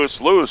Jake Luce.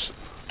 Luce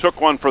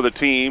took one for the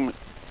team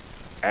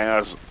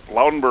as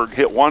Loudenberg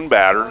hit 1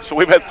 batter. So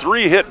we've had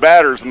 3 hit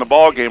batters in the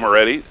ball game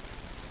already.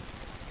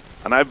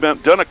 And I've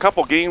done a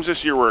couple games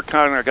this year where it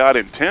kind of got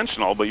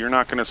intentional, but you're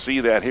not going to see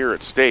that here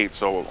at State.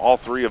 So all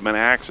 3 have been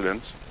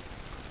accidents.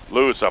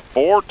 Lewis, a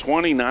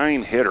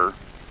 .429 hitter.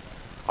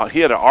 He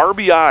had an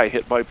RBI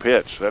hit by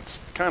pitch. That's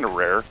kind of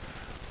rare.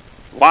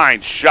 Line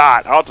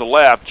shot out to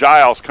left.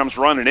 Giles comes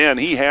running in.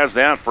 He has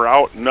that for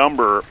out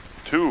number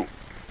 2.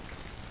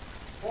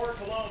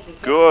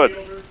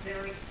 Good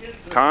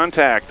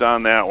contact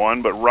on that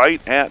one, but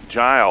right at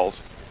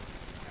Giles.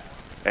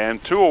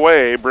 And 2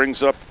 away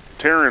brings up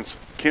Terrence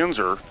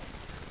Kinzer,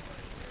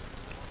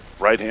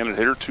 right-handed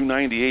hitter,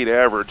 .298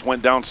 average,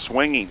 went down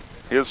swinging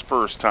his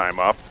first time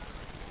up.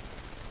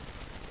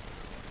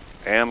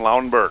 And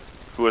Loudenberg,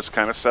 who has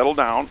kind of settled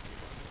down.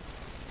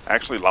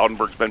 Actually,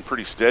 Loudenberg's been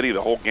pretty steady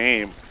the whole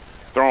game,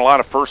 throwing a lot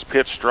of first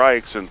pitch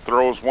strikes, and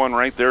throws one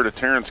right there to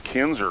Terrence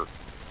Kinzer.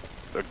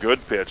 The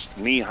good pitch,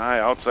 knee-high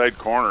outside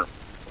corner.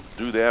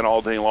 Do that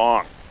all day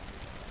long.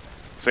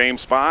 Same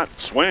spot,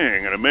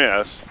 swing and a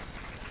miss.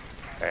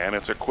 And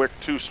it's a quick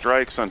 2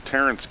 strikes on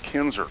Terrence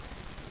Kinzer.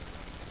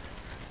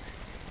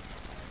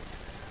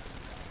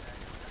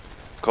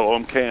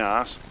 Colome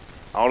Chaos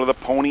out of the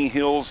Pony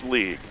Hills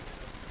League.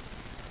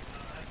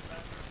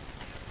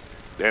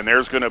 And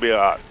there's going to be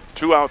a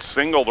 2-out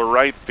single to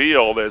right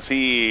field as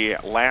he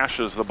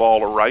lashes the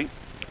ball to right.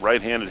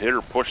 Right-handed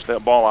hitter pushed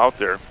that ball out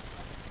there.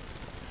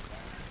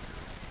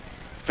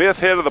 5th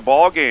hit of the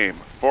ball game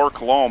for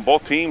Colome.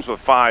 Both teams with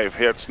 5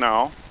 hits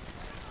now.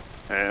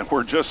 And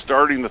we're just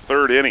starting the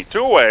third inning.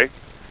 2 away.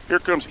 Here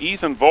comes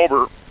Ethan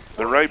Vober,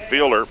 the right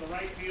fielder.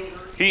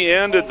 He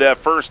ended that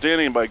first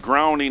inning by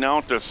grounding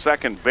out to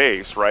second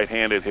base,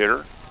 right-handed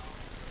hitter.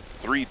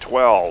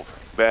 .312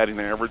 batting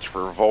average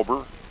for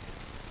Vober.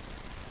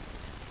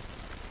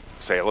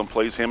 Salem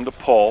plays him to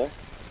pull.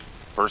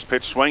 First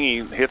pitch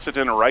swinging, hits it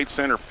into right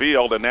center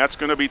field, and that's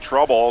going to be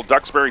trouble.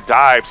 Duxbury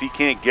dives. He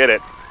can't get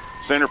it.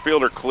 Center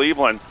fielder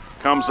Cleveland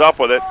comes up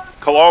with it.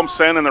 Colome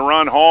sending the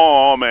run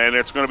home, and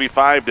it's going to be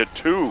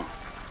 5-2.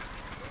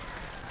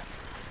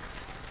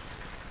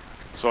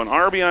 So an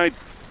RBI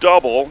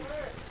double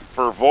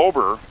for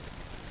Vober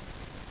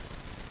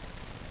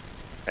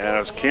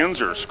as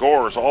Kinzer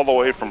scores all the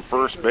way from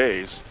first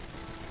base.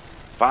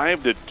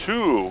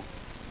 5-2.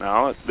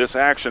 Now this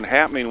action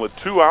happening with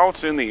 2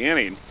 outs in the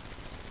inning.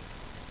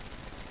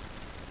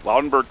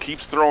 Loudenberg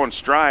keeps throwing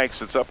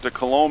strikes. It's up to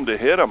Colome to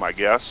hit him, I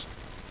guess.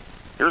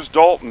 Here's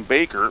Dalton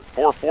Baker,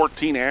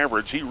 414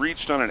 average. He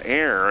reached on an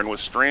error and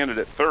was stranded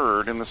at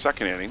third in the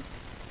second inning.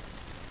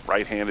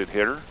 Right-handed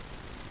hitter.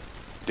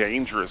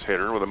 Dangerous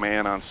hitter with a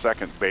man on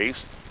second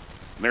base.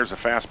 And there's a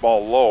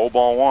fastball low,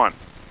 ball one.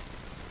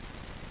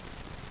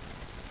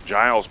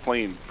 Giles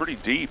playing pretty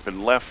deep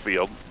in left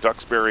field.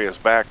 Duxbury is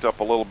backed up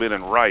a little bit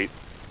in right.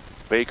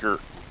 Baker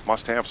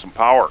must have some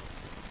power.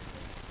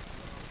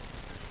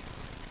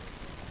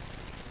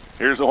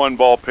 Here's a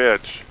one-ball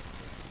pitch.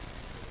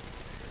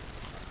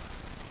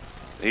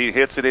 He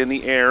hits it in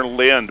the air.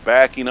 Lind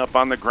backing up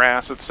on the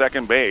grass at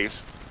second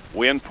base.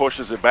 Wind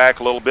pushes it back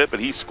a little bit, but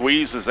he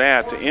squeezes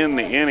that to end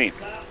the inning.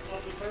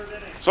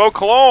 So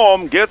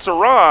Colome gets a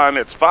run.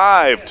 It's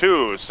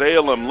 5-2.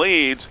 Salem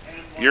leads.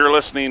 You're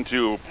listening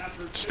to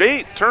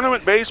State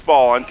Tournament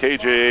Baseball on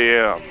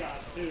KJAM.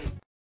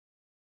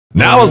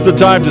 Now is the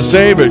time to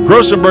save at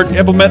Grossenberg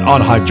Implement on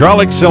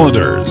hydraulic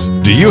cylinders.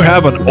 Do you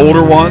have an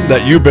older one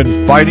that you've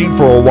been fighting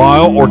for a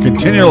while or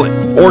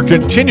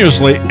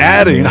continuously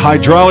adding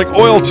hydraulic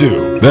oil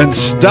to? Then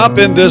stop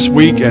in this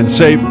week and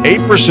save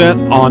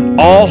 8% on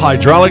all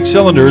hydraulic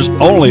cylinders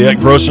only at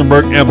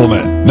Grossenberg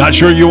Implement. Not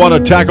sure you want to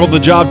tackle the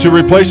job to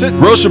replace it?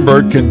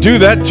 Grossenberg can do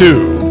that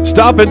too.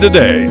 Stop in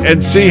today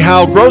and see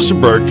how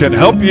Grossenberg can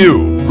help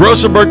you.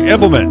 Grossenberg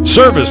Implement,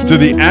 service to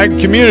the ag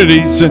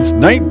community since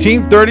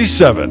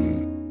 1937.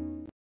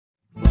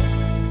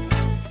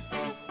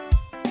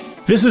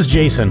 This is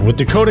Jason with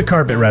Dakota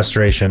Carpet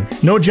Restoration.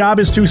 No job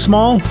is too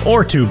small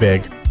or too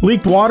big.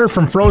 Leaked water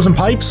from frozen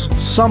pipes,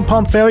 sump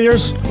pump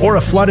failures, or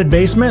a flooded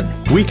basement?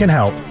 We can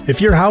help.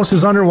 If your house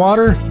is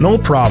underwater, no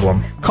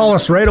problem. Call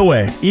us right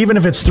away. Even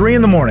if it's 3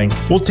 in the morning,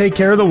 we'll take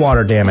care of the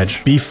water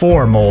damage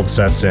before mold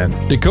sets in.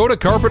 Dakota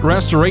Carpet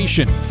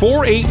Restoration,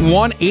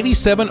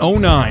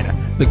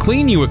 481-8709. The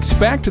clean you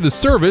expect, the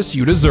service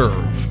you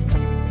deserve.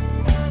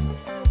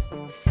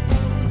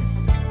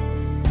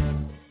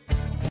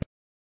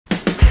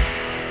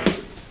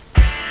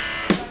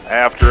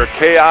 After a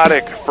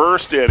chaotic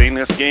first inning,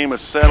 this game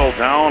has settled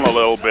down a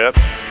little bit,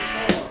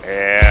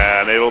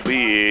 and it'll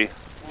be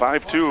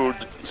 5-2.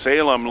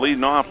 Salem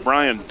leading off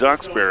Brian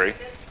Duxbury,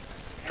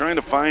 trying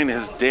to find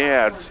his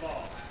dad's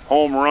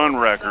home run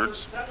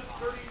records.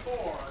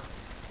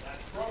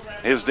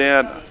 His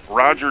dad,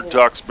 Roger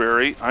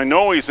Duxbury, I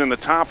know he's in the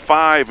top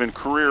 5 in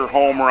career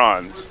home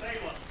runs.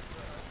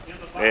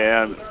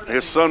 And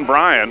his son,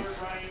 Brian,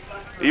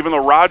 even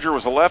though Roger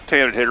was a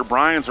left-handed hitter,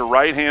 Brian's a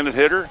right-handed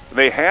hitter.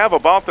 They have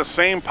about the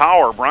same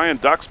power, Brian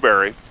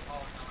Duxbury.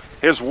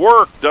 His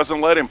work doesn't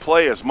let him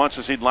play as much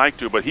as he'd like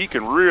to, but he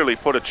can really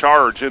put a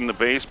charge in the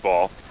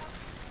baseball.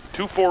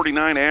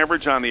 249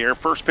 average on the air,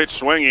 first pitch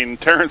swinging.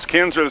 Terrence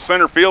Kinzer, the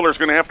center fielder, is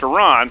going to have to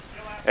run.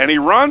 And he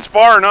runs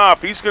far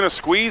enough. He's going to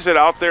squeeze it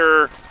out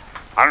there,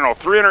 I don't know,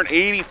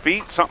 380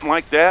 feet, something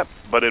like that.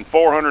 But in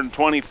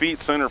 420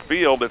 feet center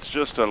field, it's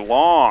just a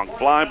long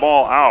fly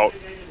ball out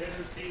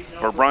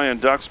for Brian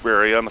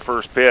Duxbury on the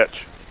first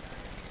pitch.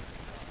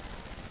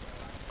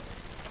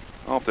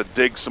 I'll have to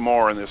dig some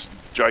more in this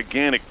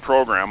gigantic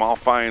program. I'll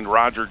find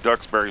Roger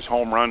Duxbury's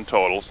home run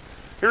totals.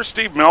 Here's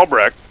Steve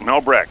Melbrecht.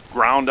 Melbrecht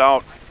ground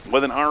out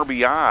with an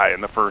RBI in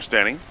the first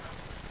inning.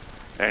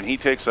 And he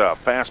takes a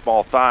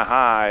fastball thigh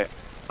high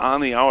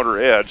on the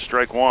outer edge,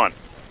 strike one.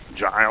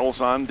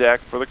 Giles on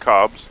deck for the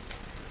Cubs.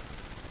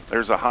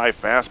 There's a high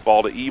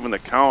fastball to even the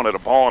count at a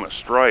ball and a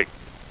strike.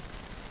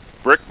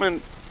 Brickman,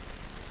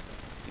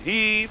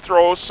 he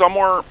throws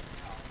somewhere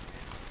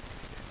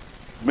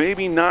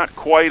maybe not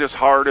quite as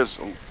hard as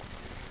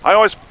I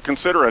always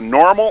consider a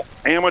normal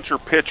amateur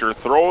pitcher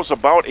throws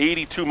about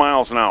 82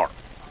 miles an hour.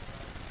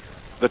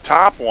 The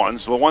top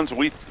ones, the ones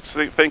we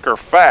think are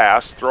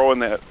fast, throw in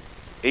that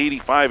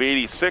 85,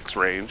 86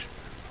 range.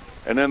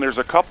 And then there's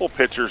a couple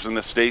pitchers in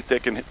the state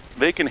that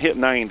can hit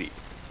 90.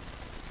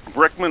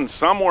 Brickman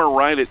somewhere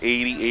right at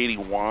 80,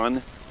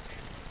 81.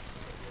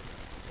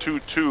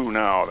 2-2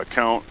 now, the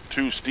count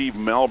to Steve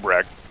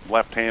Melbrecht,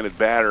 left-handed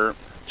batter.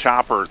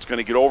 Chopper, it's going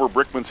to get over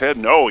Brickman's head.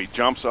 No, he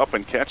jumps up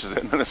and catches it,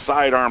 and then a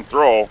sidearm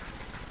throw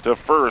to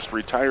first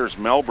retires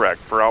Melbrecht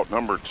for out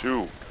number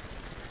 2.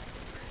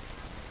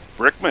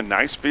 Brickman,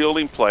 nice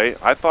fielding play.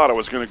 I thought I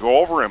was going to go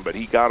over him, but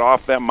he got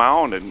off that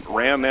mound and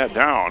ran that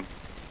down.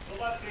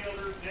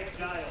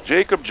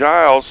 Jacob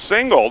Giles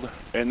singled,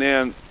 and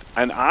then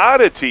an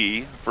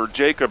oddity for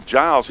Jacob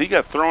Giles. He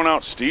got thrown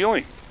out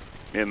stealing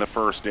in the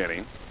first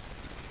inning.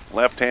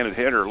 Left-handed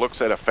hitter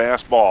looks at a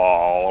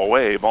fastball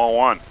away, ball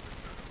one.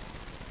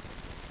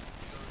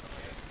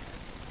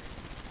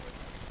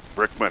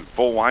 Brickman,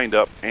 full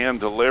windup and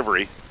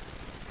delivery.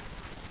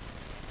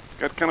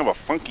 Got kind of a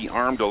funky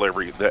arm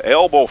delivery. The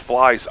elbow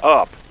flies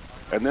up,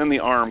 and then the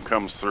arm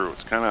comes through.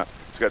 It's got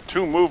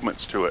two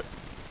movements to it.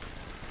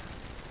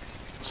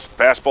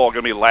 Fastball going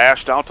to be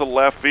lashed out to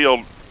left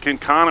field. Can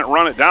Conant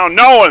run it down?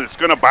 No, and it's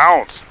going to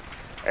bounce.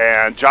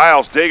 And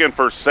Giles digging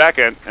for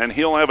second, and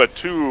he'll have a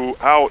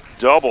 2-out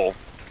double.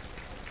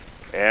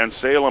 And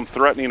Salem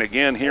threatening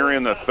again here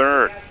in the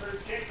third.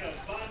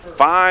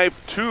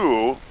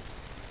 5-2.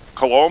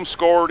 Colome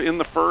scored in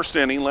the first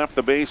inning, left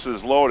the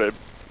bases loaded,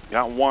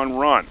 got 1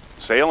 run.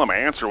 Salem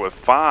answered with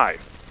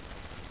 5.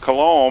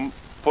 Colome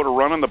put a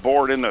run on the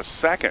board in the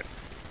second.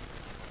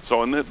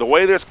 So in the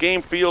way this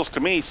game feels to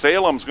me,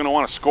 Salem's going to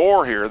want to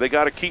score here. They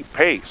got to keep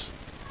pace.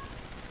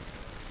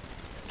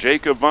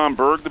 Jacob Von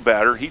Berg, the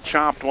batter, he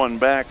chopped one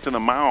back to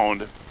the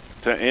mound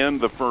to end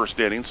the first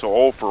inning, so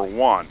 0 for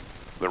 1.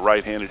 The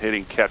right-handed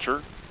hitting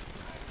catcher.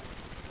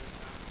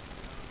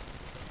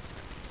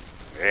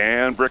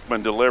 And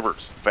Brickman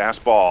delivers.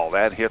 Fastball,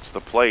 that hits the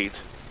plate.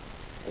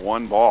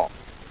 1 ball.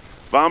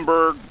 Von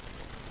Berg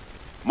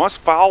must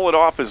foul it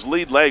off his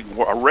lead leg.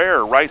 A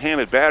rare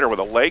right-handed batter with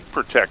a leg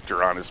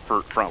protector on his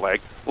front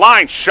leg.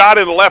 Line shot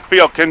into left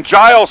field. Can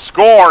Giles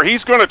score?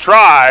 He's going to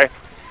try,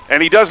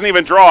 and he doesn't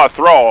even draw a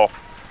throw.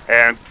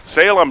 And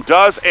Salem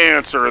does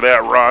answer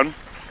that run.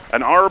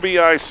 An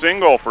RBI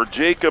single for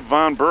Jacob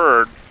Von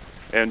Berg,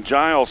 and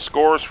Giles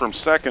scores from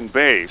second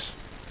base.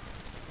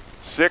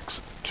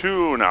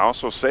 6-2 now,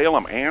 so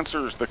Salem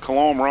answers the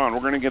Colome run. We're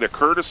going to get a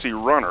courtesy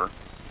runner.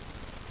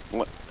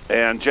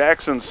 And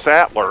Jackson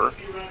Sattler,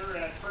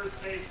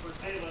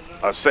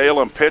 a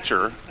Salem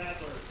pitcher.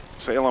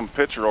 Salem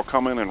pitcher will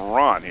come in and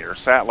run here.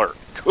 Sattler,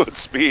 good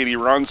speed, he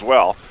runs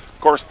well.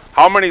 Of course,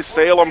 how many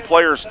Salem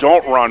players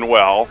don't run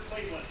well?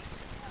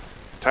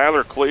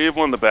 Tyler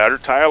Cleveland, the batter.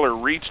 Tyler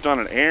reached on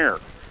an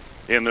error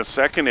in the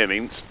second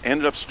inning,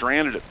 ended up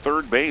stranded at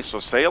third base,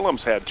 so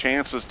Salem's had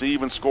chances to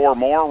even score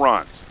more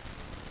runs.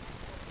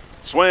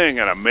 Swing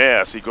and a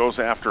miss. He goes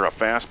after a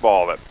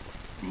fastball that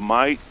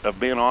might have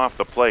been off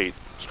the plate.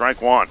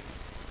 Strike 1.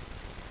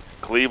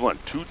 Cleveland,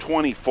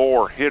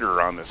 224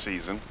 hitter on the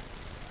season.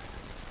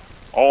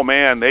 Oh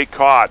man, they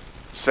caught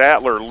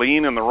Sattler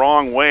leaning the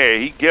wrong way.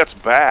 He gets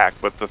back,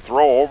 but the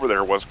throw over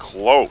there was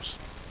close.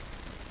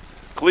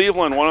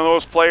 Cleveland, one of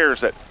those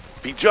players that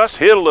if he just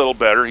hit a little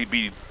better, he'd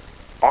be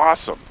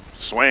awesome.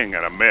 Swing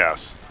and a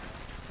miss.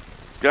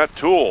 He's got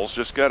tools,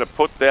 just got to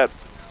put that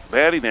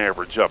batting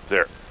average up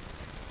there.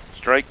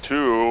 Strike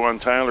 2 on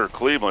Tyler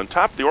Cleveland.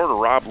 Top of the order,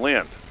 Rob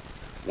Lind,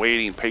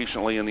 waiting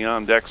patiently in the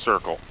on-deck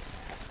circle.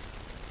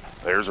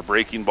 There's a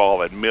breaking ball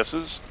that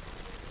misses.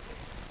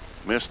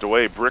 Missed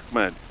away.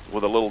 Brickman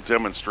with a little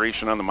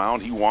demonstration on the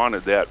mound. He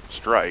wanted that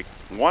strike.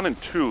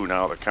 1-2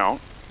 now the count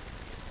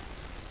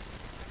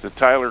to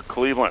Tyler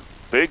Cleveland.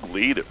 Big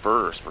lead at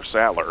first for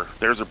Sattler.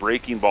 There's a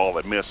breaking ball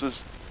that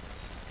misses.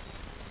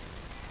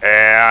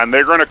 And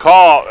they're going to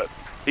call it.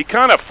 He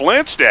kind of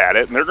flinched at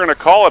it, and they're going to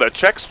call it a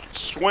check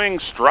swing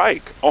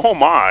strike. Oh,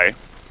 my.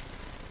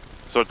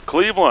 So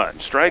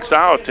Cleveland strikes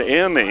out to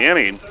end the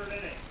inning.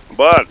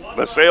 But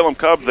the Salem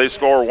Cubs, they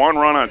score 1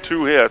 run on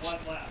 2 hits.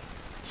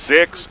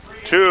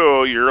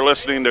 6-2. You're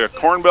listening to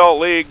Corn Belt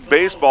League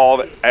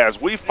Baseball as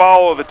we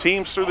follow the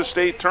teams through the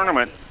state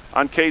tournament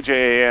on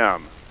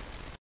KJAM.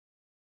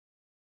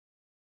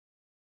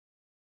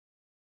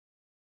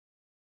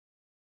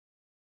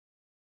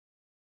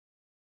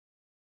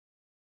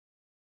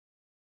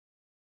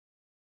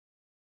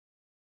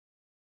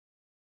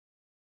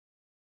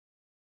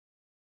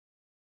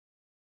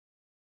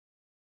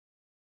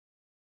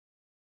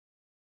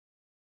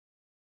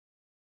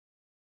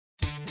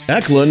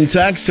 Eklund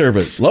Tax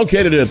Service,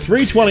 located at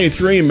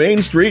 323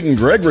 Main Street in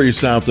Gregory,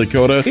 South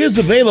Dakota, is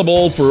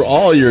available for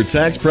all your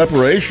tax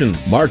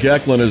preparations. Mark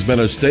Eklund has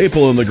been a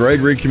staple in the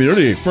Gregory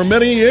community for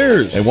many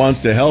years and wants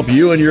to help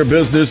you and your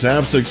business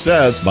have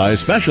success by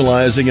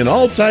specializing in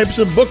all types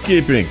of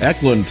bookkeeping.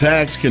 Eklund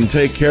Tax can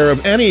take care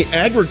of any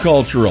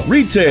agricultural,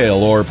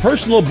 retail, or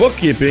personal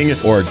bookkeeping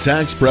or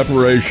tax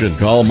preparation.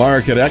 Call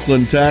Mark at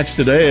Eklund Tax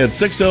today at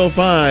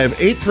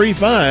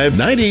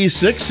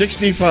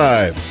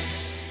 605-835-9665.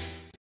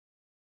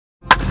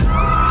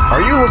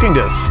 Are you looking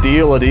to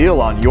steal a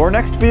deal on your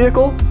next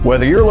vehicle?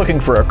 Whether you're looking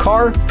for a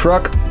car,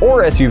 truck,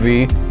 or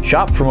SUV,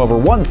 shop from over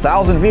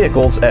 1,000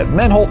 vehicles at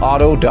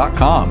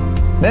menholtauto.com.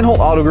 Menholt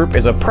Auto Group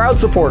is a proud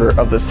supporter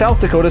of the South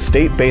Dakota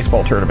State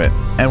Baseball Tournament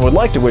and would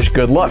like to wish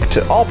good luck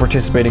to all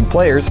participating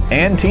players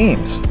and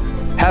teams.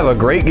 Have a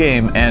great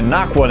game and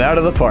knock one out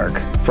of the park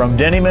from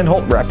Denny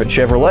Menholt Rapid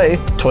Chevrolet,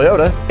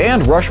 Toyota,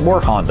 and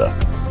Rushmore Honda.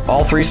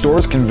 All 3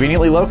 stores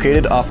conveniently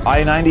located off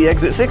I-90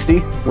 Exit 60,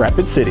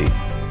 Rapid City.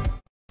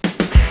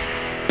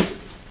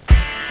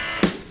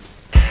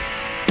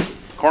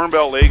 Corn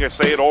Belt League, I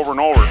say it over and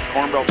over,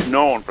 Corn Belt's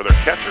known for their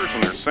catchers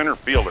and their center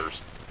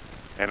fielders.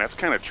 And that's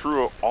kind of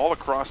true all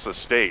across the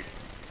state.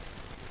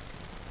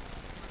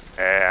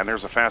 And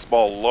there's a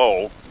fastball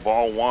low,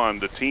 ball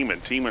 1 to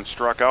Tiemann. Tiemann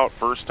struck out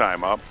first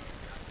time up.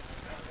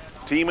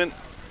 Tiemann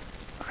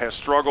has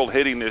struggled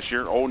hitting this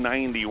year,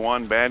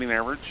 .091 batting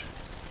average.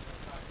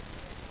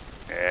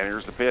 And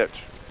here's the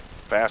pitch.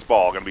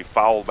 Fastball going to be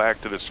fouled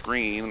back to the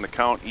screen, and the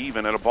count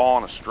even at a ball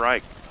and a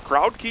strike.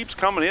 Crowd keeps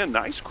coming in.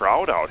 Nice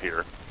crowd out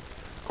here.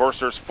 Of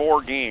course, there's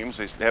 4 games.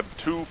 They have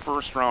 2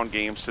 first-round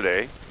games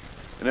today.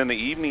 And then the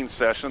evening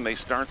session, they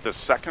start the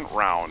second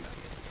round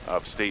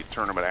of state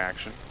tournament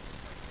action.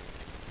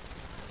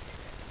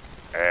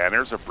 And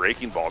there's a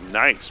breaking ball.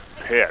 Nice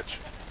pitch.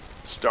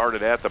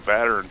 Started at the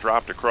batter and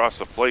dropped across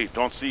the plate.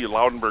 Don't see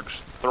Loudenberg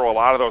throw a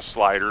lot of those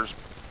sliders.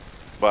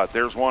 But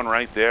there's one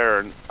right there,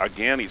 and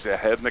again, he's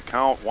ahead in the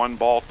count. 1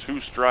 ball, 2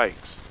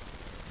 strikes.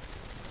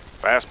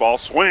 Fastball,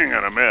 swing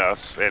and a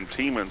miss, and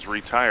Tiemann's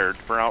retired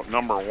for out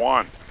number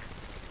 1.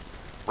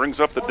 Brings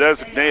up the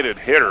designated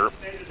hitter,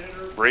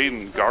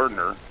 Braden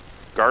Gardner.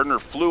 Gardner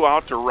flew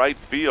out to right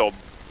field.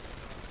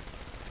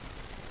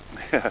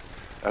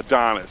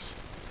 Adonis.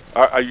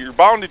 You're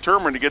bound and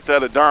determined to get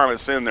that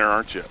Adonis in there,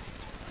 aren't you?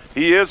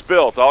 He is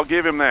built. I'll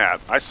give him that.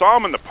 I saw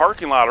him in the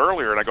parking lot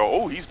earlier, and I go,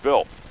 oh, he's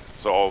built.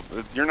 So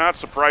you're not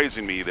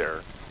surprising me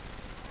there.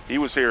 He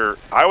was here.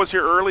 I was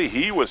here early.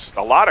 He was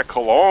a lot of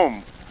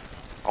Colome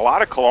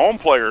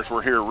players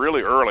were here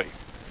really early.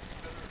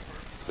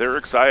 They're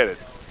excited.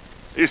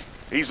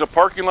 He's a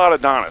parking lot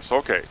Adonis.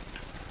 Okay.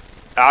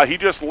 He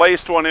just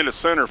laced one into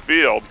center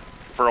field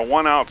for a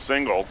 1-out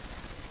single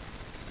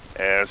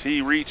as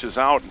he reaches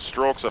out and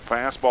strokes a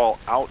fastball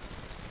out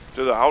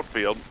to the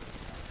outfield.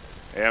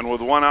 And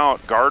with 1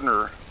 out,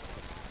 Gardner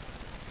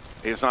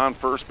is on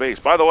first base.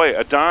 By the way,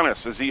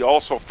 Adonis, is he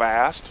also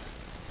fast?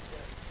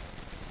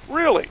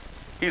 Really?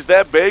 He's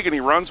that big and he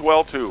runs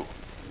well too.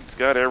 He's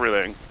got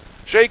everything.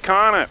 Shea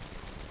Conant,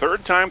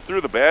 3rd time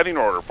through the batting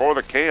order for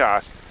the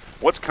Chaos.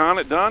 What's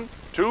Conant done?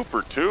 2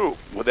 for 2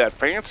 with that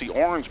fancy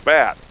orange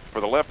bat for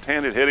the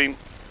left-handed hitting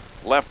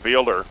left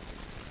fielder.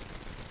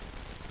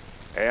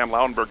 And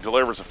Laudenberg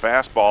delivers a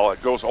fastball.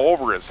 It goes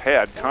over his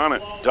head.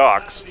 Conant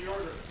ducks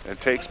and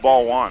takes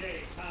ball 1.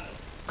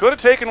 Could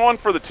have taken one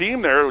for the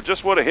team there. It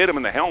just would have hit him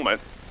in the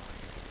helmet.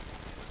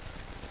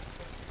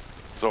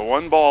 So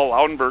 1 ball,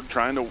 Laudenberg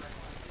trying to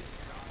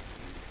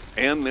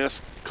end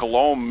this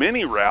Colome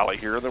mini rally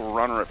here. The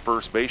runner at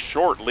first base.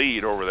 Short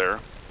lead over there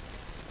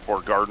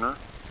for Gardner.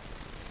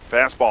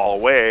 Fastball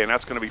away, and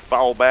that's going to be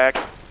fouled back,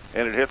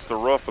 and it hits the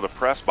roof of the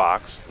press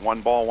box.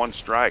 1 ball, 1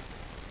 strike.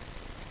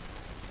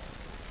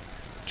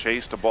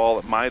 Chased a ball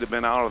that might have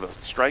been out of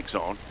the strike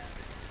zone.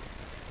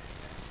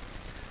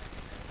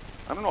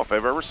 I don't know if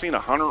I've ever seen a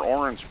Hunter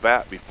orange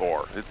bat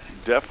before. It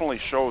definitely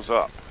shows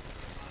up.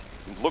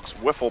 It looks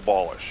wiffle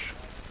ballish.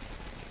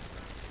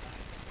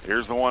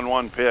 Here's the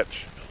 1-1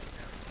 pitch.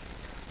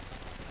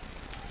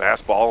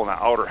 Fastball in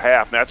the outer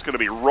half. And that's going to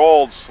be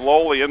rolled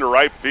slowly into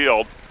right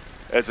field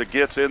as it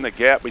gets in the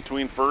gap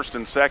between first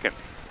and second.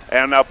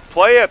 And a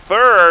play at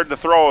third, the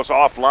throw is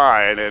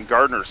offline, and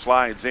Gardner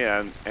slides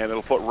in, and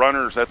it'll put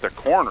runners at the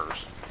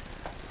corners.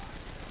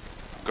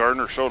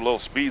 Gardner showed a little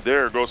speed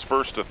there, goes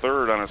first to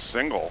third on a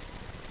single.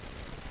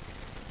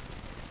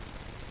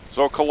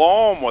 So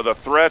Colome with a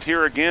threat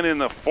here again in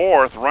the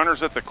 4th.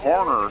 Runners at the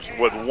corners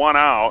with 1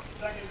 out.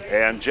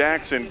 And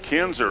Jackson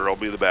Kinzer will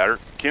be the batter.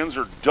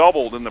 Kinzer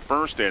doubled in the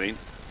 1st inning.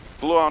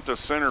 Flew out to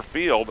center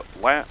field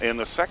in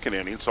the 2nd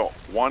inning. So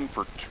 1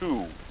 for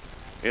 2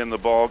 in the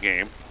ball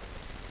game.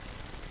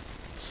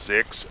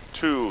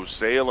 6-2.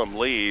 Salem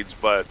leads,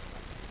 but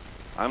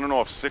I don't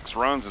know if 6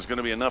 runs is going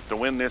to be enough to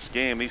win this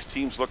game. These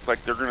teams look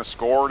like they're going to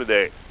score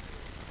today.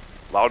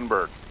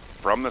 Laudenberg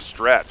from the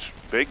stretch.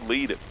 Big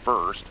lead at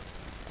first.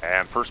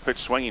 And first pitch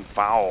swinging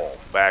foul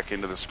back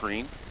into the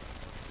screen.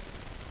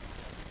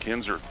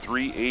 Kinzer,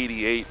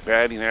 388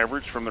 batting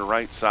average from the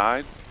right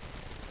side.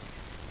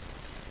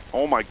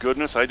 Oh my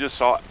goodness, I just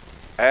saw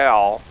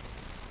Al,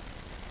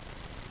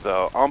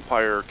 the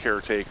umpire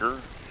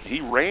caretaker. He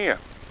ran.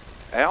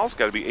 Al's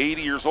got to be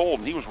 80 years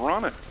old, and he was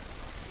running.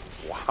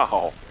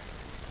 Wow.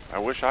 I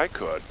wish I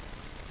could.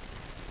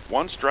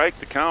 1 strike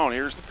to count.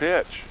 Here's the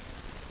pitch.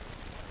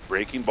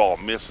 Breaking ball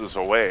misses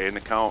away, and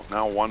the count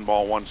now 1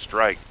 ball, 1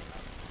 strike.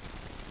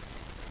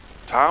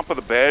 Top of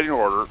the batting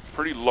order,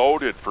 pretty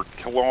loaded for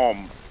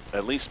Colome,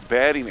 at least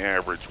batting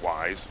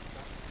average-wise.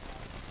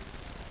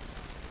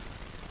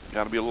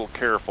 Got to be a little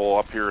careful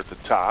up here at the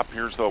top.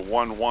 Here's the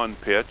 1-1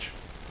 pitch.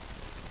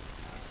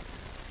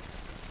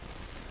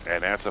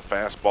 And that's a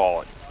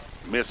fastball. It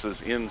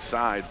misses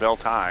inside,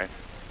 belt high.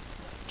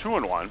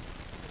 2-1.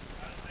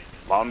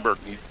 Laudenberg,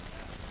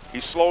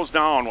 he slows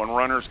down when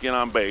runners get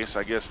on base.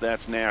 I guess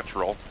that's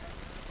natural.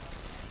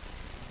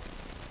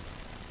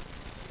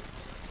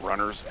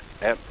 Runners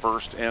at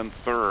first and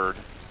third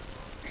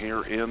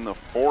here in the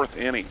 4th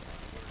inning.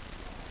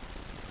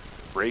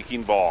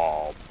 Breaking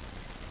ball,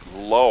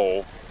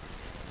 low,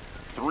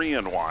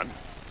 3-1.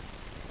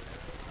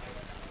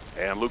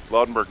 And Luke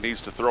Laudenberg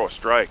needs to throw a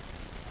strike.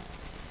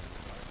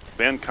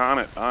 Ben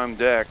Conant on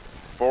deck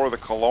for the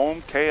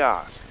Colome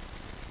Chaos.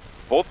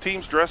 Both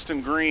teams dressed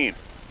in green.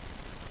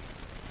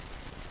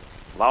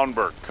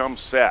 Laudenberg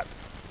comes set.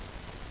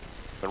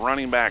 The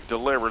running back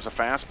delivers a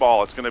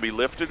fastball. It's going to be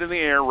lifted in the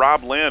air.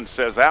 Rob Lind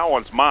says that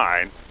one's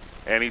mine,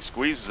 and he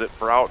squeezes it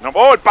for out.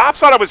 Oh, it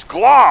bops out of his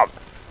glove.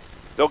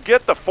 They'll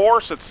get the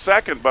force at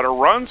second, but a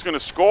run's going to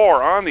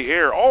score on the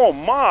air. Oh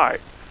my!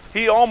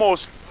 He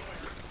almost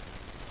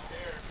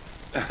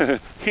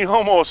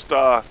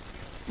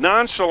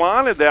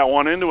nonchalanted that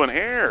one into an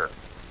error.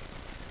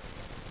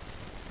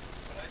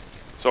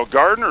 So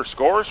Gardner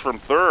scores from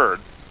third.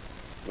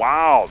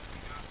 Wow.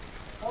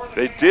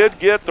 They did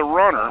get the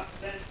runner.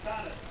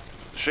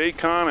 Shea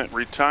Conant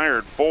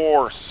retired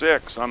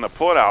 4-6 on the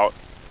putout,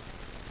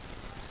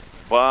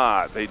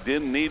 but they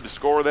didn't need to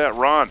score that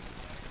run.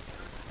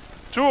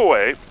 Two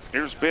away.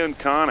 Here's Ben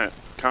Conant.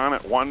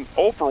 Conant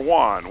 0 for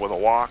 1 with a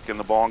walk in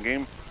the ball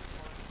game.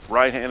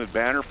 Right-handed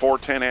batter,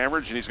 410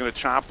 average, and he's going to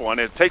chop one.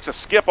 It takes a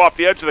skip off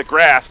the edge of the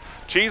grass.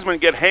 Cheeseman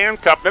get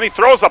handcuffed, then he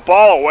throws the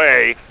ball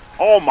away.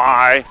 Oh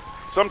my.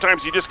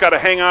 Sometimes you just got to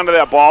hang on to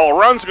that ball. A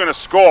run's going to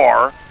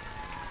score.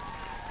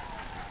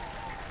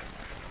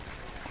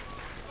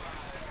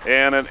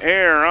 And an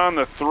error on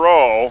the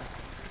throw.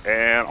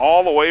 And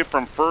all the way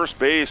from first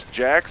base,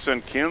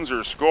 Jackson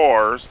Kinzer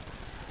scores.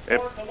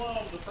 And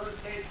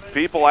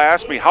people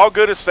ask me, how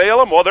good is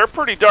Salem? Well, they're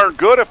pretty darn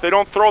good if they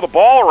don't throw the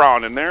ball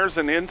around. And there's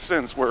an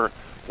instance where,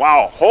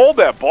 wow, hold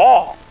that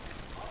ball.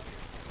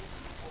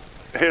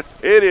 It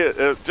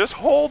is just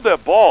hold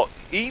that ball.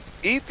 Eat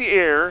the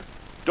air.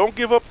 Don't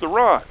give up the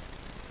run.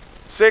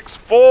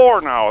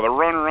 6-4 now, the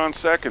runner on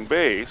second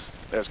base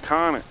as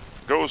Conant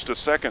goes to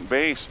second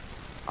base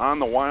on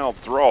the wild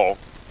throw.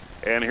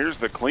 And here's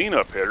the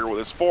cleanup hitter with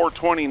his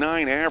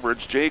 .429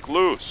 average, Jake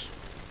Luce.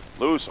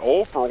 Luce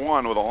 0 for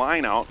 1 with a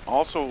line out,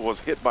 also was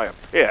hit by a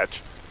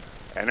pitch.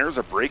 And there's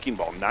a breaking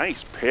ball.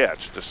 Nice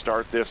pitch to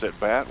start this at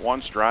bat.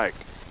 1 strike.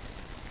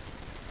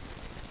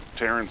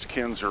 Terrence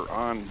Kinzer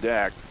on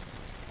deck.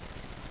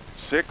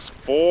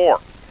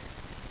 6-4.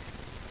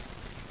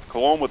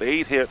 Colome with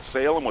 8 hits,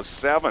 Salem with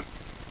 7.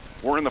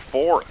 We're in the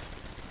 4th.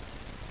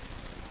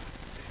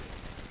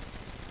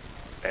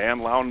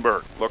 And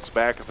Laudenberg looks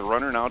back at the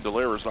runner, now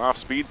delivers an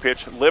off-speed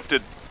pitch,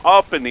 lifted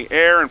up in the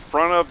air in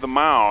front of the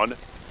mound.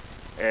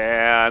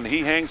 And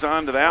he hangs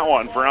on to that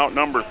one for out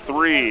number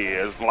 3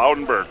 as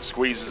Laudenberg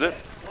squeezes it.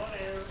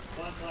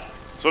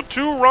 So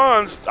 2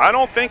 runs. I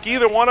don't think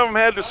either one of them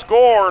had to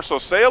score, so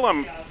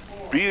Salem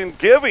being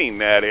giving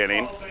that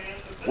inning.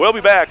 We'll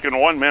be back in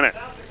 1 minute.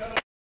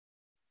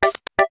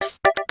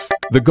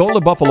 The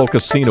Golden Buffalo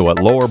Casino at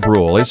Lower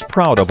Brule is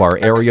proud of our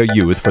area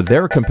youth for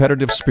their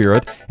competitive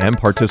spirit and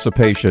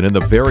participation in the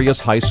various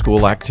high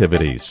school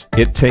activities.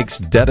 It takes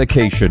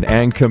dedication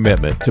and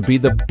commitment to be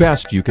the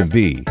best you can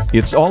be.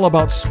 It's all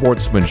about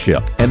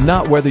sportsmanship and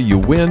not whether you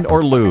win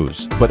or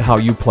lose, but how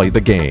you play the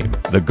game.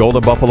 The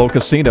Golden Buffalo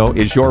Casino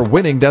is your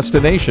winning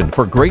destination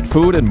for great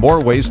food and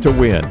more ways to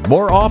win,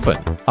 more often.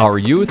 Our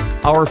youth,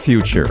 our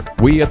future.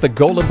 We at the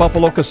Golden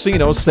Buffalo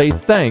Casino say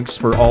thanks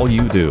for all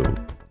you do.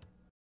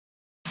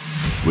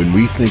 When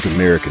we think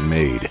American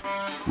made,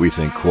 we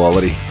think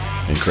quality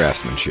and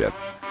craftsmanship.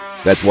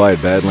 That's why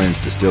at Badlands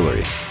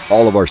Distillery,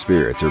 all of our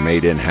spirits are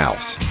made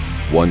in-house,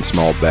 one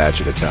small batch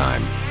at a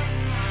time.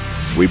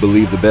 We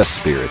believe the best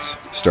spirits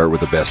start with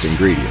the best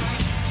ingredients,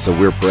 so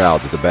we're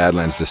proud that the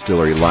Badlands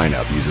Distillery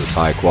lineup uses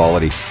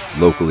high-quality,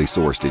 locally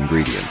sourced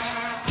ingredients.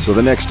 So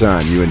the next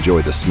time you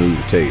enjoy the smooth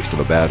taste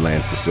of a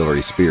Badlands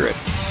Distillery spirit,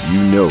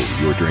 you know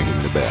you're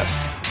drinking the best.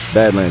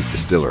 Badlands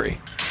Distillery,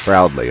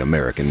 proudly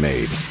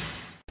American-made.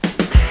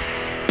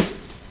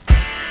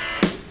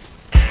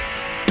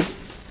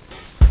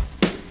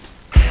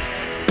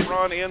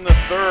 In the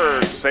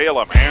 3rd,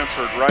 Salem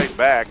answered right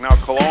back. Now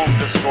Colome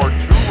just scored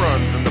 2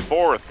 runs in the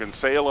 4th. Can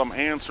Salem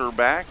answer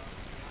back?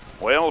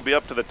 Well, it'll be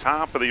up to the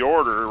top of the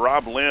order.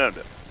 Rob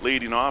Lind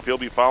leading off. He'll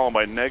be followed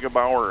by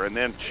Negebauer and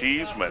then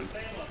Cheeseman.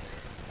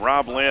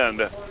 Rob Lind,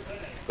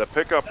 the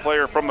pickup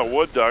player from the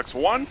Wood Ducks,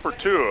 1 for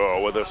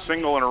 2 with a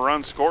single and a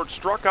run scored.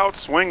 Struck out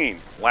swinging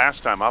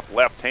last time up,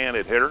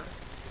 left-handed hitter.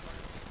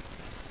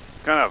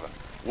 Kind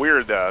of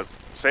weird.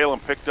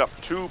 Salem picked up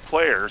 2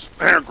 players,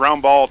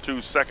 ground ball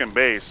to second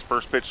base.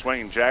 First pitch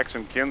swinging,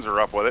 Jackson Kinzer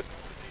up with it.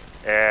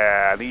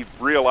 And he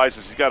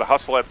realizes he's got to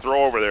hustle that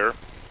throw over there.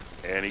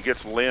 And he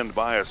gets Lind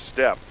by a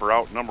step for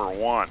out number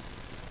 1.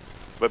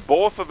 But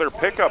both of their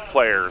pickup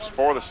players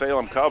for the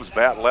Salem Cubs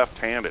bat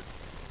left-handed.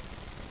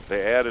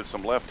 They added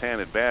some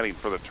left-handed batting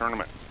for the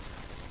tournament.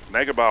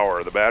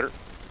 Negebauer, the batter,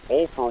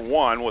 0 for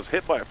 1, was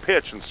hit by a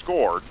pitch and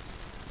scored.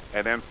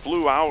 And then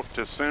flew out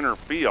to center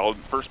field.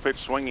 First pitch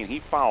swinging, he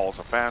fouls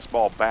a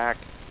fastball back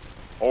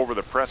over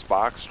the press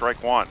box,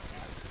 strike 1.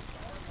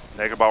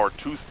 Negebauer,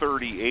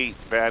 .238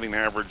 batting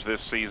average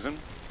this season.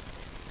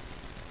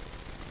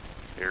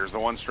 Here's the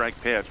 1-strike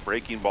pitch,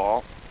 breaking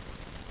ball.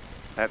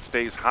 That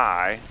stays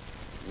high.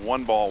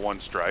 1 ball, 1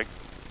 strike.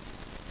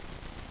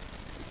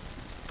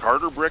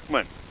 Carter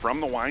Brickman from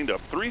the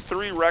windup,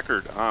 3-3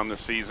 record on the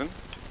season.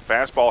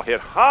 Fastball hit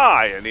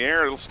high in the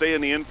air, it'll stay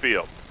in the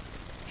infield.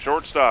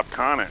 Shortstop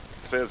Conant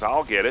says,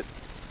 I'll get it.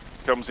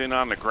 Comes in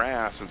on the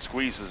grass and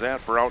squeezes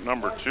that for out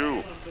number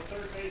 2.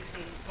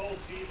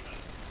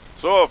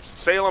 So if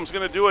Salem's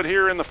going to do it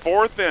here in the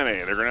 4th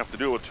inning, they're going to have to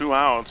do it with 2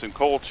 outs, and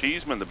Cole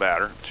Cheeseman, the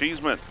batter.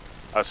 Cheeseman,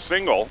 a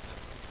single,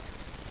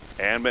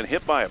 and been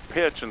hit by a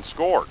pitch and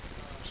scored.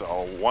 So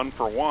 1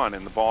 for 1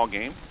 in the ball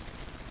game.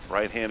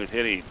 Right-handed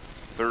hitting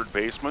third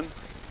baseman.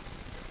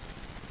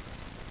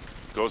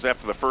 Goes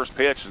after the first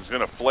pitch and is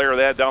going to flare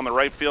that down the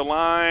right field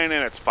line,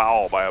 and it's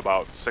foul by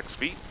about 6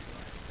 feet.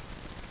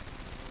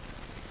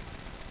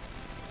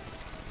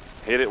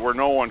 Hit it where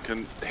no one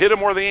can hit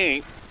them where they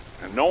ain't,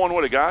 and no one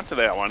would have got to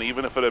that one,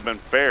 even if it had been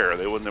fair.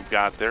 They wouldn't have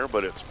got there,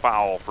 but it's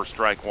foul for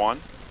strike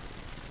 1.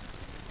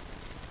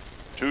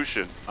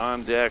 Tushin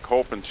on deck,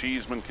 hoping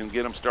Cheeseman can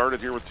get him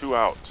started here with 2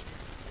 outs.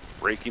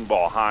 Breaking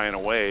ball high and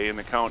away, and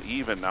the count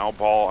even now,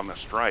 ball on the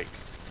strike.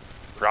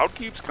 Crowd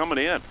keeps coming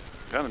in.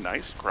 Got a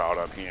nice crowd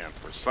on hand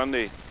for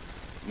Sunday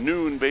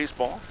noon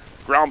baseball.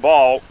 Ground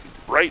ball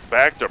right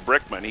back to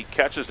Brickman. He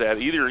catches that.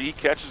 Either he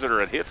catches it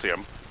or it hits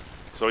him.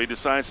 So he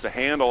decides to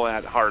handle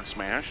that hard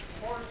smash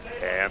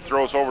and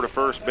throws over to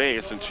first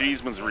base, and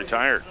Cheeseman's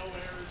retired.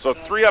 So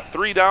 3 up,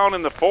 3 down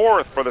in the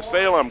fourth for the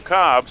Salem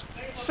Cubs.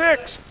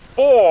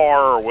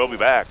 6-4. We'll be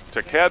back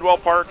to Cadwell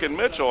Park in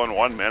Mitchell in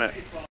 1 minute.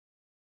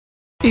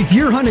 If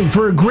you're hunting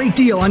for a great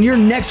deal on your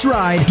next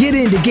ride, get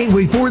into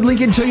Gateway Ford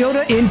Lincoln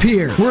Toyota in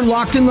Pierre. We're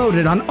locked and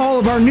loaded on all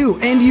of our new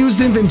and used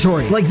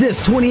inventory, like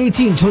this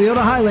 2018 Toyota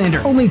Highlander,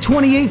 only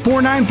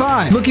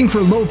 $28,495. Looking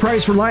for low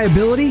price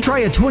reliability? Try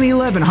a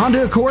 2011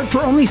 Honda Accord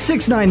for only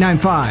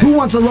 $6,995. Who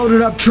wants a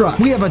loaded up truck?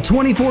 We have a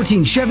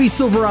 2014 Chevy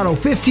Silverado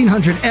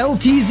 1500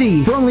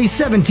 LTZ for only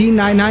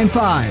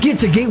 $17,995. Get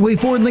to Gateway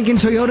Ford Lincoln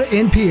Toyota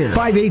in Pierre,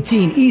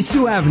 518 East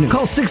Sioux Avenue.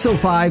 Call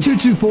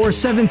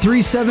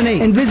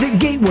 605-224-7378 and visit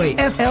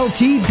GatewayFLT.com.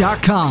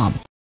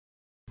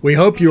 We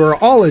hope you are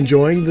all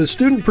enjoying the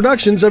student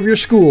productions of your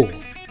school.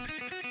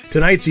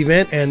 Tonight's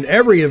event and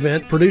every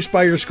event produced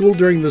by your school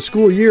during the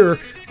school year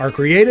are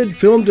created,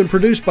 filmed, and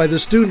produced by the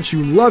students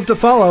you love to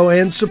follow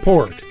and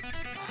support.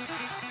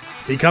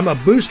 Become a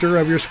booster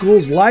of your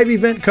school's live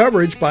event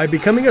coverage by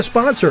becoming a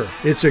sponsor.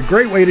 It's a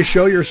great way to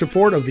show your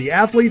support of the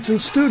athletes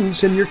and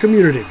students in your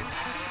community.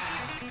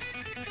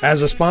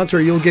 As a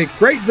sponsor, you'll get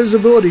great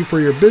visibility for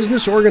your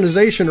business,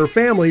 organization, or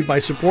family by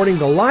supporting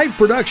the live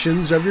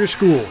productions of your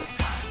school.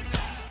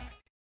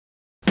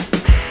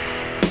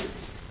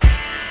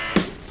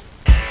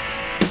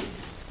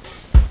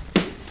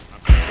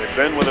 They've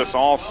been with us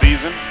all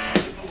season,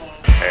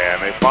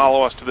 and they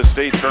follow us to the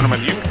state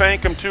tournament. You can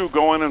thank them too.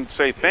 Go in and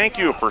say thank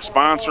you for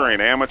sponsoring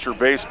amateur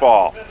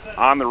baseball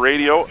on the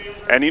radio.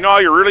 And you know how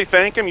you really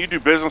thank them? You do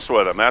business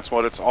with them. That's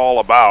what it's all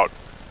about.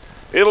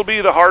 It'll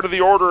be the heart of the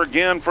order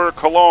again for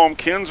Colome,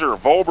 Kinzer,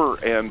 Vober,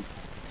 and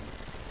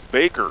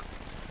Baker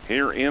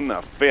here in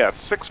the fifth.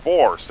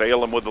 6-4,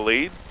 Salem with the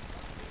lead.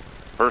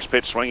 First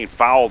pitch swinging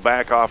foul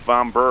back off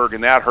Von Berg,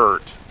 and that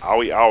hurt.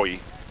 Owie,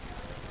 owie.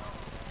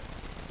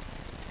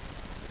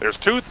 There's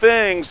two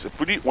things,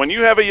 when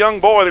you have a young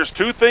boy, there's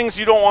two things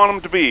you don't want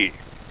him to be.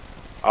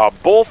 A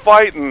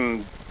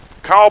bullfighting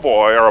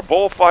cowboy or a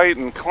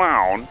bullfighting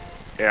clown,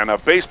 and a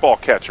baseball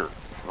catcher.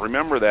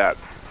 Remember that,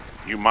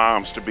 you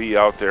moms to be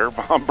out there.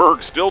 Von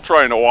Berg still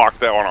trying to walk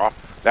that one off.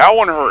 That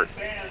one hurt.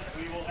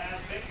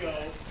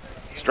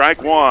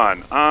 Strike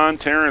one on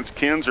Terrence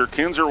Kinzer.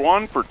 Kinzer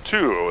 1 for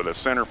 2, the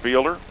center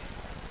fielder.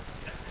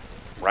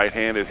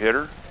 Right-handed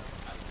hitter.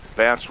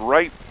 Bats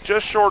right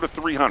just short of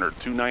 300,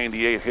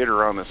 298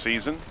 hitter on the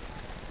season.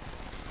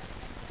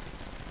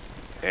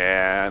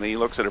 And he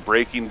looks at a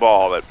breaking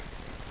ball that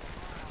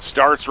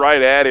starts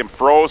right at him,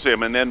 throws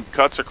him, and then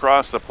cuts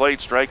across the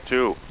plate. Strike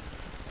 2.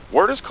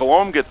 Where does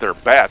Colome get their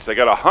bats? They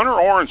got a Hunter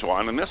orange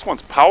one, and this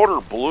one's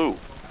powder blue.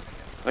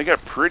 They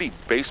got pretty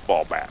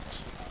baseball bats.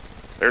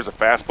 There's a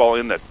fastball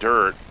in the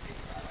dirt.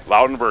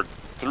 Loudenberg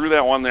threw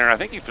that one there. I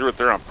think he threw it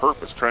there on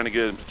purpose, trying to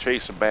get him to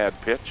chase a bad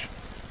pitch.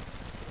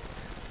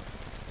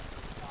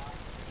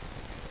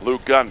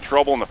 Luke got in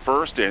trouble in the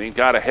first inning,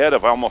 got ahead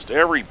of almost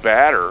every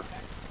batter,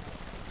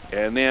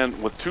 and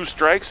then with 2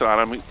 strikes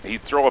on him,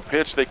 he'd throw a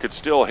pitch they could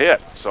still hit.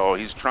 So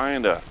he's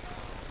trying to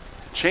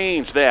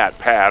change that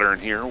pattern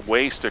here,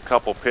 waste a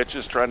couple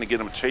pitches, trying to get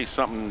him to chase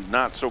something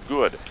not so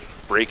good.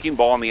 Breaking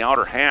ball in the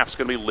outer half is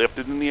going to be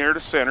lifted in the air to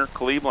center.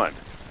 Cleveland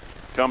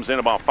comes in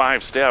about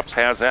 5 steps,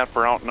 has that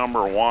for out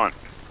number 1.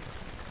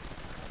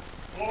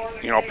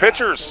 You know,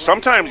 pitchers,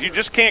 sometimes you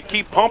just can't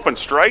keep pumping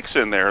strikes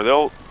in there.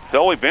 They'll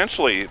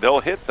eventually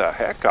hit the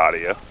heck out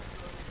of you.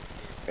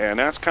 And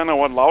that's kind of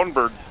what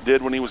Loudenberg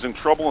did when he was in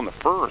trouble in the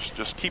first.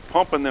 Just keep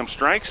pumping them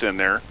strikes in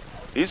there.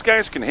 These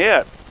guys can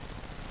hit.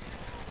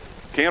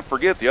 Can't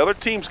forget, the other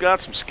team's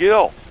got some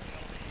skill.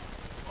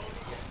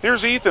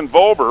 Here's Ethan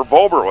Vober.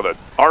 Vober with an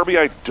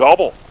RBI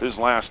double his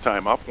last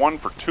time up, 1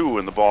 for 2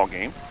 in the ball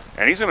game.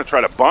 And he's going to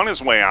try to bunt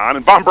his way on,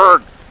 and Von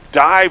Berg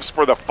dives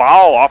for the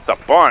foul off the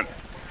bunt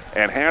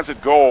and has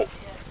it go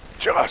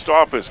just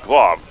off his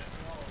glove.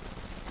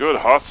 Good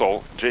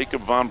hustle,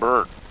 Jacob Von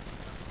Berg.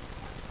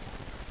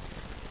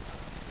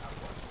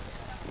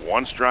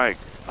 1 strike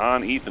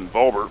on Ethan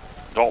Vober.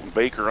 Dalton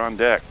Baker on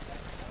deck.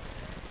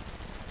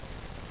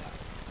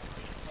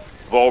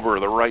 Vober,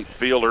 the right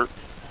fielder.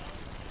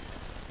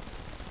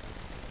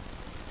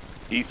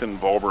 Ethan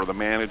Vober, the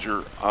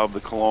manager of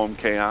the Colome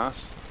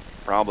Chaos.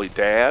 Probably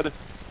dad.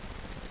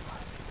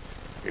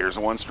 Here's a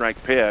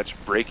 1-strike pitch.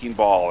 Breaking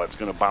ball. That's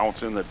going to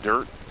bounce in the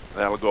dirt.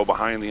 That'll go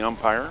behind the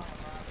umpire.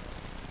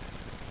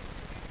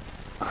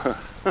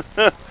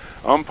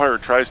 Umpire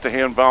tries to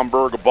hand Von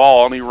Berg a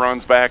ball, and he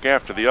runs back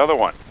after the other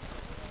one.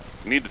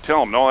 You need to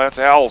tell him, no, that's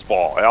Al's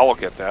ball. Al will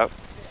get that.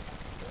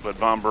 But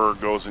Von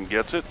Berg goes and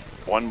gets it.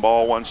 1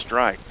 ball, 1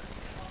 strike.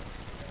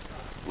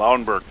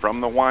 Loudenberg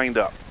from the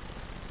windup.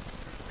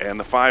 And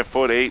the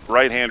 5'8"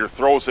 right-hander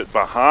throws it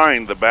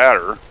behind the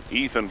batter,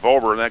 Ethan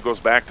Vober, and that goes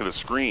back to the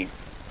screen.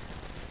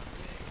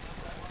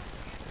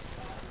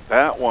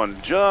 That one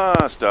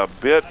just a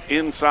bit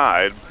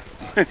inside.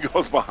 It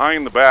goes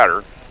behind the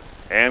batter,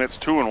 and it's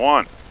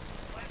 2-1.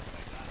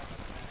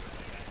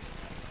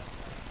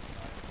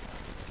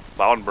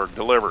 Loudenberg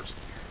delivers.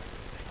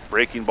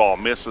 Breaking ball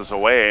misses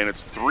away, and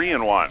it's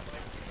 3-1.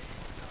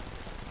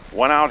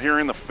 One out here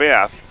in the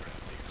fifth.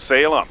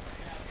 Salem,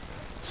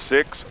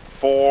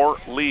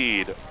 6-4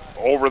 lead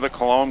over the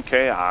Colome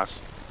Chaos.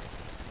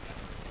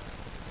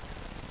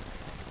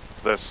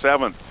 The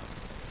 7th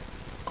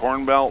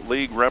Corn Belt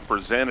League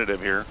representative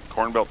here.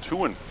 Corn Belt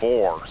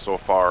 2-4 so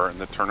far in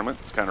the tournament.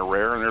 It's kind of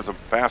rare, and there's a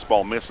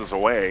fastball misses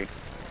away,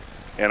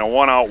 and a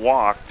one-out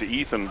walk to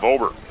Ethan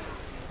Vober.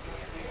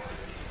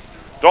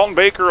 Dalton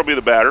Baker will be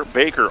the batter.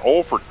 Baker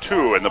 0 for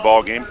 2 in the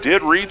ball game.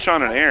 Did reach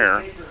on an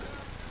error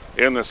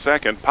in the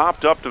second.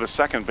 Popped up to the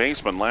second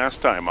baseman last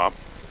time up.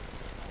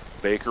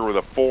 Baker with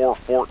a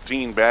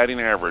 .414 batting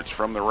average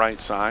from the right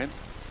side.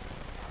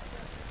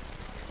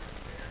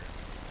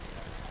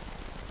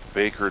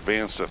 Baker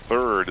advanced to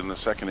third in the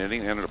second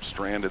inning. Ended up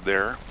stranded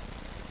there.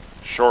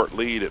 Short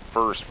lead at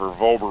first for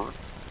Vober.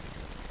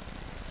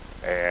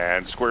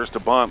 And squares to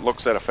bunt.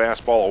 Looks at a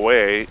fastball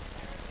away.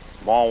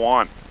 Ball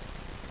one.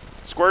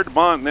 Squared to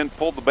bunt and then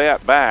pulled the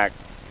bat back.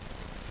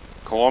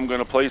 Colome going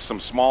to play some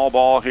small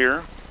ball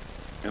here.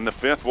 In the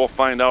fifth, we'll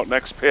find out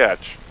next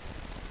pitch.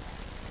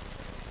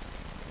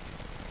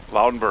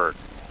 Loudenberg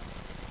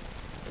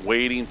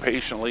waiting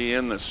patiently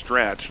in the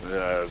stretch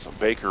as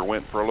Baker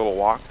went for a little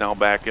walk, now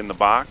back in the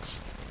box.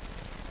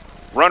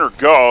 Runner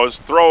goes,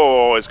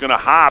 throw is going to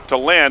hop to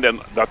Lind,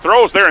 and the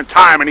throw's there in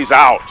time, and he's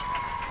out.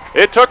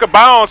 It took a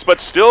bounce,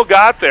 but still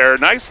got there.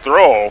 Nice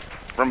throw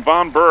from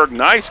Von Berg.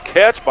 Nice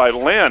catch by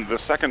Lind, the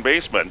second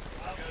baseman.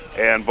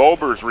 And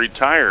Vober's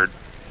retired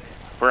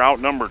for out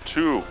number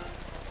 2.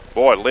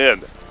 Boy,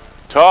 Lind,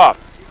 tough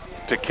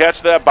to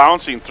catch that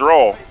bouncing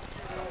throw.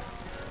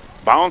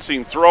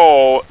 Bouncing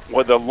throw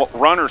with the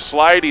runner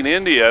sliding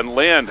into you, and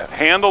Lind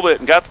handled it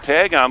and got the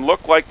tag on.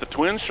 Looked like the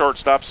Twins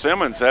shortstop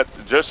Simmons. That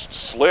just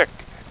slick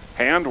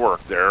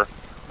handwork there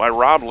by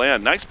Rob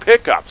Lind. Nice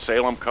pickup,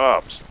 Salem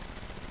Cubs.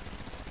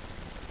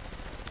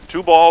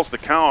 2 balls the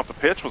count. The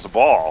pitch was a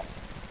ball.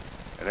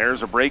 And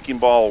there's a breaking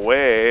ball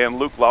away, and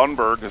Luke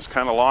Loudenberg has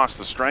kind of lost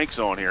the strike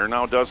zone here.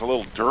 Now does a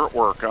little dirt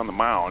work on the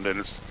mound, and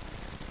is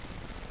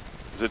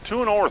it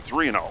 2-0 or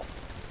 3-0?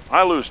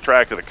 I lose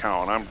track of the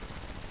count.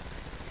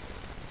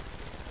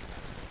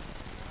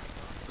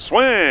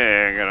 Swing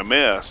and a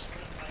miss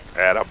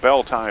at a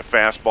bell-tie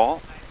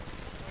fastball.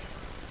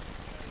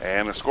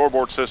 And the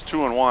scoreboard says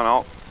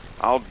 2-1.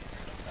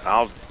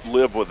 I'll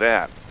live with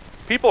that.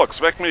 People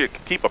expect me to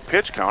keep a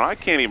pitch count. I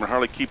can't even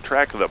hardly keep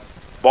track of the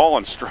ball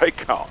and strike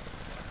count.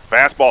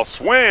 Fastball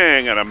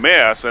swing and a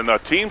miss, and the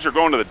teams are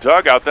going to the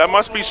dugout. That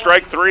must be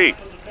strike 3.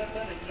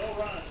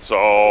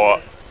 So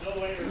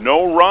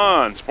no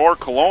runs for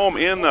Colome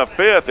in the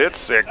fifth.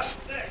 It's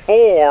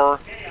 6-4.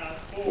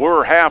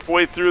 We're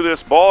halfway through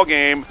this ball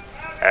game,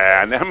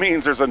 and that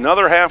means there's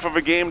another half of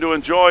a game to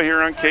enjoy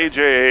here on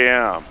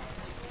KJAM.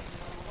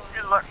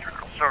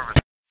 Electrical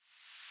service.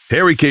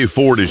 Harry K.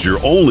 Ford is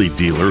your only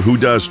dealer who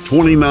does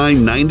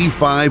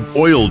 $29.95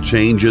 oil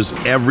changes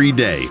every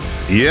day.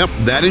 Yep,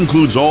 that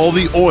includes all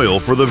the oil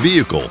for the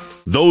vehicle.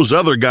 Those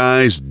other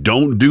guys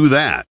don't do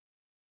that.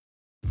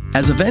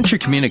 As a Venture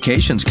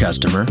Communications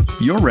customer,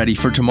 you're ready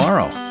for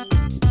tomorrow.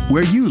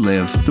 Where you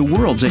live, the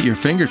world's at your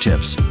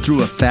fingertips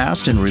through a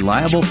fast and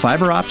reliable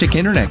fiber optic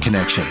internet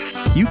connection.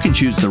 You can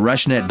choose the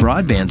RushNet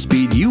broadband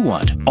speed you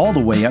want, all the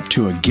way up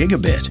to a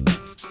gigabit.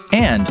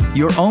 And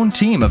your own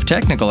team of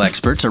technical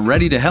experts are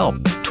ready to help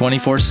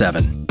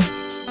 24/7.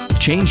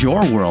 Change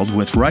your world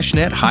with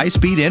RushNet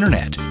high-speed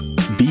internet.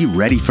 Be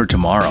ready for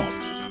tomorrow.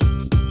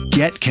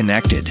 Get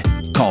connected.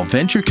 Call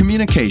Venture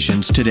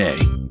Communications today.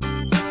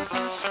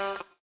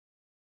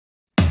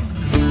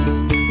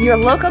 Your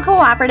local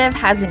cooperative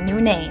has a new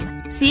name.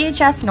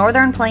 CHS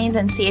Northern Plains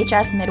and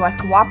CHS Midwest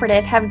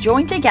Cooperative have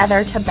joined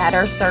together to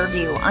better serve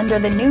you under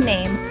the new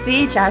name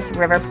CHS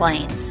River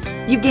Plains.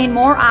 You gain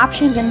more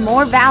options and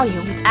more value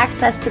with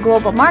access to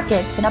global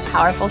markets and a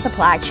powerful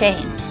supply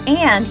chain.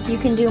 And you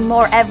can do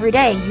more every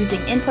day using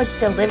inputs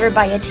delivered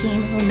by a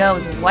team who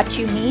knows what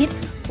you need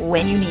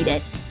when you need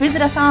it.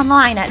 Visit us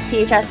online at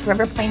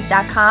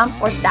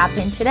chsriverplains.com or stop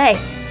in today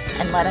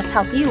and let us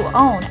help you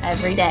own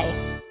every day.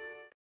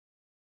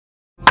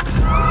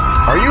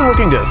 Are you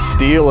looking to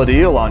steal a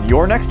deal on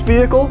your next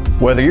vehicle?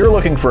 Whether you're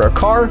looking for a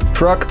car,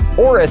 truck,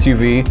 or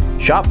SUV,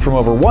 shop from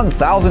over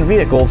 1,000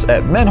 vehicles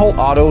at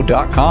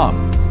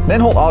menholtauto.com.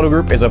 Menholt Auto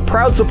Group is a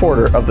proud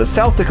supporter of the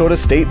South Dakota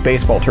State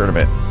Baseball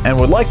Tournament and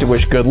would like to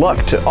wish good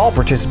luck to all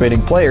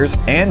participating players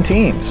and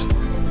teams.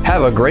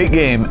 Have a great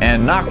game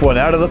and knock one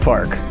out of the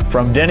park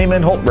from Denny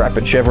Menholt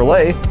Rapid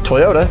Chevrolet,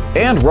 Toyota,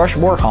 and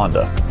Rushmore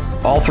Honda.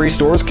 All 3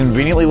 stores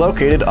conveniently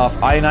located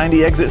off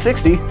I-90 Exit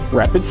 60,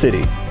 Rapid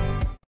City.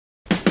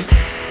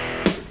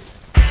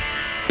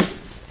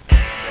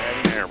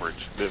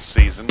 This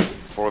season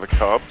for the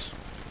Cubs,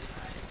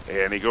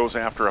 and he goes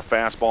after a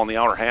fastball in the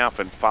outer half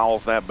and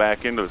fouls that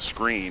back into the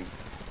screen,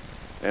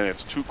 and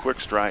it's 2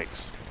 quick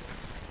strikes.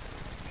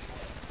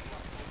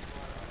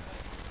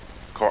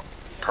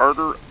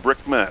 Carter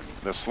Brickman,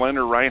 the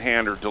slender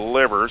right-hander,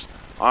 delivers.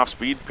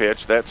 Off-speed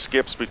pitch that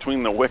skips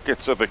between the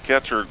wickets of the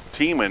catcher.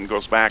 Tiemann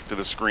goes back to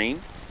the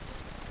screen.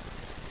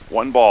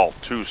 1 ball,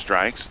 2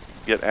 strikes.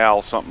 Get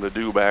Al something to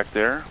do back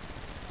there.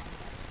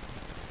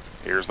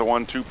 Here's the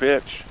 1-2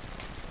 pitch.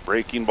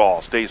 Breaking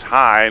ball stays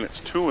high, and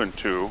it's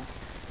 2-2.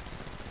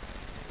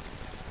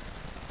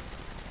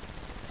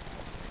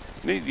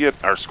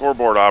 Our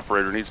scoreboard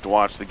operator needs to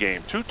watch the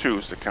game.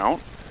 2-2's the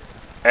count.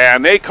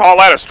 And they call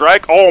that a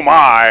strike. Oh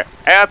my,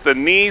 at the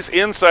knees,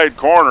 inside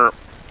corner.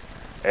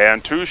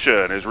 And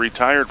Tushin is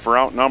retired for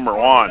out number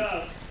 1.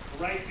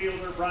 Right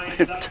fielder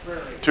Brian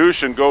Duxbury.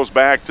 Tushin goes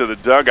back to the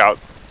dugout,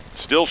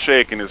 still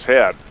shaking his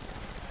head.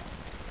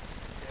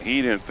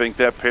 He didn't think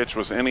that pitch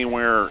was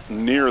anywhere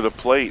near the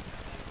plate.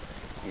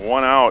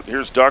 1 out.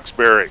 Here's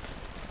Duxbury.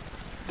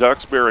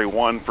 Duxbury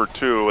 1 for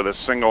 2 with a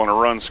single and a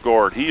run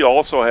scored. He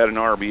also had an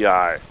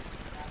RBI.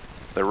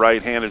 The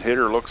right-handed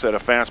hitter looks at a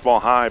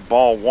fastball high,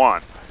 ball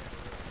 1.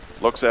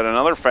 Looks at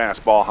another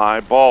fastball high,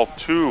 ball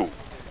 2.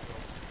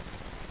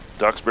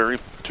 Duxbury,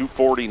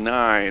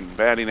 249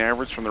 batting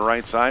average from the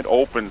right side.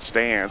 Open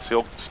stance.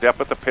 He'll step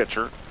at the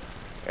pitcher.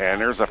 And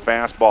there's a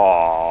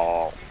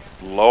fastball.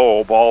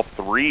 Low, ball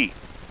 3.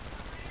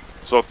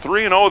 So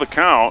 3-0 the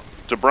count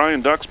to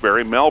Brian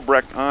Duxbury.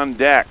 Melbrecht on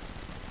deck.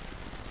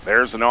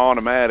 There's an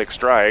automatic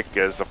strike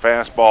as the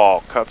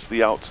fastball cuts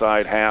the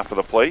outside half of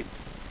the plate.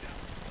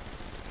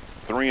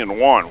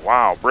 3-1.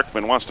 Wow,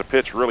 Brickman wants to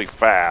pitch really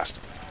fast.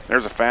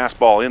 There's a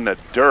fastball in the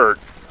dirt.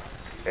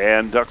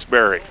 And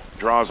Duxbury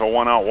draws a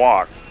 1-out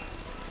walk.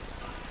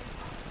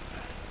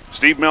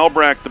 Steve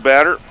Melbrecht, the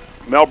batter.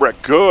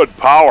 Melbrecht, good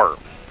power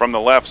from the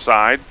left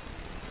side.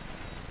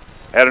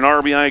 Had an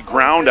RBI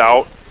ground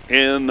out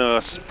in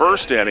the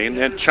first inning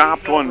and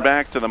chopped one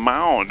back to the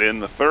mound in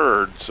the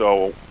third.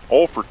 So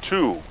 0 for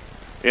 2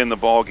 in the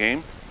ball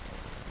game.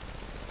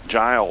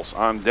 Giles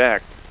on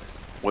deck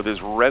with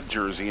his red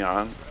jersey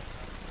on.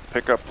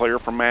 Pickup player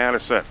from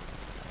Madison.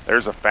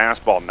 There's a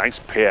fastball, nice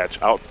pitch,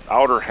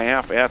 outer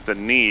half at the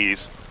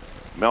knees.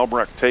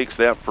 Melbrecht takes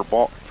that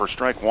for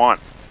strike 1.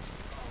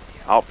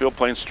 Outfield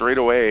playing straight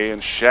away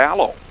and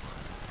shallow.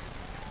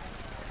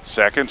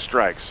 Second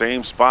strike,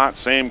 same spot,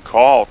 same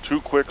call.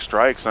 2 quick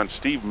strikes on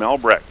Steve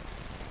Melbrecht.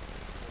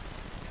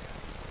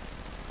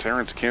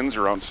 Terrence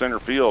Kinzer on center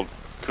field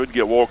could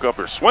get woke up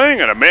or swing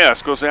and a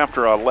miss. Goes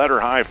after a letter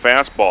high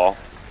fastball.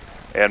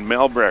 And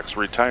Melbrecht's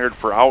retired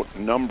for out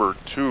number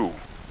 2.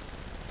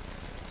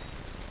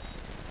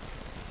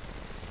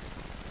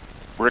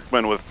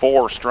 Brickman with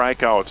 4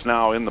 strikeouts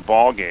now in the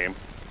ball game.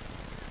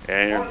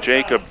 And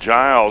Jacob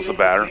Giles, the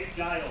batter.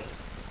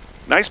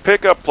 Nice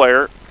pickup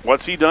player.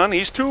 What's he done?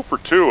 He's 2 for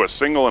 2, a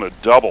single and a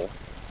double.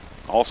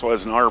 Also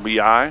has an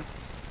RBI.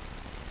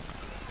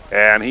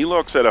 And he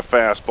looks at a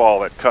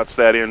fastball that cuts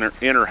that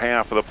inner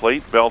half of the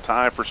plate. Belt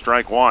high for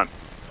strike 1.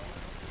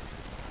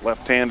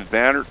 Left-handed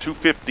batter,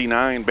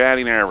 259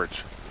 batting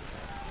average.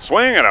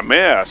 Swing and a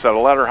miss at a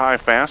letter high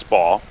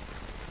fastball.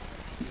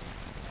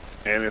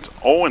 And it's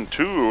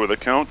 0-2 the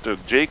count to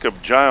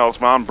Jacob Giles.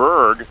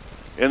 Monberg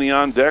in the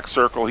on-deck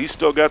circle. He's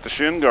still got the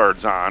shin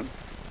guards on.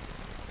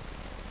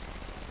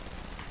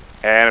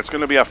 And it's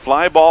going to be a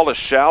fly ball to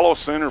shallow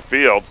center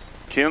field.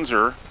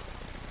 Kinzer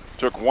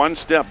took 1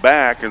 step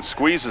back and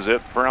squeezes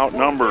it for out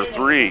number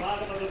 3.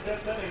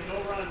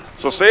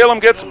 So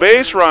Salem gets a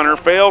base runner,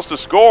 fails to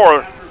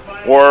score.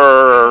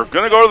 We're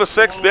going to go to the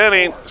 6th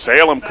inning.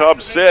 Salem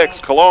Cubs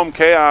 6, Colome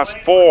Chaos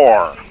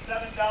 4.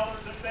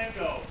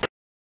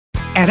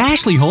 At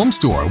Ashley Home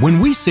Store, when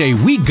we say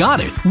we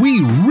got it,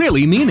 we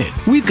really mean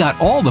it. We've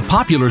got all the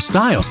popular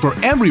styles for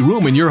every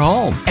room in your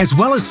home, as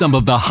well as some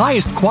of the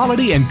highest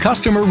quality and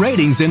customer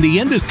ratings in the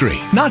industry.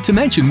 Not to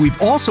mention, we've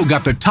also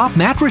got the top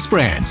mattress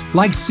brands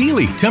like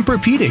Sealy,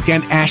 Tempur-Pedic,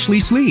 and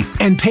Ashley Sleep,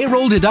 and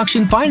payroll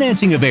deduction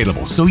financing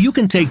available so you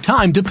can take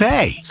time to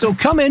pay. So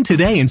come in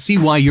today and see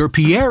why your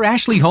Pierre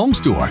Ashley Home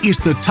Store is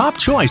the top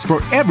choice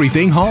for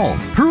everything home.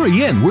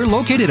 Hurry in, we're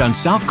located on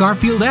South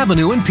Garfield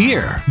Avenue in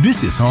Pierre.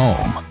 This is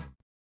home.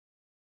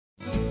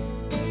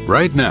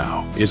 Right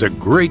now is a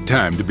great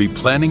time to be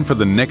planning for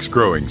the next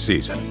growing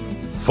season.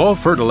 Fall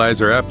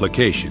fertilizer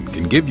application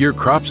can give your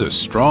crops a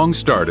strong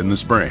start in the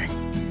spring.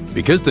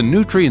 Because the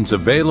nutrients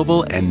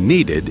available and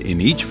needed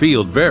in each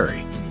field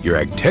vary,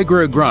 your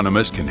Agtegra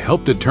agronomist can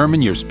help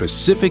determine your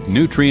specific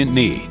nutrient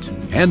needs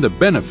and the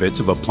benefits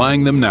of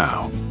applying them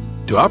now.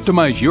 To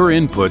optimize your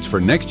inputs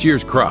for next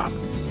year's crop,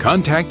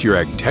 contact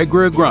your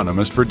Agtegra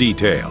agronomist for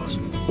details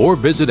or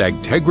visit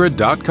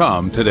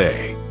agtegra.com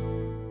today.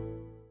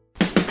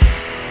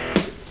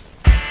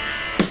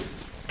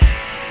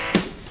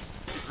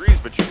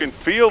 But you can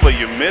feel the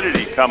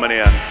humidity coming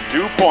in.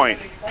 Dew point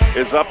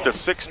is up to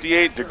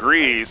 68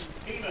 degrees,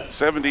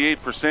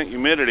 78%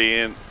 humidity,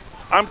 and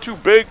I'm too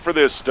big for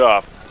this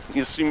stuff.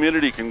 This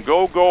humidity can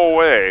go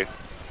away.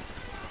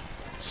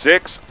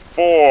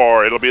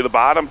 6-4, it'll be the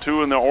bottom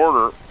 2 in the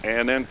order,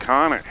 and then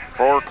Connick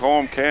for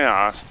Colome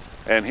Chaos.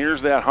 And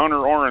here's that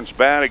Hunter Orange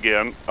bat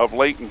again of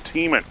Leighton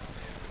Tiemann.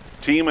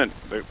 Tiemann,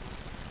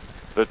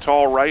 The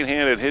tall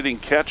right-handed hitting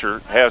catcher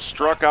has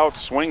struck out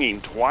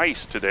swinging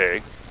twice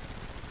today.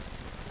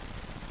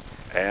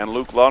 And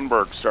Luke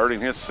Lundberg,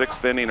 starting his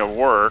 6th inning of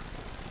work,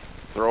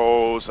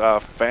 throws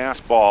a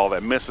fastball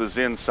that misses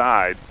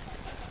inside.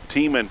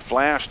 Tiemann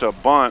flashed a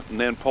bunt and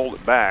then pulled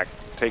it back.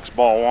 Takes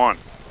ball 1.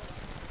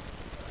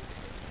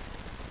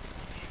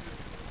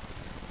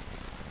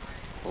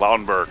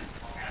 Laudenberg,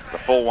 the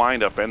full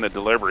windup and the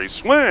delivery.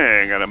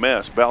 Swing and a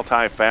miss. Bell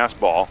tie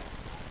fastball.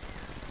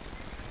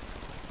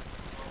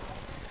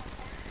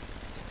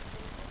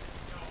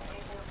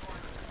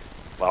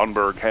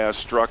 Laudenberg has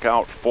struck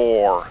out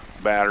 4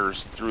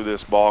 batters through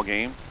this ball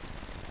game.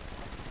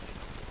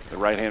 The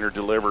right-hander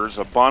delivers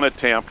a bunt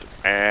attempt,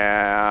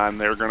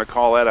 and they're going to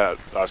call that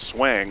a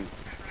swing.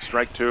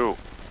 Strike 2.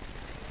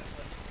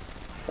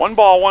 1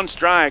 ball, 1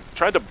 strike.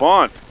 Tried to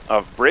bunt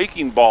a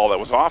breaking ball that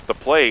was off the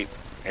plate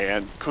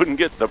and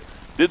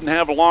didn't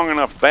have a long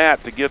enough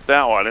bat to get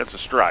that one. It's a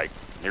strike.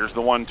 Here's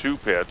the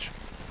 1-2 pitch.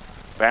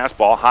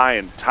 Fastball high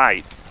and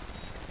tight.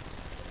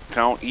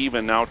 Count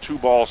even now, 2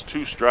 balls,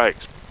 2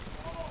 strikes.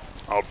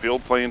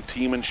 Outfield playing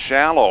Tiemann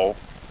shallow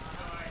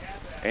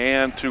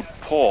and to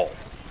pull.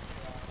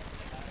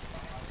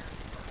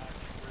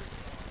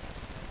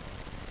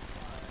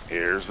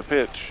 Here's the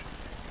pitch.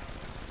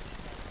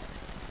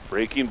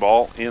 Breaking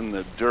ball in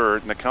the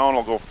dirt, and the count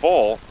will go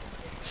full.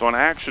 So an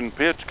action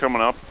pitch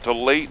coming up to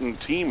Leighton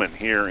Tiemann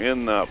here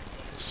in the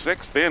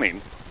 6th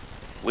inning.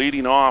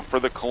 Leading off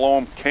for the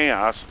Colome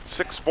Chaos,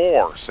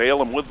 6-4,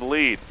 Salem with the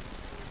lead.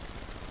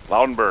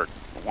 Laudenberg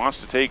wants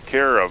to take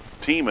care of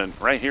Tiemann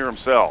right here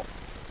himself.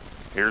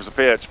 Here's a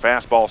pitch,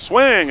 fastball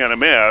swing and a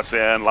miss,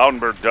 and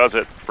Laudenberg does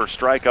it for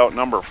strikeout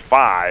number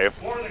 5.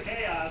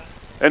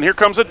 And here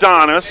comes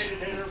Adonis,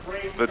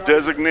 the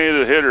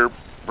designated hitter,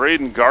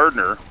 Braden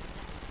Gardner.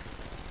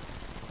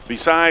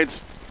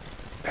 Besides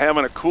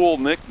having a cool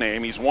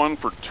nickname, he's 1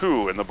 for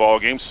 2 in the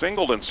ballgame.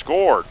 Singled and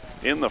scored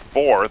in the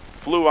 4th,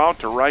 flew out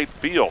to right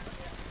field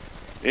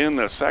in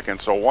the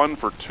 2nd, so 1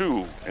 for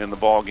 2 in the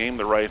ballgame.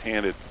 The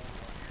right-handed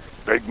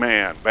big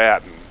man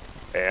batting,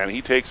 and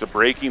he takes a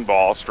breaking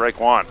ball, strike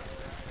 1.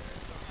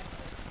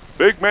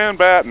 Big man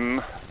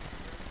batting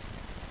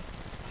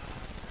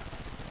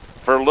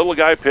for a little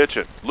guy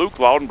pitching. Luke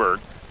Laudenberg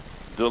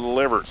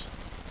delivers.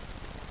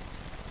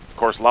 Of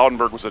course,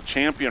 Laudenberg was a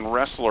champion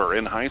wrestler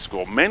in high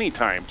school,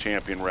 many-time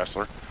champion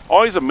wrestler.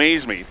 Always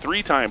amazed me,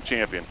 3-time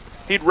champion.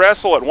 He'd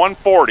wrestle at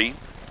 140,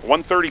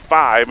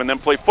 135, and then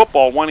play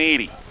football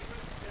 180.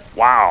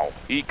 Wow,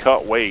 he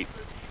cut weight.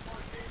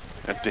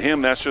 And to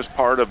him, that's just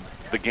part of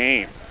the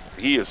game.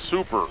 He is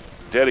super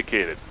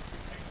dedicated.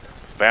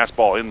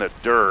 Fastball in the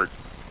dirt.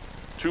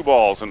 2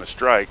 balls and a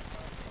strike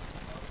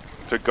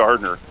to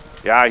Gardner.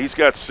 Yeah, he's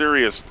got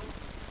serious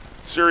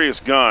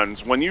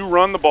guns. When you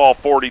run the ball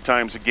 40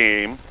 times a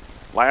game,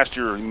 last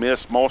year he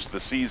missed most of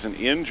the season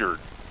injured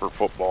for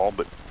football,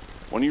 but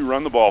when you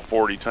run the ball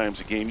 40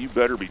 times a game, you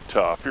better be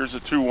tough. Here's a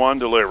 2-1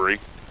 delivery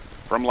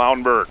from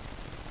Laudenberg.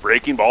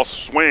 Breaking ball,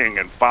 swing,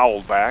 and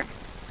fouled back.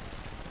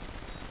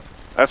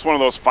 That's one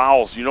of those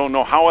fouls. You don't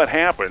know how it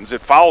happens.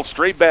 It fouled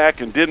straight back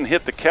and didn't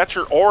hit the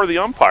catcher or the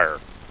umpire.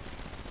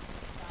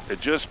 It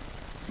just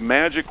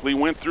magically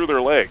went through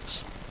their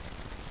legs.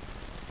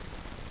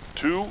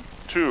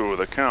 2-2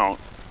 the count.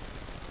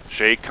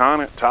 Shea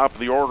Conant, top of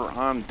the order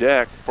on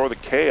deck for the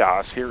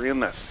Chaos here in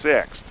the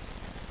 6th.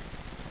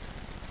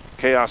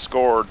 Chaos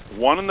scored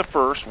 1 in the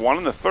 1st, 1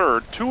 in the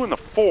 3rd, 2 in the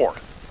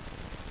 4th.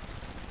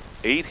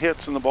 8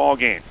 hits in the ball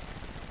game.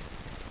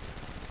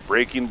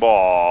 Breaking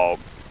ball,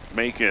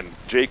 making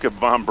Jacob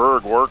Von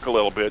Berg work a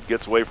little bit,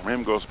 gets away from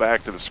him, goes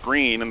back to the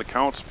screen, and the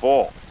count's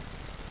full.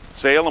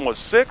 Salem was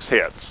 6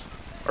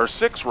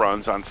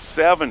 runs on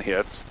 7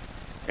 hits,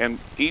 and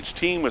each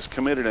team was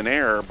committed an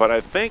error, but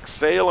I think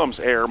Salem's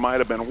error might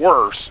have been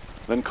worse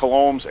than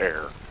Colome's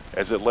error,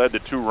 as it led to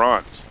 2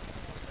 runs.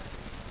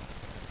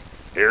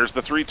 Here's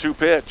the 3-2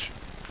 pitch.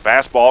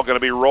 Fastball going to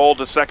be rolled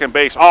to second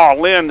base. Oh,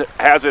 Lind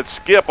has it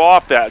skip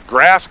off that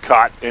grass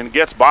cut and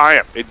gets by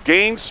him. It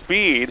gained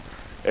speed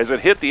as it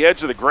hit the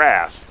edge of the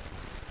grass.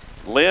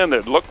 Lind,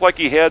 it looked like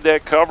he had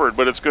that covered,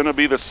 but it's going to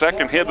be the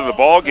 2nd hit of the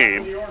ball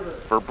game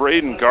for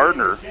Braden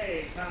Gardner.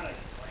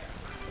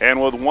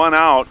 And with 1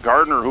 out,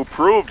 Gardner, who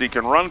proved he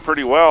can run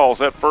pretty well,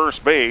 is at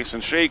first base,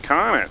 and Shea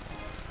Conant.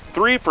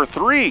 3 for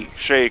 3,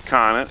 Shea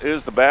Conant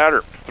is the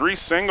batter. 3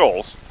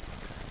 singles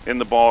in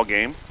the ball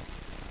game.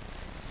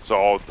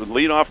 So the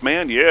leadoff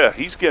man, yeah,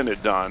 he's getting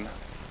it done.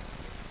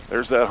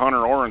 There's that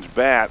Hunter Orange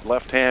bat,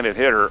 left-handed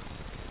hitter.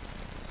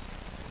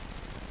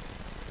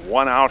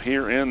 1 out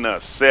here in the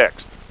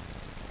 6th.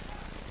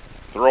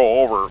 Throw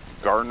over,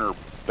 Gardner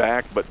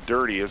back, but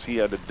dirty as he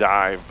had to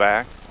dive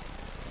back.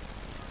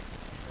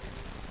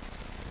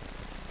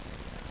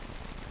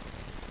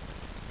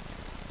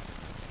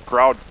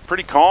 Crowd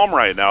pretty calm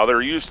right now. There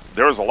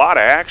was a lot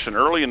of action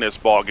early in this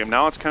ball game.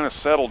 Now it's kind of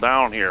settled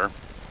down here.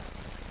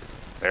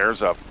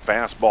 There's a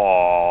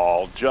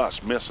fastball,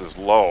 just misses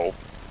low.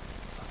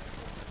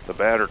 The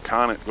batter,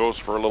 Conant, goes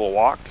for a little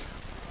walk.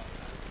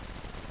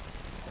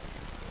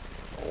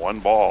 1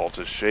 ball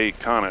to Shea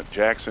Conant.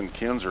 Jackson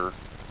Kinzer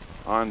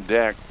on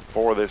deck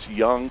for this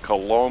young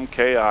Colome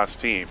Chaos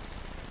team.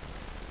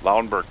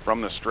 Laudenberg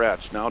from the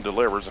stretch now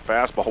delivers a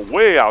fastball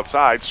way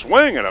outside,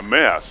 swing and a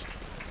miss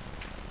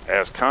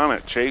as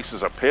Conant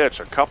chases a pitch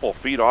a couple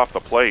feet off the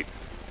plate.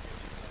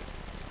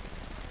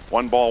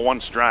 1 ball, 1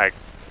 strike.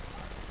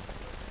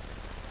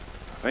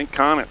 I think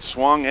Conant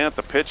swung at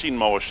the pitching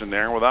motion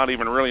there without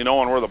even really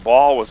knowing where the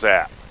ball was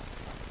at.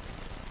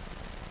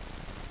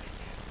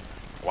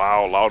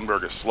 Wow,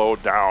 Laudenberg is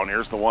slowed down.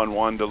 Here's the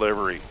 1-1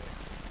 delivery.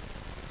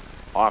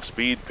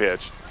 Off-speed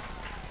pitch.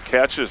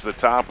 Catches the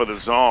top of the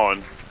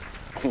zone.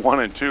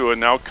 1-2, and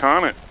now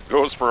Conant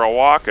goes for a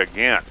walk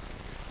again.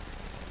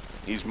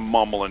 He's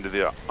mumbling to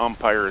the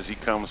umpire as he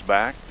comes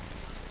back.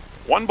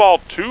 1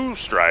 ball, 2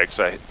 strikes,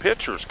 a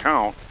pitcher's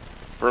count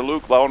for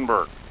Luke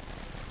Laudenberg.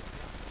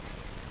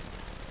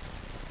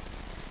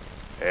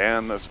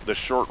 And the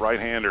short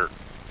right-hander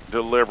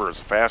delivers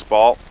a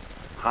fastball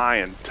high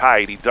and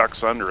tight. He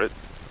ducks under it,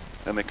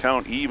 and the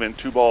count even,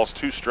 2 balls,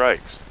 2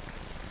 strikes.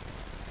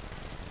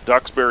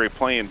 Duxbury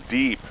playing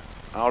deep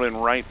out in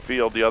right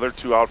field. The other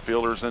 2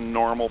 outfielders in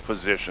normal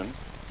position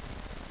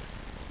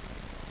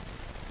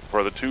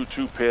for the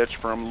 2-2 pitch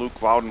from Luke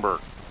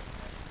Laudenberg.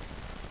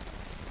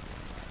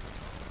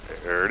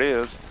 There it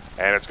is,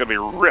 and it's going to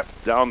be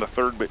ripped down the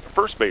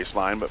first base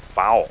line, but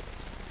foul.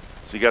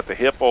 So he got the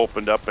hip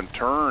opened up and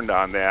turned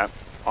on that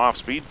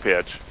off-speed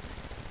pitch,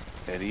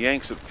 and he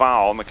yanks it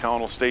foul, and the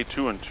count will stay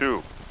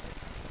 2-2.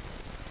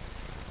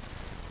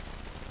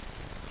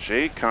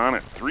 Shea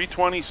Conant,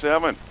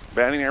 .327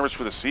 batting average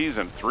for the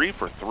season, 3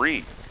 for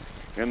 3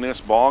 in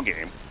this ball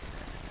game.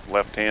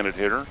 Left-handed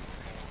hitter.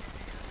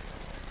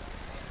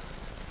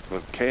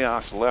 The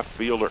Chaos left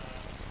fielder.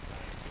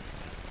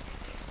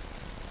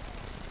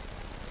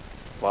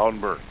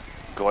 Laudenberg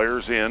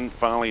glares in,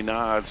 finally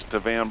nods to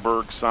Van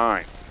Berg's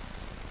sign.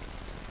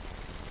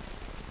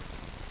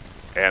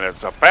 And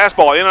it's a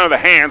fastball in under the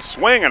hands,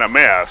 swing and a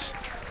miss.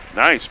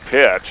 Nice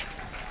pitch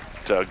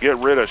to get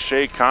rid of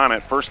Shea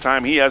Conant. First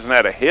time he hasn't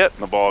had a hit in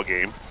the ball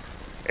game.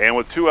 And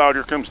with 2 out,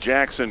 here comes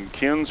Jackson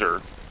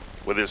Kinzer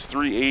with his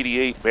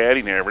 .388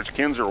 batting average.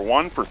 Kinzer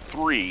 1 for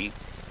 3,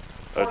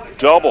 a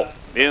double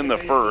in the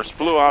first,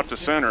 flew out to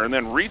center, and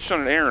then reached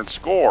on an error and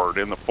scored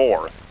in the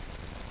 4th.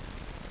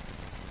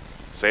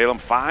 Salem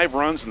 5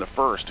 runs in the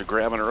first to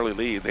grab an early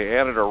lead. They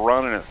added a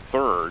run in a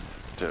third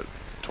to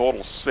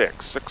total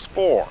 6,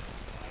 6-4.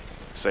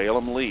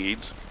 Salem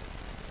leads,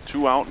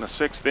 2 out in the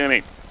 6th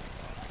inning.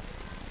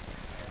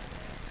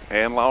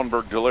 And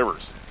Laudenberg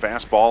delivers.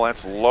 Fastball,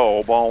 that's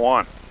low, ball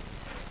 1.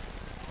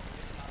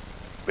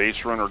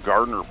 Base runner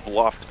Gardner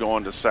bluffed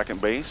going to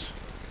second base.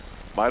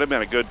 Might have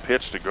been a good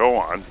pitch to go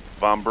on.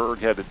 Van Berg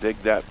had to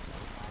dig that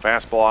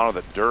fastball out of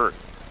the dirt.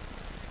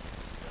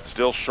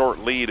 Still short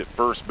lead at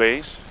first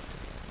base.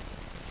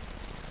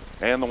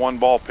 And the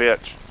 1-ball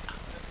pitch.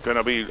 Going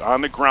to be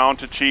on the ground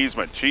to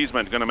Cheeseman.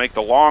 Cheeseman's going to make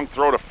the long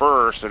throw to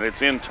first, and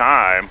it's in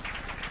time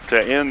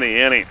to end the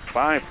inning.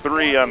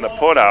 5-3 on the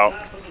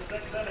putout.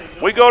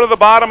 We go to the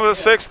bottom of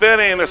the 6th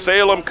inning. The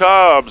Salem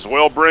Cubs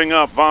will bring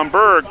up Van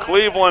Berg,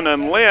 Cleveland,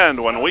 and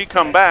Lind when we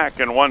come back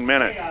in 1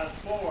 minute.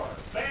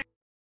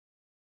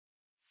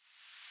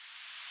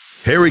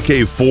 Harry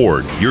K.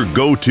 Ford, your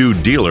go-to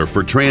dealer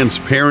for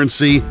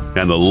transparency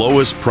and the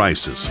lowest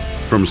prices.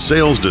 From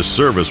sales to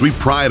service, we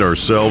pride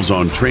ourselves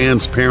on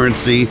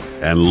transparency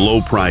and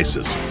low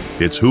prices.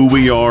 It's who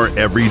we are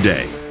every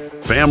day.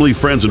 Family,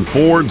 friends, and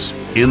Fords,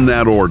 in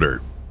that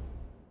order.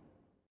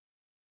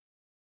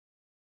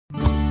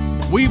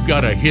 We've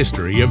got a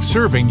history of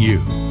serving you,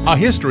 a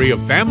history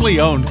of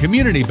family-owned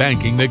community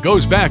banking that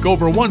goes back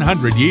over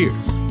 100 years.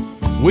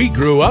 We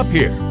grew up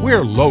here,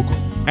 we're local,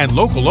 and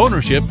local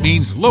ownership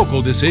means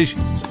local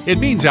decisions. It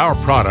means our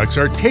products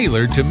are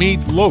tailored to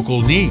meet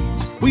local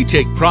needs. We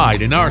take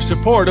pride in our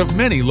support of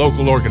many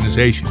local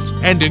organizations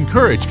and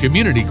encourage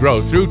community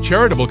growth through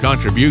charitable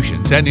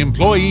contributions and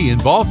employee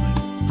involvement.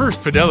 First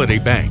Fidelity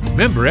Bank,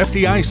 member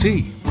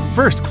FDIC.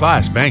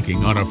 First-class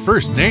banking on a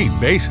first-name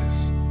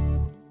basis.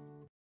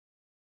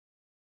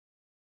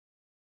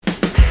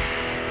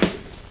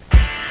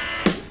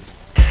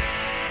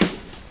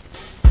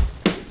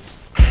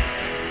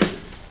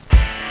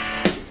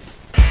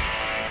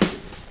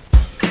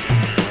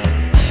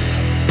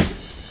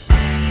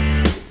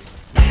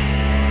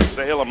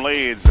 Salem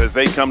leads as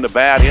they come to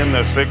bat in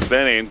the 6th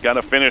inning. Got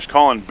to finish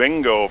calling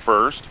bingo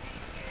first.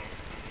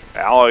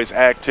 Always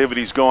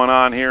activities going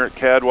on here at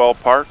Cadwell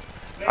Park.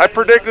 I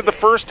predicted the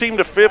first team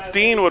to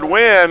 15 would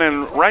win,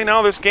 and right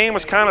now this game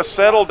has kind of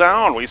settled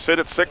down. We sit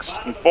at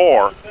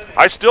 6-4.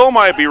 I still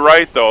might be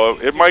right, though.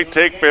 It might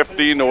take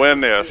 15 to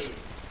win this.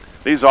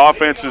 These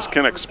offenses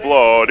can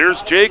explode.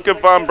 Here's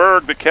Jacob Van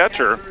Berg, the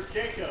catcher.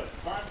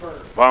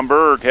 Van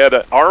Berg had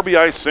an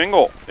RBI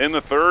single in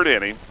the 3rd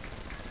inning.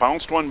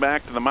 Bounced one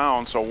back to the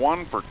mound, so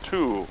 1 for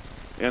 2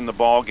 in the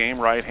ball game.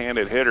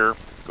 Right-handed hitter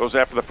goes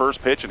after the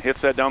first pitch and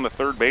hits that down the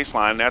 3rd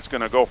baseline. That's going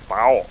to go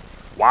foul.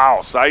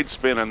 Wow, side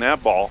spin on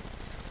that ball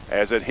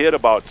as it hit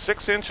about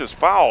 6 inches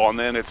foul, and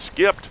then it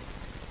skipped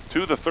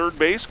to the 3rd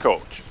base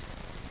coach.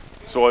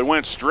 So it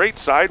went straight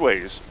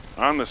sideways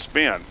on the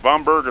spin.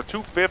 Von Berg, a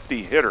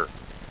 250 hitter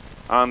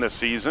on the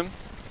season.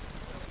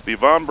 Be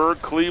Von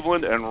Berg,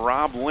 Cleveland, and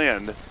Rob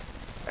Lind.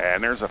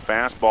 And there's a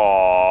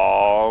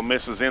fastball,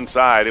 misses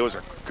inside. It was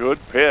a good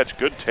pitch,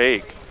 good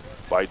take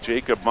by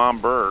Jacob Von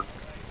Berg.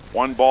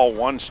 1 ball,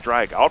 1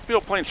 strike.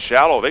 Outfield playing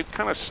shallow. They're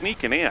kind of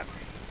sneaking in.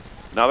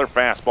 Another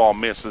fastball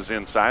misses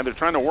inside. They're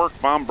trying to work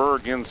Von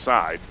Berg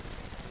inside.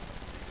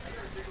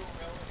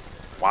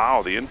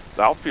 Wow, the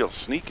outfield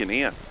sneaking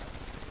in.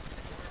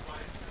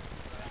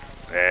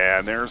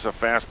 And there's a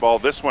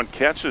fastball. This one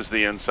catches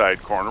the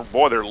inside corner.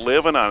 Boy, they're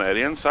living on that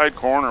inside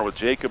corner with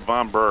Jacob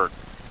Von Berg.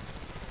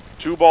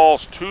 2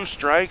 balls, 2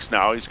 strikes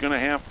now. He's going to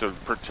have to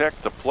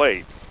protect the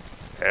plate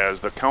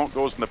as the count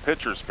goes in the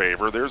pitcher's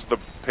favor. There's the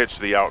pitch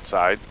to the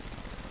outside.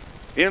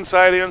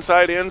 Inside,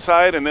 inside,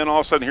 inside, and then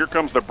all of a sudden here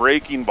comes the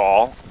breaking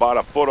ball, about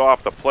a foot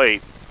off the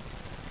plate,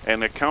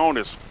 and the count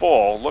is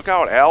full. Look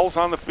out, Al's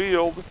on the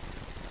field.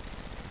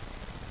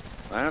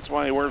 That's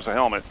why he wears a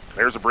helmet.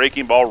 There's a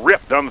breaking ball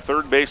ripped down the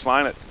third base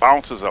line. It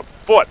bounces a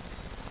foot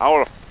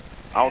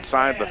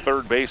outside the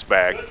third base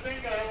bag.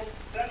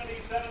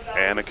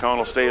 And the count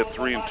will stay at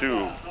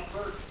 3-2.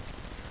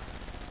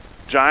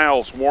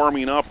 Giles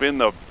warming up in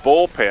the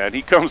bullpen.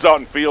 He comes out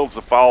and fields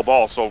the foul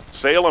ball. So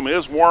Salem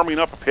is warming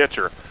up a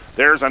pitcher.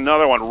 There's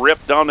another one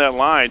ripped down that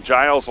line.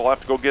 Giles will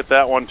have to go get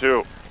that one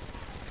too.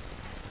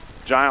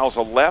 Giles,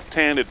 a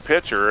left-handed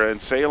pitcher,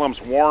 and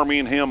Salem's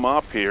warming him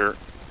up here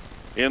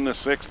in the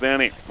 6th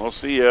inning. We'll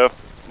see if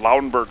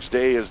Laudenberg's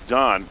day is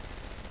done.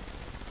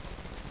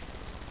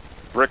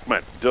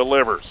 Brickman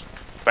delivers.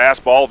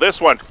 Fastball, this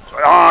one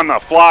on the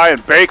fly,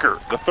 and Baker,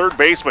 the third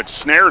baseman,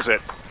 snares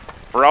it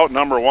for out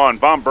number 1.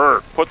 Von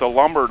Berg put the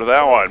lumber to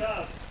that one,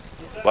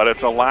 but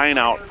it's a line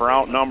out for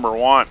out number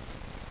 1.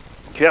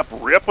 Kept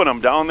ripping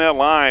him down that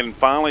line and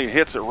finally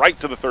hits it right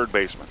to the third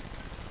baseman.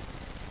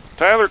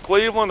 Tyler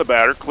Cleveland, the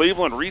batter.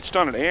 Cleveland reached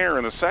on an error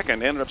in the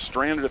second, ended up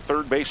stranded at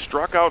third base,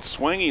 struck out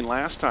swinging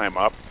last time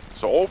up,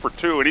 so 0 for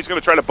 2, and he's going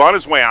to try to bunt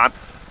his way on.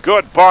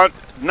 Good bunt,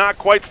 not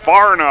quite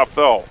far enough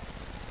though,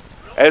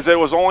 as it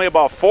was only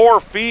about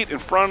 4 feet in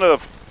front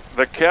of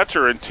the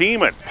catcher, and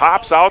Tiemann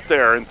pops out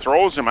there and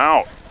throws him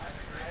out.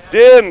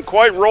 Didn't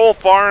quite roll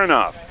far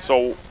enough,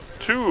 so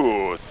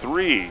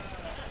 2-3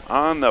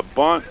 on the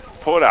bunt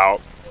put out.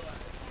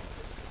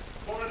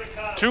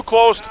 Too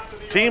close.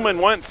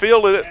 Tiemann went,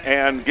 fielded it,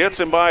 and gets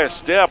him by a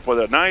step with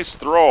a nice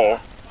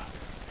throw.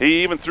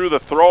 He even threw the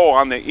throw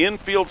on the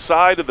infield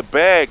side of the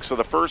bag, so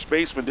the first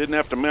baseman didn't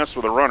have to mess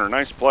with a runner.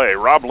 Nice play.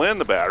 Rob Lind,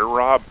 the batter.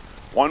 Rob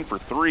 1 for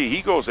 3.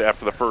 He goes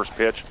after the first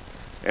pitch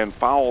and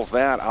fouls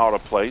that out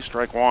of play.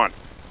 Strike 1.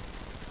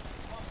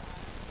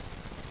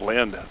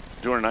 Lind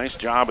doing a nice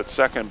job at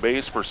second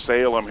base for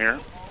Salem here.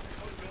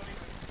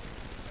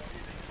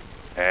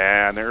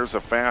 And there's a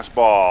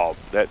fastball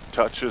that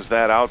touches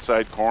that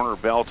outside corner,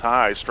 belt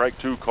high. Strike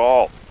 2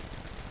 called.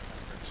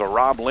 So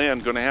Rob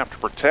Lind going to have to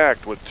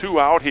protect with 2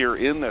 out here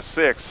in the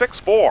 6th.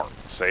 6-4.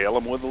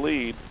 Salem with the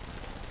lead.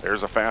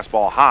 There's a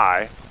fastball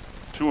high.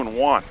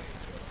 2-1.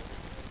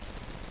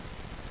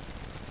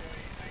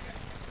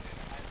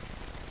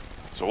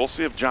 So we'll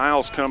see if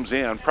Giles comes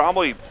in.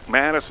 Probably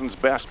Madison's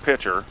best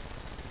pitcher.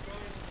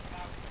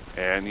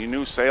 And you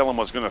knew Salem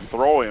was going to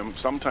throw him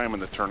sometime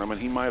in the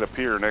tournament. He might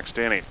appear next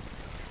inning.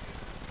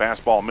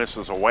 Fastball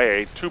misses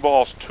away. 2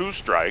 balls, 2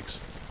 strikes.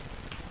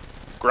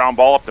 Ground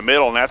ball up the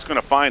middle, and that's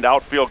going to find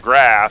outfield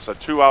grass. A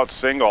 2-out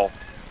single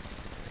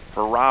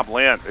for Rob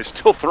Lind. They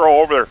still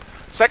throw over there.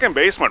 Second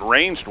baseman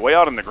ranged way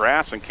out in the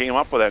grass and came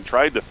up with that and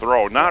tried to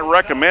throw. Not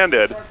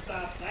recommended.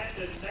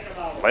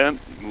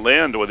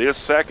 Lind with his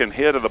second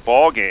hit of the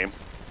ball game.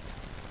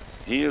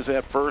 He is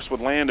at first with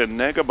Landon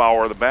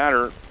Negebauer, the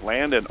batter.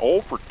 Landon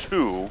 0 for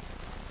 2.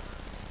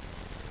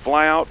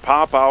 Fly out,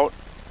 pop out,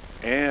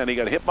 and he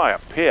got hit by a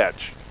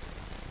pitch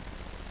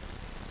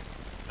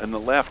in the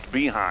left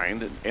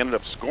behind and ended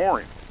up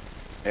scoring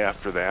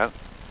after that.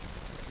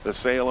 The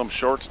Salem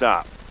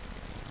shortstop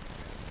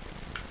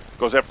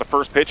goes after the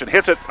first pitch and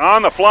hits it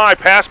on the fly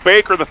past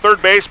Baker, the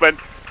third baseman.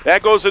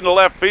 That goes into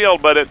left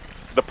field, but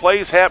the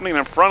play's happening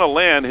in front of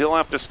Lind. He'll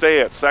have to stay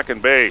at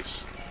second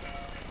base.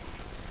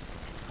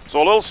 So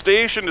a little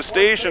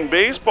station-to-station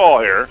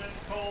baseball here,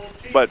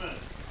 but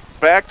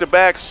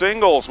back-to-back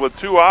singles with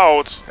 2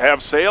 outs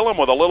have Salem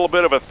with a little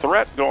bit of a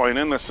threat going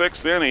in the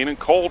 6th inning, and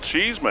Cole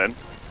Cheeseman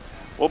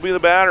will be the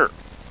batter.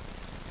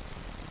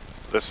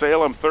 The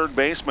Salem third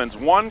baseman's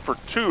 1 for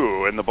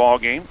 2 in the ball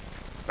game.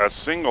 A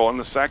single in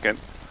the second.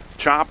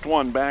 Chopped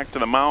one back to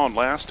the mound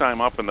last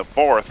time up in the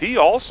 4th. He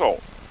also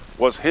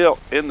was hit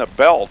in the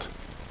belt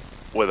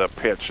with a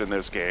pitch in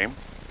this game.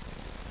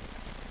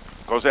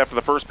 Goes after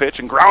the first pitch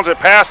and grounds it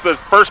past the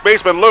first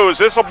baseman, Lewis.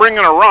 This will bring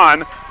in a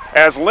run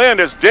as Lind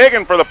is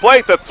digging for the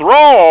plate. The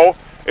throw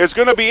is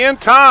going to be in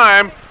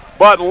time,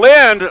 but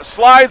Lind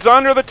slides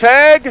under the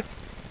tag,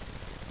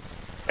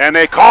 and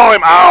they call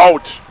him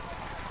out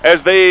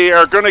as they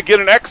are going to get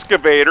an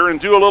excavator and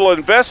do a little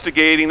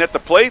investigating at the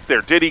plate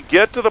there. Did he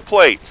get to the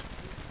plate?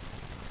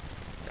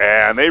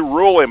 And they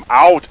rule him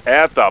out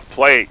at the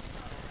plate.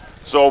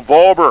 So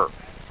Volber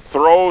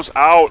throws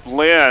out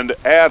Lind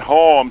at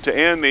home to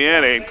end the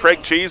inning.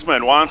 Craig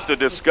Cheeseman wants to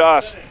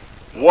discuss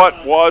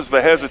what was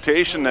the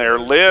hesitation there.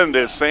 Lind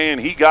is saying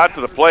he got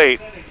to the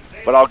plate,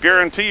 but I'll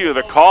guarantee you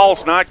the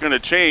call's not going to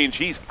change.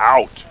 He's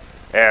out.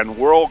 And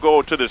we'll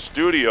go to the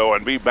studio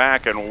and be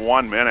back in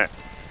 1 minute.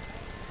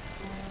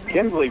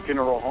 Kinsley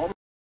Funeral Home.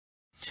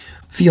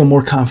 Feel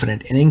more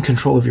confident and in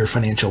control of your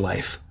financial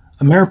life.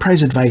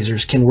 Ameriprise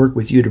Advisors can work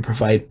with you to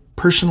provide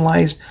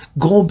personalized,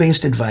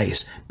 goal-based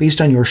advice based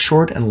on your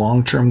short and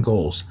long-term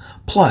goals.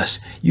 Plus,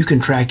 you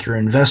can track your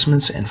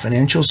investments and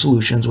financial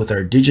solutions with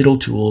our digital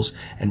tools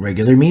and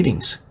regular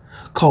meetings.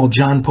 Call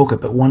John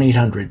Pokup at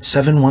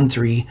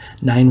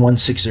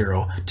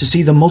 1-800-713-9160 to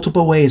see the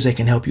multiple ways I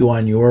can help you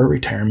on your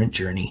retirement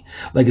journey.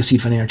 Legacy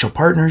Financial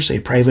Partners, a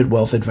private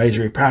wealth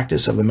advisory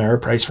practice of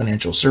Ameriprise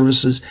Financial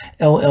Services,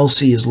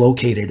 LLC, is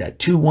located at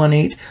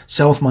 218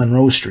 South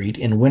Monroe Street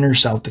in Winter,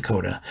 South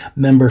Dakota.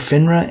 Member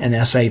FINRA and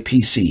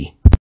SIPC.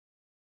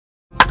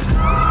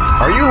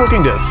 Are you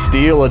looking to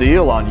steal a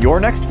deal on your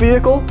next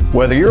vehicle?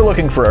 Whether you're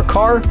looking for a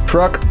car,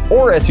 truck,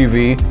 or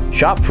SUV,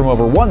 shop from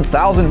over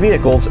 1,000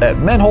 vehicles at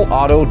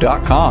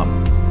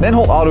menholtauto.com.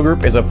 Menholt Auto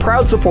Group is a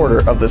proud supporter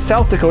of the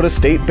South Dakota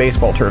State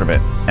Baseball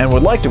Tournament and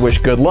would like to wish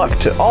good luck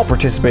to all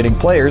participating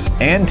players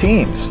and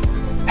teams.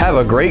 Have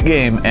a great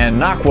game and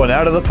knock one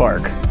out of the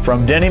park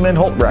from Denny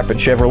Menholt Rapid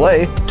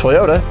Chevrolet,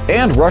 Toyota,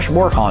 and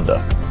Rushmore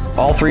Honda.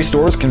 All 3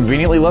 stores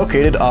conveniently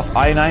located off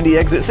I-90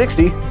 Exit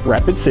 60,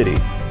 Rapid City.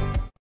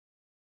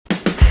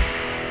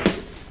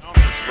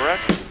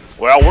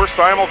 Well, we're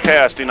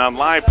simulcasting on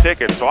live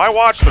tickets, so I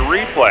watched the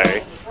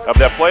replay of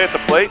that play at the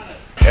plate,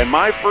 and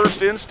my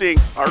first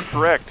instincts are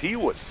correct. He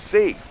was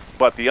safe,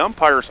 but the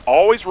umpire's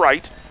always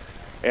right,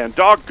 and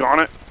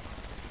doggone it,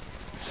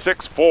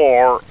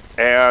 6-4,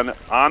 and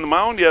on the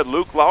mound yet,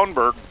 Luke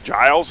Laudenberg.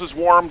 Giles is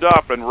warmed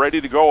up and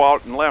ready to go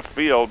out in left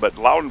field, but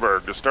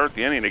Laudenberg to start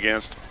the inning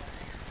against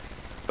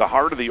the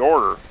heart of the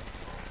order,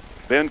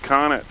 Ben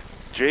Conant,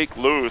 Jake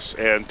Luce,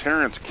 and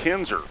Terrence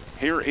Kinzer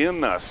here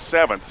in the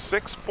 7th,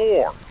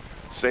 6-4.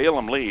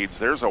 Salem leads.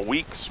 There's a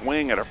weak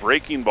swing at a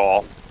breaking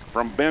ball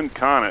from Ben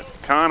Conant.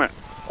 Conant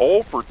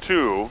 0 for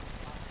 2,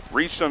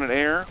 reached on an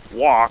error,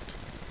 walked,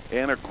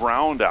 and a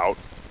ground out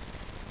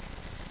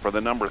for the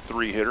number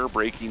 3 hitter.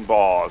 Breaking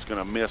ball is going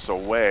to miss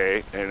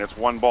away, and it's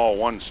 1 ball,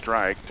 1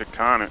 strike to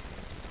Conant.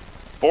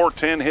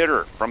 4-10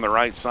 hitter from the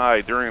right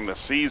side during the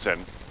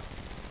season.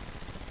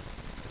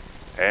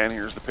 And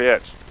here's the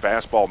pitch.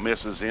 Fastball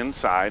misses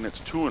inside, and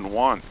it's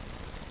 2-1.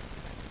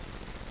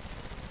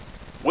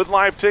 With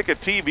live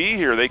ticket TV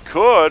here, they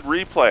could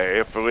replay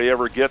if we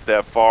ever get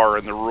that far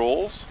in the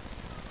rules.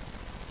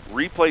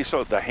 Replay,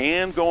 so the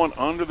hand going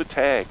under the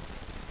tag.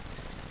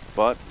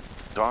 But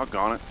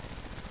doggone it,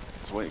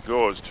 that's the way it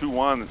goes.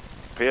 2-1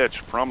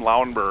 pitch from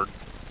Laudenberg.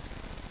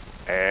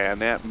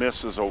 And that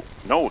misses,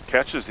 no,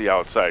 catches the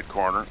outside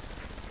corner.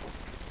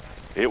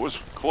 It was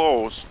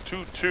close,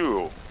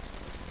 2-2.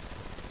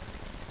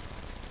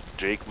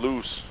 Jake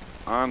Luce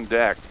on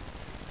deck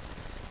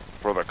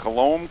for the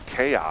Colome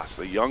Chaos,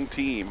 a young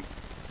team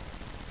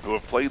who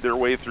have played their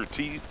way through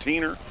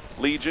Teener,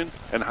 Legion,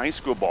 and high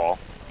school ball.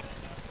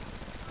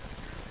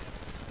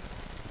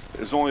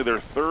 It's only their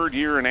 3rd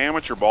year in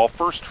amateur ball.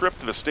 First trip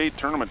to the state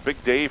tournament,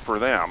 big day for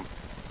them.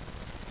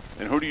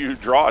 And who do you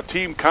draw? A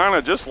team kind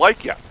of just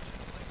like you.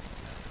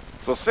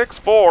 So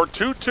 6-4,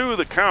 2-2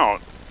 the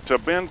count to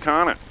Ben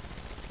Conant.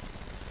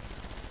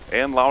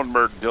 And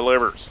Laudenberg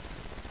delivers.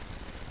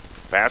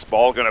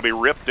 Fastball going to be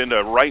ripped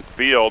into right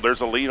field.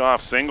 There's a leadoff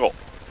single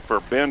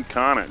for Ben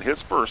Conant,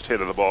 his first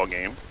hit of the ball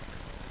game.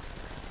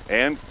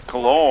 And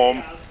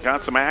Colome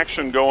got some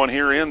action going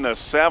here in the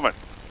 7th.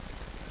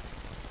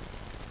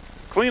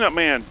 Cleanup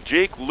man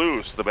Jake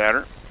Luce, the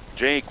batter.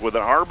 Jake with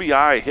an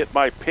RBI hit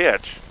by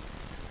pitch.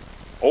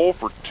 0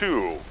 for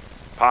 2.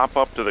 Pop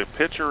up to the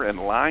pitcher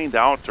and lined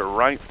out to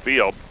right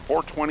field.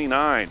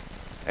 429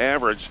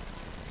 average.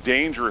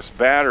 Dangerous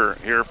batter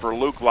here for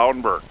Luke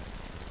Laudenberg.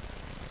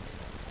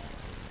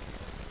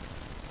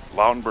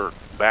 Laudenberg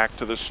back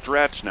to the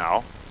stretch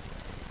now,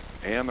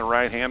 and the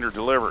right-hander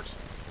delivers.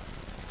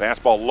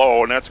 Fastball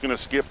low, and that's going to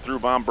skip through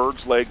Von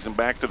Berg's legs and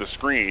back to the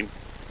screen.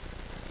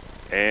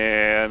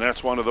 And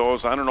that's one of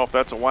those, I don't know if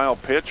that's a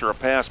wild pitch or a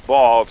pass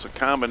ball. It's a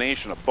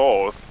combination of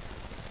both.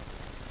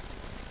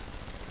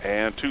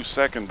 And to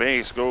second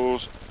base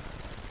goes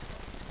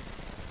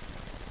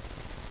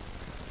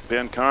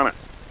Ben Conant.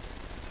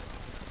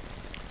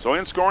 So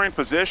in scoring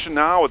position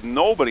now with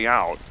nobody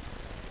out.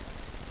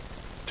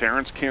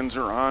 Terrence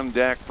Kinzer on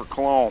deck for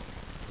Colome.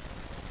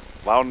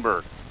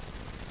 Laudenberg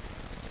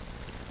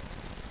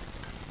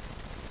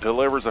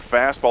delivers a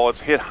fastball. It's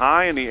hit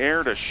high in the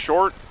air to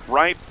short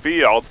right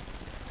field.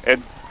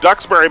 And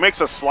Duxbury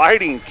makes a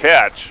sliding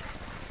catch.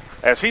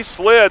 As he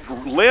slid,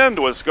 Lind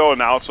was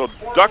going out, so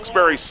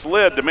Duxbury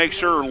slid to make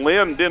sure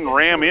Lind didn't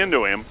ram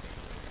into him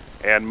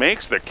and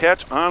makes the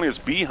catch on his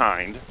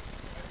behind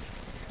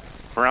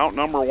for out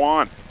number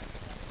 1.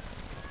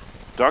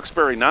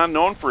 Duxbury not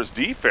known for his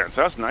defense.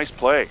 That's a nice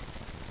play.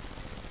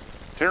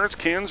 Terrence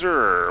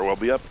Kinzer will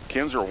be up.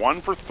 Kinzer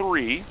 1 for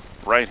 3.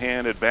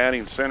 right-handed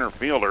batting center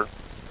fielder.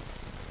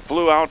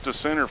 Flew out to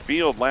center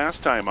field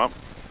last time up.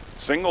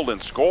 Singled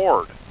and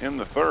scored in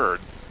the third.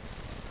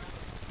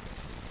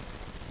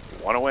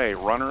 One away,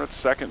 runner at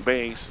second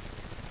base.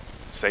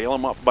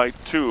 Salem up by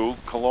 2.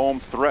 Colome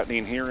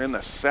threatening here in the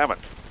 7th.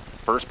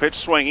 First pitch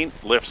swinging,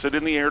 lifts it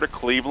in the air to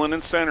Cleveland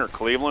in center.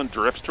 Cleveland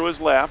drifts to his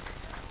left.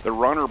 The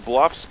runner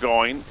bluffs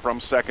going from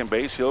second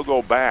base. He'll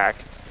go back,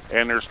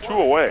 and there's 2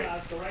 away.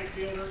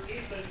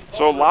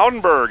 So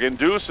Loudenberg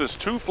induces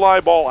 2 fly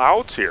ball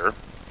outs here,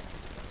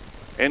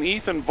 and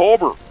Ethan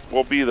Volber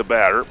will be the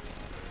batter.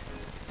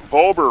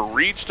 Volber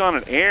reached on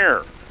an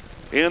air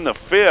in the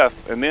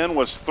 5th and then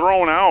was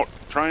thrown out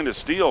trying to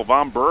steal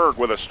Von Berg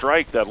with a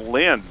strike that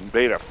Lind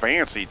made a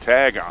fancy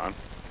tag on.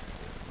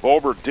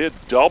 Volber did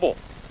double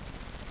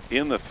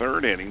in the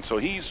 3rd inning, so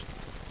he's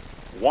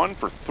 1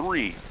 for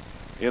 3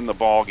 in the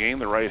ball game,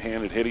 the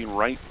right-handed hitting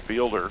right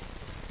fielder.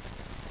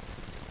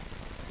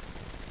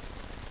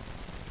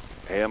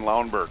 And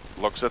Loudenberg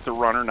looks at the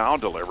runner, now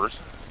delivers.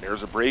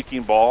 There's a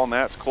breaking ball, and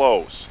that's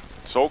close.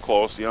 So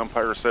close, the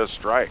umpire says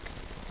strike.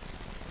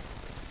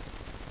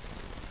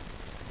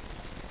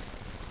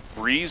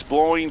 Breeze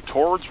blowing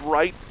towards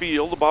right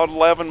field, about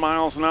 11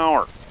 miles an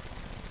hour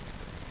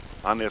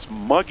on this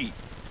muggy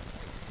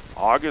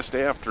August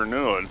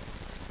afternoon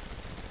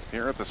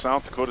here at the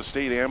South Dakota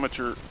State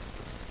Amateur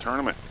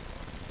Tournament.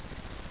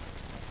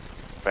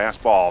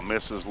 Fastball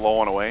misses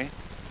low and away.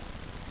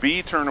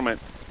 B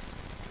tournament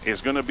is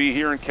going to be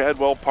here in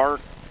Cadwell Park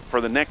for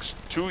the next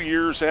 2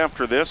 years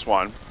after this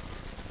one.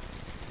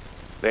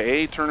 The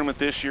A tournament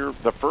this year,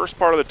 the first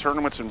part of the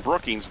tournament's in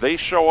Brookings. They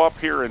show up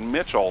here in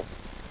Mitchell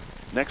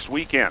next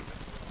weekend.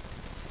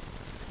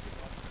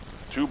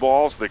 2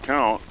 balls the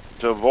count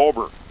to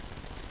Volber.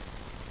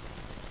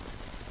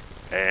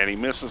 And he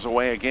misses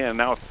away again.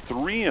 Now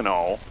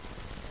 3-0.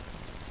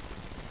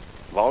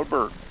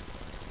 Loudenberg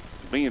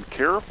being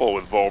careful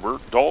with Volber.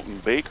 Dalton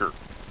Baker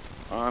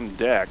on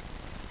deck.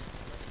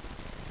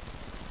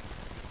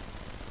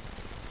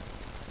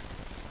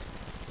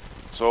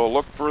 So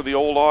look for the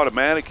old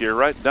automatic here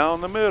right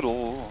down the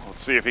middle.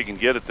 Let's see if he can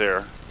get it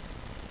there.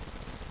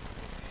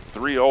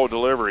 3-0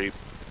 delivery.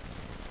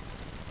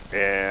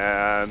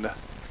 And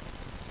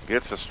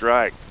gets a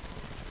strike.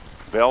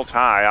 Belt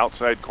high,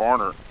 outside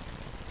corner.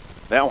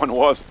 That one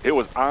was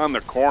on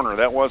the corner.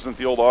 That wasn't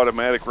the old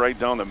automatic right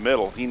down the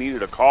middle. He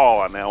needed a call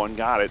on that one,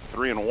 got it,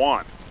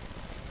 3-1.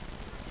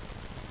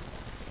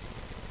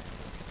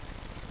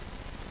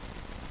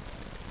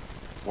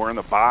 We're in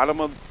the bottom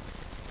of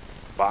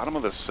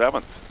the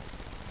 7th.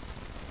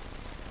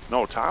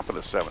 No, top of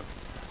the 7th.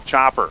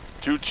 Chopper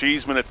to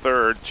Cheeseman at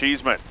third.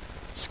 Cheeseman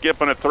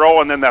skipping a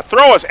throw, and then the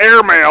throw is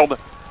airmailed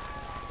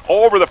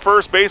over the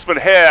first baseman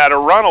head. A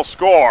run will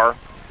score,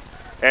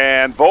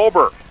 and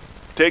Volber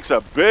takes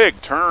a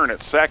big turn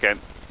at second.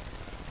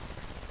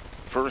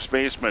 First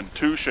baseman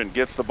Tushin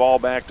gets the ball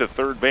back to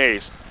third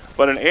base,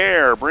 but an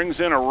error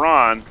brings in a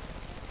run,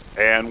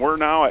 and we're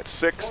now at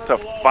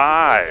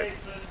 6-5.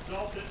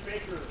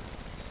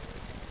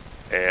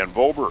 And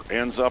Volber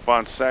ends up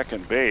on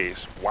second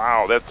base.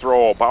 Wow, that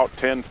throw about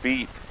 10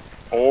 feet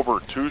over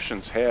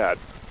Tushin's head.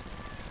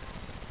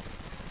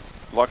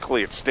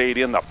 Luckily, it stayed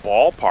in the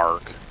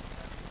ballpark.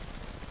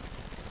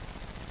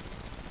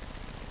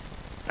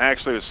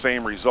 Actually, the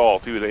same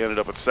result. He would have ended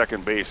up at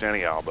second base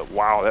anyhow, but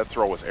wow, that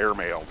throw was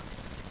airmailed.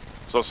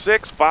 So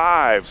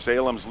 6-5,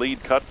 Salem's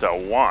lead cut to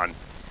 1,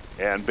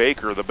 and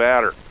Baker the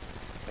batter.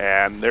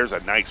 And there's a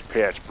nice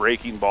pitch,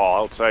 breaking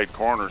ball, outside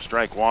corner,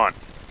 strike 1.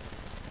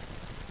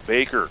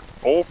 Baker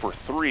 0 for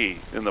 3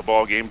 in the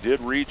ball game,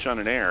 did reach on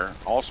an error,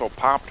 also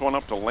popped one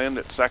up to Lind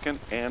at second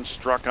and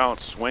struck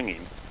out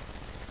swinging.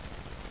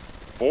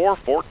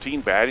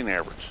 .414 batting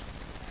average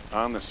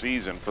on the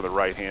season for the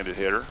right-handed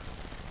hitter.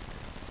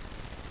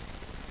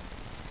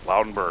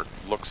 Loudenberg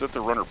looks at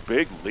the runner,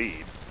 big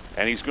lead,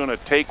 and he's going to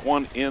take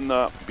one in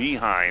the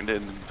behind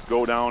and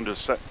go down to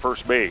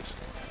first base.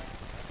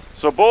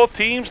 So both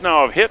teams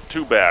now have hit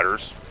 2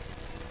 batters.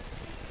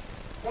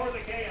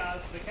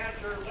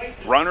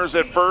 Runners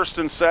at first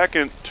and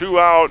second, 2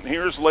 out.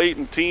 Here's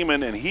Leighton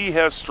Tiemann, and he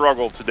has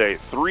struggled today.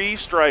 3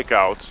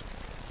 strikeouts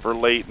for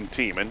Leighton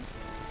Tiemann.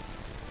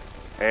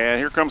 And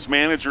here comes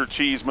manager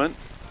Cheeseman.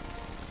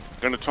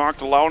 Going to talk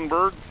to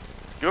Loudenberg.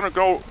 Going to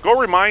go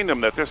remind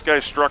him that this guy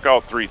struck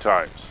out 3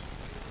 times.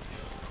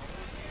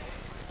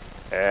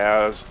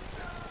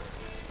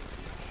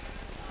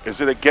 Is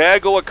it a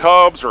gaggle of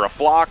cubs or a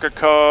flock of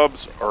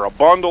cubs or a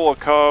bundle of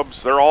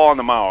cubs? They're all on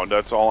the mound,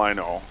 that's all I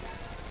know.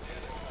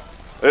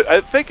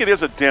 I think it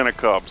is a den of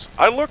cubs.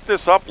 I looked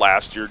this up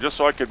last year just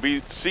so I could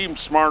seem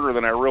smarter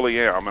than I really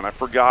am, and I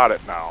forgot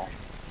it now.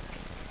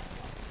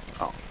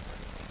 Oh.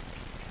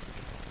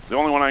 The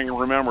only one I can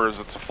remember is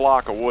it's a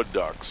flock of wood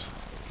ducks.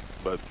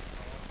 But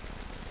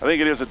I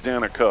think it is a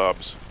den of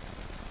cubs.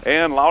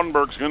 And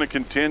Loudenberg's going to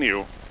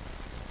continue.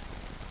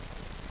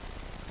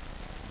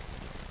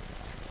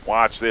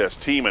 Watch this.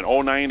 Tiemann,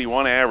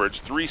 091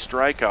 average, 3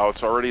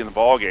 strikeouts already in the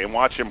ballgame.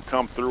 Watch him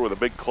come through with a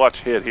big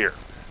clutch hit here.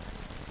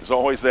 There's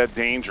always that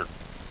danger.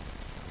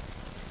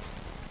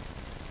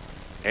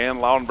 And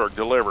Laudenberg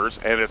delivers,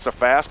 and it's a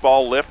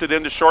fastball lifted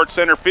into short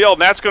center field,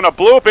 and that's going to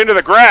bloop into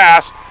the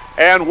grass,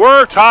 and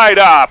we're tied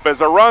up as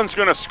a run's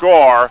going to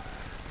score.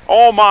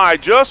 Oh my,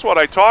 just what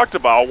I talked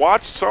about.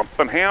 Watch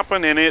something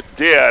happen, and it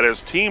did,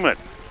 as Tiemann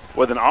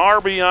with an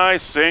RBI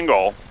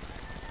single.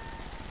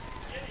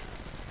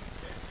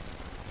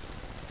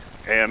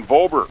 And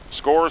Volber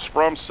scores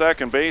from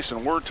second base,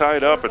 and we're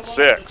tied up at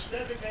 6.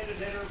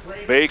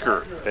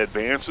 Baker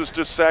advances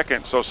to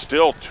second, so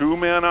still 2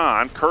 men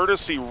on.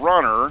 Courtesy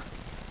runner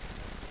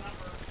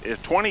is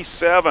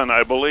 27,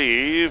 I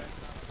believe,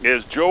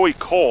 is Joey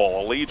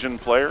Cole, a Legion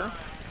player.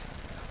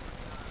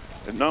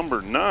 And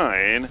number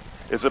 9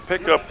 is a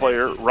pickup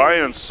player,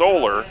 Ryan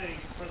Soler.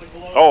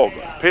 Oh,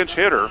 pinch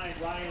hitter.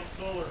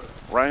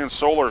 Ryan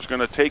Soler is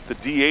going to take the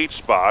DH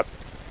spot.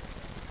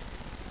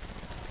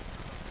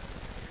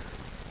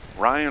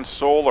 Ryan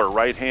Soler,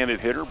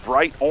 right-handed hitter,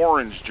 bright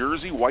orange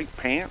jersey, white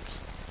pants.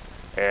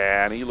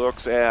 And he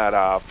looks at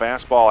a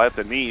fastball at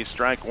the knee,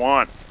 strike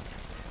 1.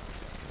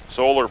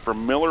 Soler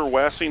from Miller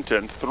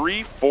Wessington,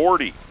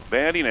 340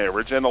 batting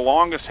average, and the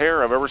longest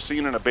hair I've ever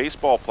seen in a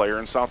baseball player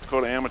in South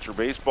Dakota amateur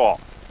baseball.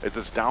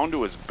 It's down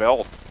to his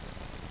belt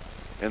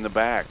in the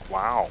back.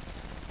 Wow.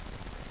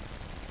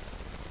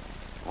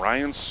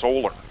 Ryan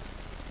Soler,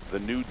 the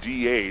new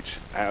DH,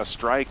 has a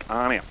strike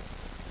on him.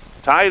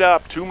 Tied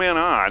up, 2 men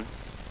on.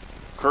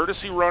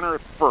 Courtesy runner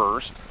at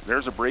first.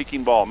 There's a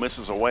breaking ball,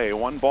 misses away.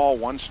 1 ball,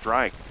 1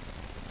 strike.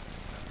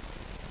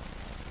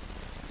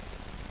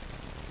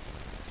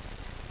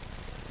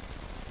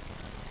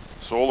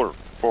 Soler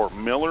for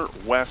Miller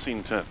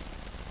Wessington.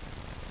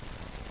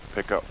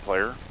 Pickup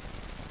player.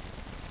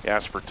 He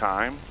asks for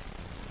time.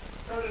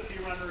 Courtesy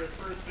runner at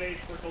first base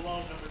for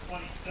Colome, number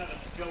 27,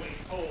 Joey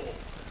Cole.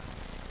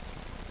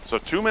 So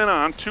 2 men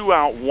on, 2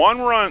 out,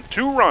 1 run,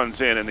 2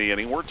 runs in the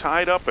inning. We're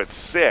tied up at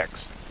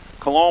 6.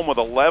 Colome with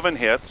 11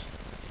 hits.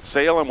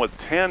 Salem with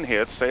 10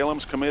 hits.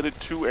 Salem's committed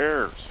 2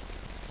 errors.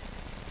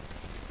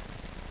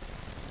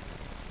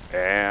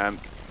 And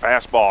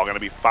fastball going to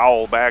be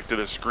fouled back to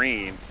the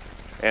screen.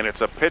 And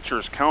it's a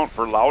pitcher's count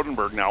for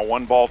Laudenberg now.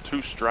 1 ball,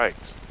 2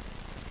 strikes.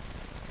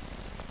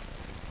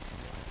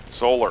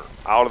 Soler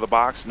out of the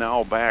box,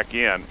 now back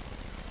in.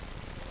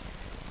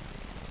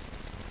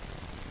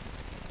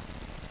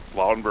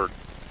 Laudenberg,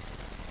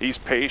 he's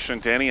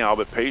patient anyhow,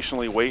 but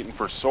patiently waiting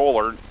for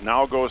Soler.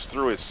 Now goes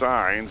through his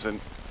signs and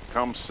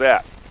comes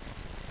set.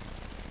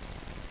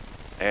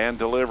 And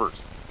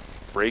delivers.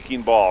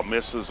 Breaking ball,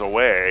 misses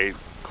away.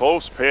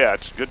 Close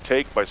pitch, good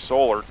take by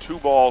Soler. 2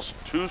 balls,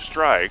 2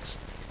 strikes.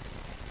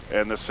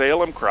 And the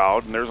Salem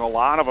crowd, and there's a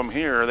lot of them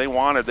here, they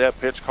wanted that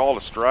pitch called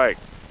a strike.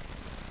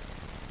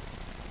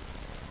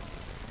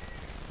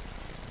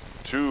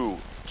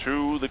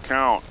 2-2 the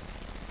count.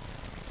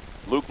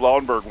 Luke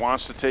Laudenberg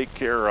wants to take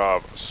care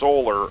of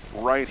Soler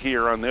right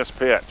here on this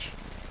pitch.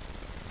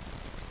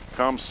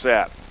 Comes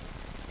set.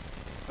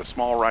 The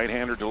small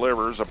right-hander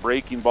delivers. A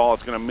breaking ball,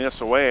 it's going to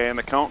miss away, and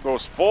the count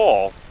goes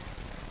full.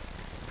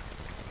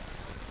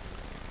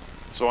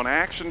 So an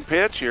action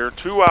pitch here.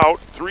 2 out,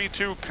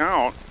 3-2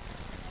 count.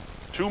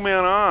 2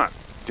 men on.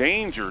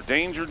 Danger,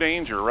 danger,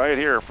 danger right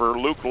here for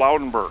Luke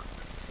Laudenberg.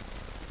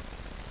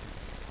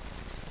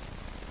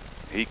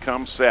 He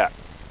comes set.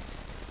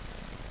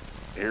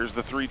 Here's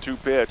the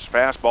 3-2 pitch.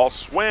 Fastball,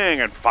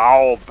 swing, and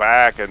fouled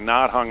back and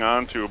not hung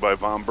on to by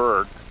Von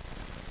Berg.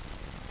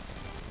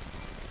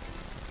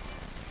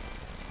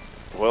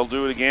 We'll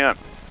do it again.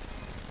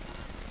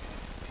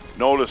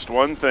 Noticed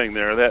one thing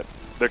there, that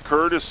the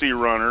courtesy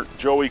runner,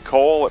 Joey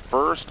Cole at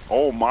first,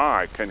 oh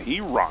my, can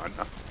he run?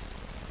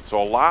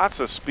 So lots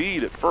of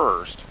speed at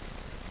first.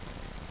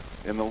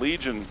 And the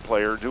Legion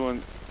player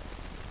doing,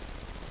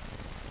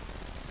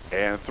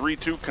 and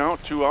 3-2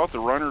 count, 2 out, the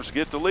runners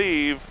get to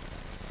leave.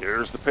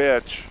 Here's the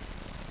pitch.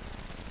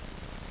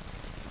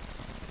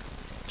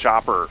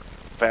 Chopper,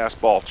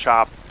 fastball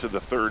chopped to the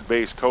third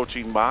base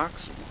coaching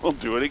box. We'll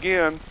do it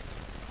again.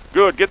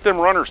 Good, get them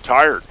runners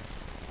tired.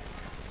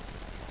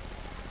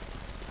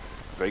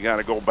 They got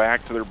to go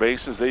back to their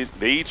bases. They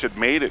each had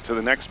made it to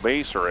the next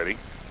base already.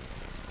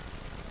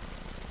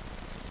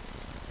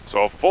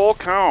 So a full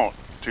count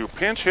to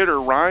pinch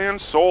hitter Ryan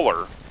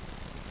Soler.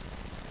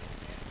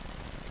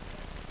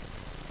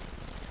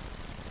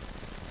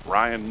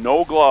 Ryan,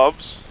 no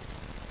gloves,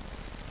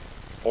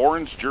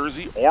 orange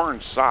jersey,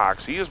 orange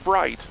socks. He is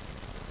bright.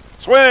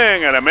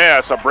 Swing and a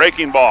miss, a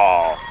breaking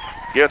ball.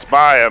 Gets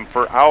by him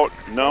for out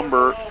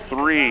number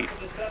 3.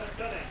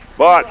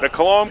 But the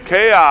Colome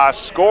Chaos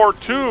score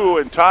 2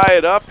 and tie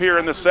it up here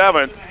in the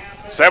 7th.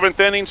 7th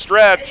inning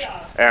stretch.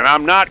 And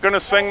I'm not going to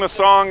sing the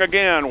song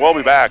again. We'll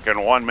be back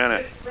in 1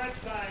 minute.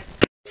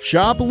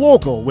 Shop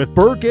local with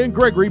Burke and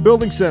Gregory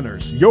Building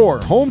Centers, your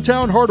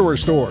hometown hardware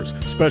stores,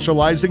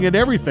 specializing in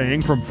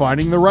everything from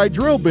finding the right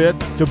drill bit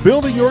to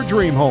building your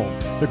dream home.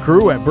 The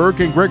crew at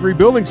Burke and Gregory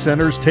Building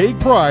Centers take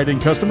pride in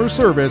customer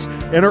service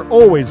and are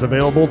always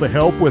available to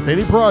help with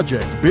any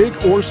project, big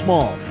or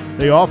small.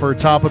 They offer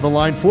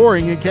top-of-the-line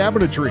flooring and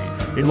cabinetry,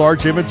 a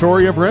large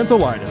inventory of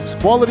rental items,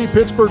 quality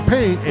Pittsburgh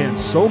paint, and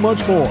so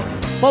much more.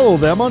 Follow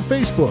them on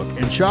Facebook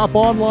and shop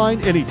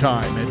online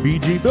anytime at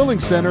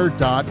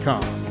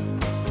bgbillingcenter.com.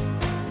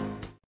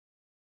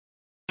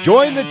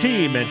 Join the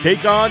team and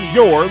take on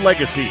your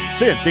legacy.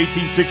 Since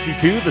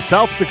 1862, the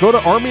South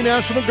Dakota Army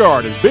National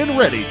Guard has been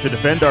ready to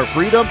defend our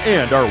freedom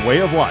and our way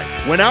of life.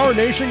 When our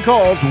nation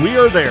calls, we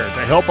are there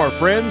to help our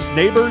friends,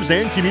 neighbors,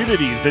 and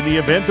communities in the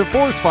event of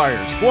forest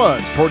fires,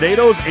 floods,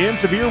 tornadoes, and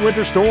severe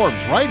winter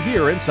storms right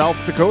here in South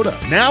Dakota.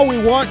 Now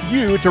we want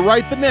you to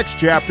write the next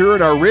chapter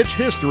in our rich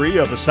history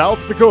of the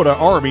South Dakota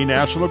Army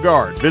National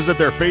Guard. Visit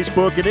their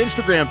Facebook and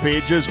Instagram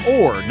pages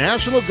or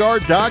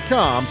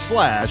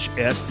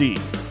nationalguard.com/SD.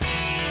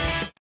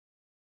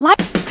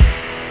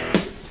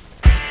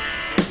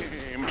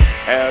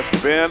 Has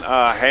been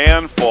a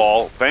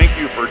handful. Thank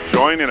you for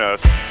joining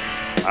us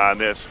on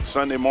this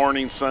Sunday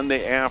morning,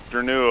 Sunday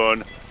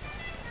afternoon.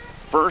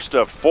 First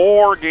of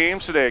 4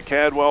 games today at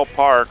Cadwell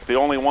Park, the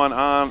only one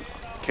on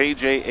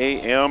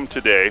KJAM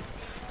today.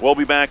 We'll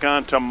be back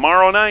on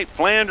tomorrow night,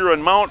 Flandreau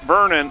and Mount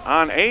Vernon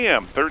on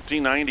AM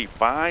 1390,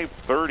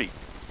 5:30.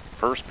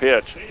 First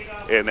pitch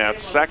in that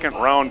second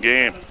round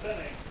game.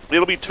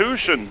 It'll be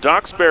Tushin,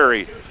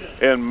 Duxbury,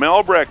 and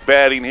Melbrecht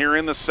batting here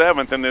in the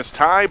 7th in this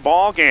tie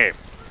ball game.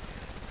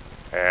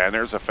 And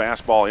there's a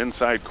fastball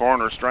inside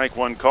corner, strike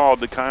one called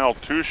to Kyle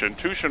Tushin.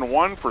 Tushin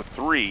 1 for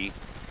 3,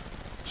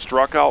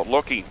 struck out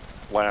looking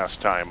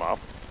last time up.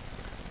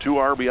 2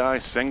 RBI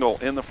single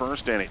in the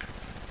first inning.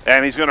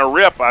 And he's going to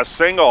rip a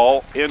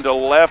single into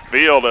left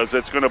field as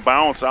it's going to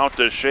bounce out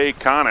to Shea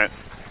Conant.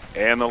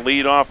 And the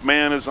leadoff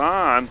man is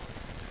on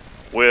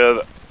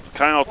with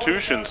Kyle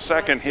Tushin's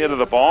second hit of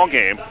the ball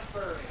game.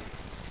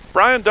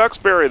 Brian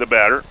Duxbury, the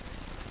batter.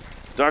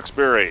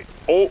 Duxbury,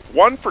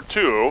 1 for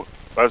 2.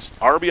 A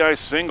RBI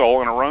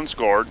single and a run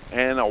scored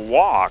and a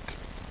walk.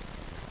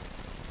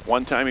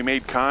 One time he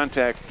made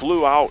contact,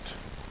 flew out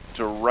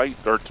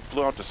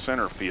to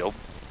center field.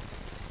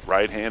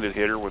 Right-handed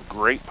hitter with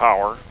great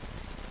power.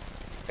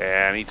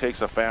 And he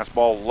takes a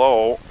fastball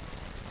low.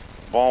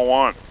 Ball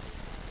 1.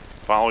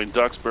 Following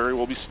Duxbury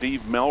will be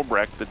Steve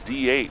Melbrecht, the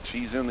DH.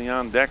 He's in the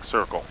on-deck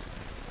circle.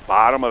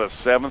 Bottom of the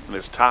 7th in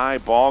this tie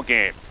ball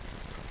game.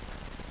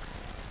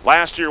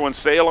 Last year when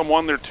Salem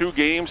won their 2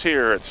 games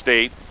here at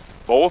State,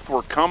 both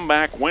were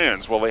comeback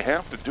wins. Will they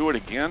have to do it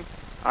again?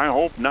 I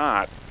hope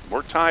not.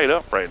 We're tied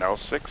up right now,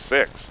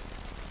 6-6.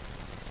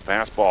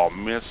 Fastball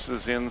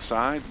misses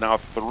inside. Now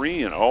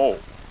 3-0.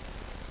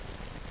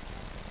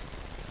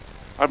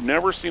 I've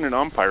never seen an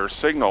umpire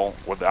signal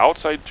with the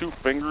outside 2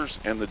 fingers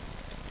and the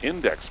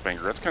index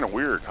finger. That's kind of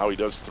weird how he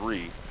does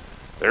 3.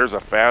 There's a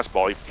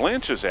fastball. He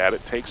flinches at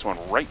it, takes one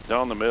right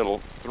down the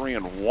middle.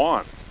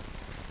 3-1.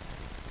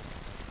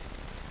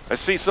 I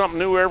see something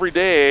new every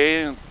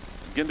day.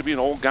 Getting to be an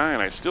old guy,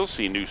 and I still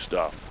see new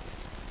stuff.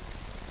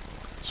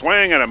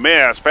 Swing and a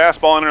miss.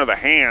 Fastball under the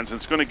hands.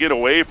 It's going to get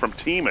away from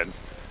Tiemann.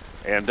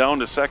 And down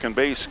to second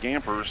base,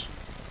 scampers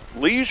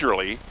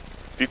leisurely.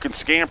 If you can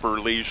scamper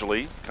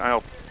leisurely,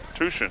 Kyle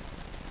Tushin.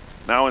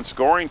 Now in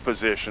scoring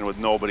position with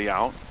nobody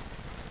out.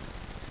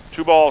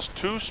 2 balls,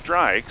 2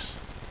 strikes.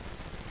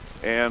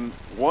 And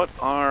we're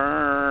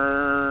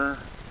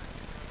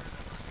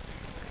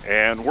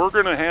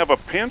going to have a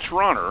pinch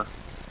runner.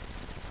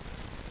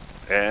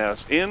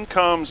 As in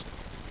comes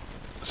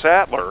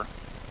Sattler.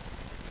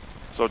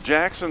 So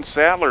Jackson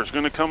Sattler is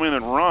going to come in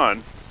and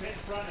run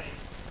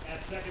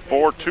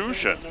for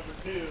Tushin.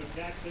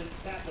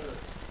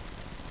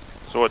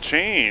 So a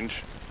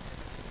change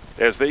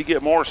as they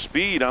get more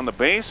speed on the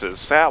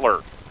bases.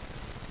 Sattler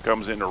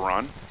comes in to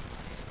run.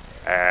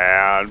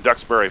 And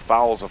Duxbury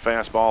fouls a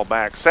fastball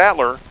back.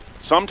 Sattler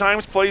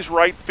sometimes plays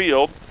right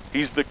field.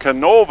 He's the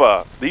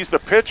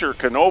pitcher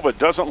Canova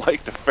doesn't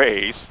like to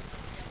face,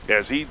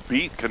 as he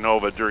beat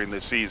Canova during the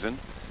season,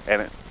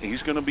 and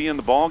he's going to be in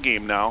the ball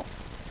game now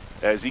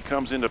as he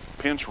comes into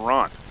pinch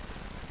run.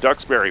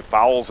 Duxbury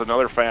fouls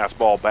another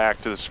fastball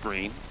back to the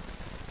screen.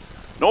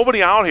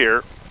 Nobody out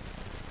here.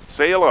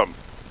 Salem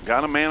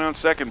got a man on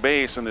second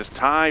base in this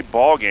tie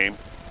ball game,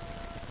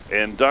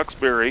 and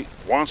Duxbury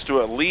wants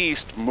to at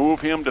least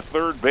move him to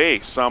third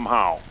base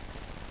somehow.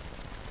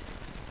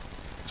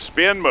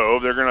 Spin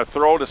move. They're going to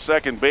throw to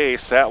second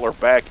base. Sattler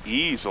back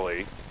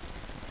easily.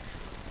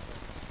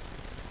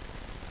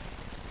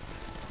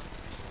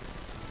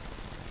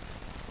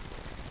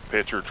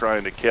 Pitcher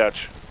trying to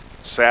catch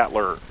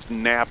Sattler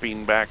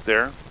napping back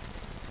there.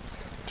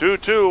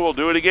 2-2, we'll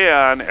do it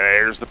again. And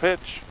there's the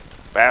pitch.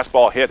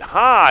 Fastball hit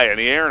high in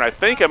the air, and I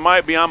think it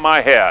might be on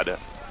my head.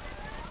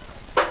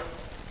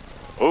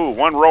 Ooh,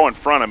 1 row in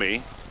front of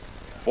me.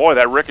 Boy,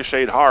 that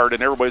ricocheted hard,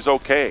 and everybody's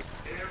okay.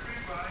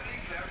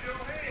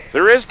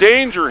 There is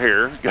danger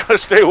here. Got to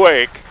stay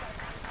awake.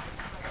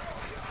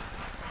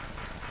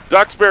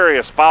 Duxbury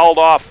has fouled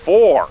off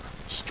 4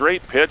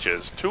 straight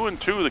pitches.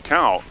 2-2 the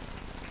count.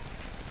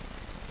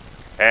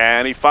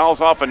 And he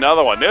fouls off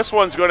another one. This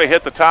one's going to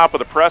hit the top of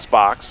the press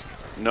box.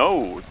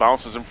 No, it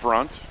bounces in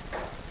front.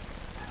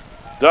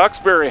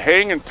 Duxbury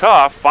hanging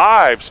tough.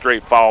 5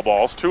 straight foul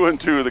balls.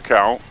 2-2 the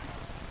count.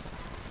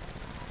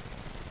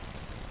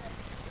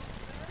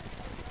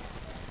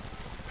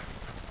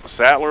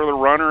 Sattler, the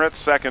runner at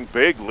second,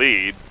 big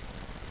lead.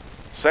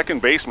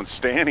 Second baseman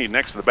standing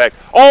next to the bag.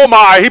 Oh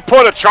my, he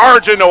put a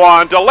charge into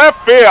one to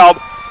left field,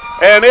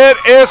 and it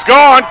is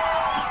gone.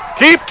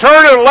 Keep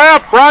turning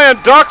left,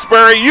 Brian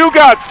Duxbury. You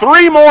got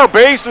 3 more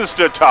bases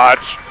to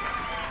touch.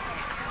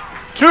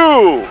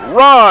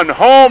 2-run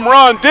home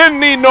run. Didn't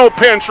need no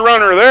pinch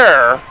runner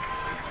there.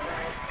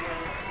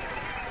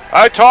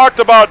 I talked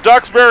about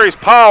Duxbury's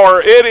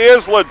power. It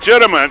is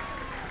legitimate.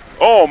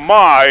 Oh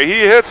my,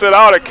 he hits it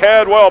out at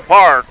Cadwell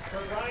Park.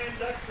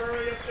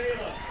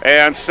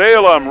 And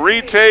Salem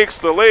retakes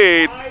the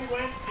lead.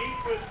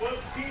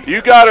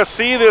 You got to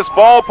see this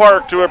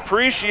ballpark to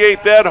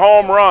appreciate that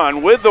home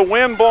run. With the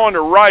wind blowing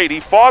to right, he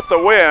fought the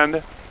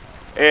wind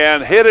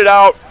and hit it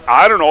out,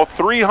 I don't know,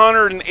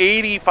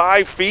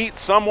 385 feet,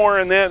 somewhere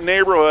in that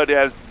neighborhood,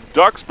 as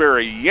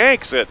Duxbury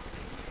yanks it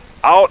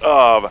out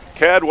of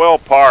Cadwell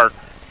Park.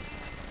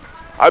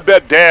 I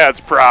bet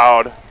Dad's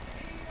proud.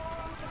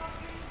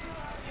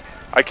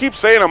 I keep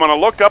saying I'm going to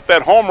look up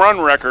that home run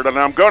record, and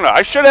I'm going to.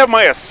 I should have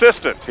my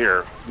assistant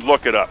here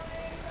look it up.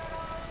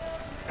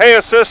 Hey,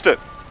 assistant,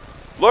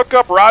 look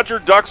up Roger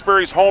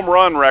Duxbury's home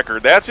run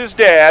record. That's his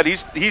dad.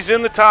 He's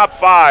in the top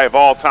 5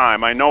 all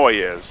time. I know he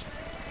is.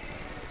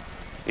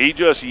 He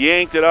just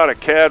yanked it out of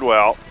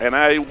Cadwell,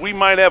 and we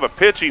might have a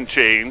pitching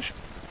change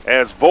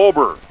as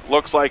Volber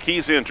looks like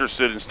he's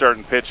interested in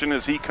starting pitching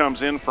as he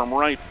comes in from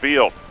right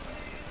field.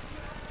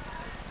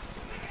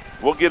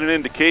 We'll get an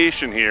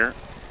indication here.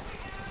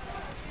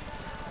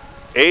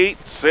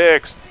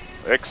 8-6,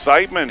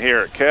 excitement here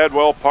at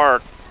Cadwell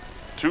Park.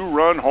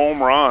 2-run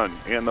home run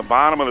in the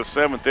bottom of the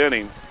 7th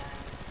inning.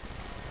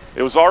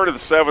 It was already the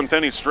 7th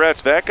inning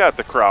stretch. That got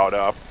the crowd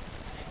up.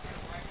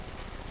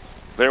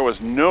 There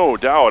was no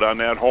doubt on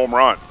that home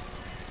run.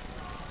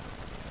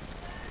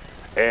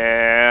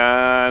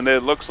 And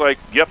it looks like,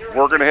 yep,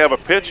 we're going to have a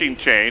pitching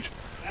change.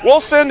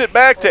 We'll send it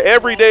back to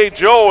Everyday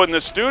Joe in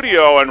the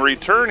studio and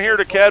return here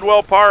to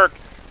Cadwell Park.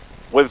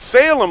 With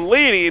Salem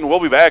leading, we'll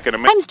be back in a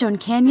minute. Limestone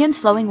canyons,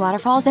 flowing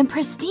waterfalls, and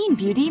pristine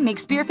beauty make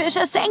Spearfish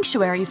a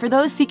sanctuary for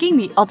those seeking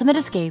the ultimate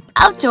escape.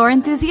 Outdoor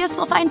enthusiasts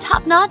will find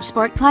top-notch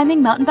sport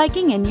climbing, mountain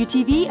biking, and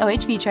UTV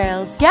OHV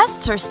trails.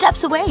 Guests are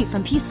steps away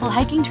from peaceful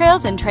hiking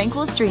trails and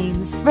tranquil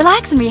streams.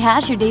 Relax and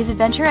rehash your day's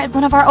adventure at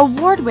one of our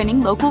award-winning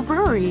local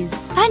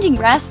breweries. Finding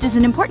rest is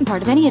an important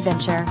part of any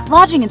adventure.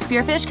 Lodging in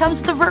Spearfish comes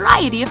with a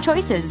variety of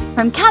choices,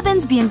 from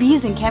cabins,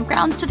 B&Bs, and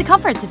campgrounds to the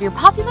comforts of your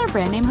popular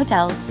brand-name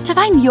hotels. To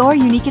find your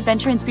unique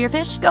adventure in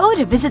Spearfish, go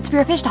to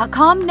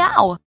visitspearfish.com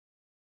now.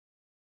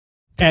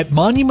 At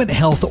Monument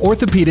Health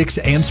Orthopedics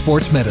and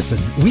Sports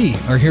Medicine, we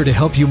are here to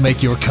help you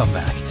make your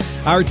comeback.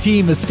 Our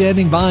team is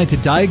standing by to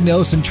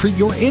diagnose and treat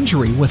your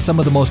injury with some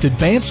of the most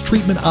advanced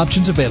treatment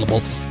options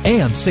available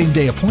and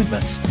same-day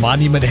appointments.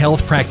 Monument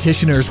Health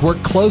practitioners work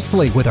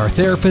closely with our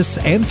therapists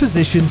and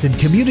physicians in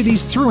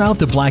communities throughout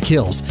the Black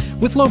Hills,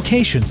 with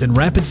locations in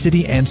Rapid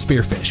City and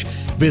Spearfish.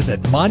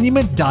 Visit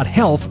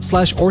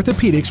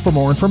monument.health/orthopedics for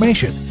more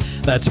information.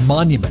 That's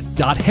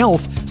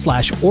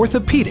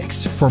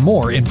monument.health/orthopedics for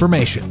more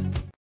information.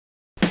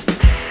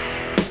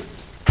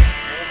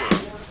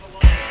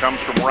 Comes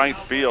from right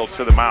field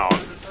to the mound.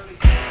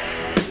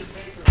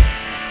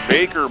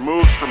 Baker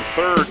moves from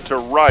third to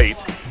right,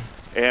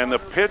 and the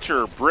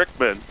pitcher,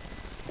 Brickman,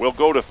 will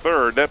go to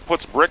third. That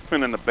puts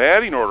Brickman in the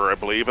batting order, I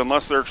believe,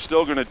 unless they're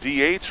still going to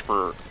DH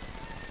for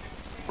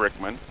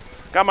Brickman.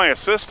 Got my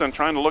assistant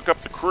trying to look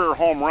up the career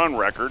home run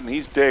record, and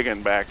he's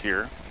digging back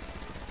here.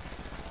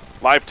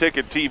 Live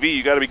Ticket TV,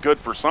 you got to be good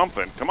for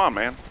something. Come on,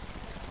 man.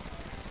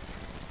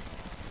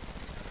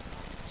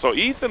 So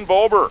Ethan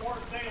Volber,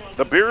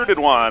 the bearded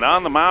one,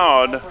 on the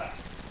mound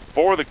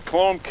for the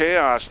Colome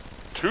Chaos.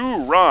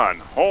 2-run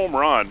home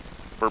run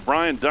for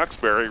Brian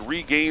Duxbury,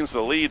 regains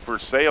the lead for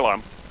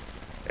Salem.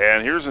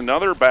 And here's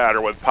another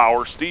batter with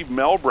power, Steve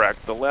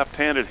Melbrecht, the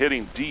left-handed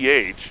hitting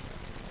DH.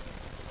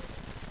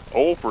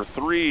 0 for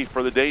 3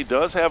 for the day,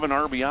 does have an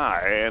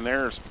RBI, and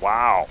there's,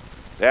 wow,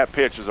 that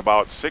pitch is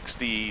about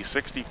 60,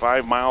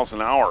 65 miles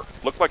an hour.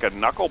 Looked like a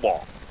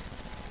knuckleball.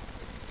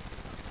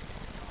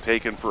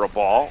 Taken for a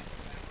ball.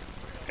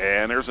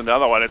 And there's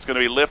another one. It's going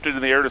to be lifted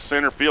in the air to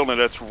center field,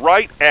 and it's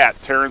right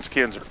at Terrence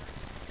Kinzer.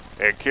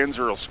 And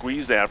Kinzer will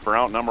squeeze that for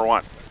out number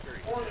 1.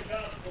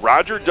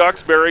 Roger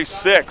Duxbury,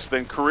 6th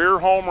in career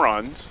home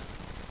runs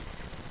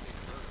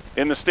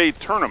in the state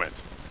tournament.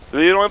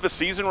 They don't have the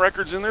season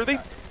records in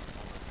there?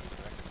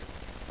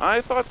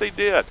 I thought they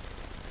did.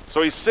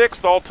 So he's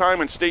 6th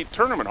all-time in state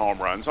tournament home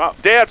runs.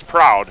 Dad's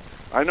proud.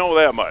 I know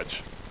that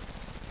much.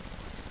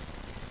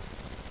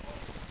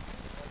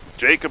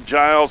 Jacob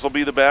Giles will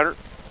be the batter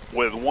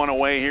with 1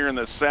 away here in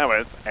the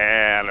 7th,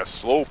 and a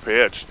slow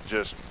pitch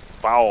just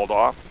fouled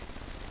off.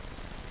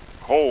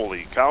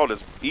 Holy cow,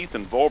 does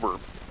Ethan Volber.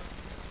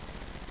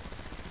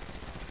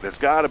 It's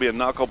got to be a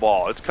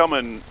knuckleball. It's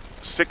coming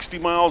 60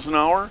 miles an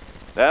hour.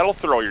 That'll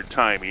throw your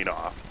timing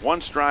off. 1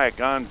 strike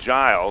on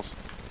Giles.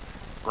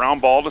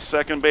 Ground ball to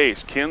second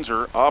base.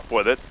 Kinzer up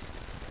with it.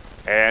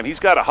 And he's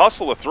got to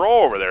hustle a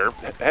throw over there.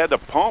 Had to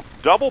pump,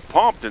 double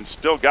pumped, and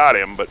still got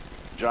him, but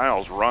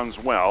Giles runs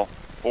well.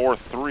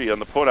 4-3 on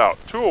the putout.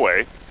 2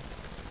 away.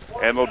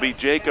 And it'll be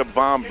Jacob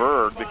Von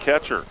Berg, the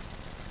catcher.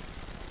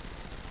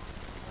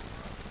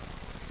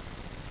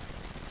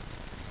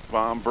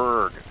 Von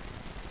Berg.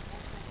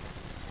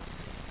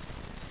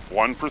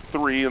 1 for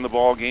 3 in the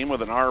ball game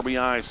with an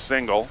RBI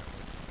single.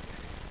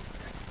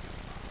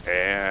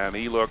 And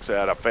he looks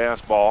at a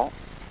fastball.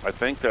 I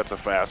think that's a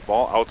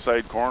fastball.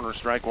 Outside corner,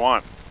 strike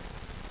 1.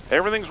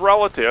 Everything's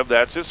relative.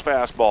 That's his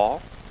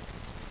fastball.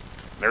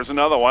 There's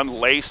another one,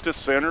 laced to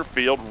center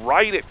field,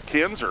 right at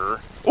Kinzer.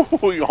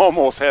 Ooh, he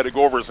almost had to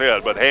go over his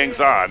head, but hangs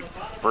on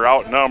for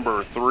out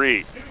number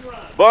 3.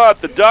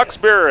 But the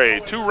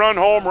Duxbury 2-run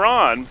home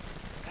run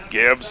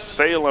gives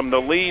Salem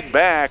the lead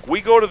back.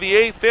 We go to the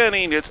 8th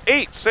inning. It's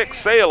 8-6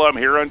 Salem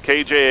here on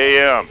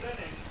KJAM.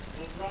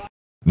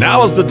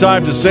 Now is the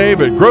time to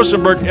save at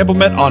Grossenberg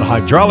Implement on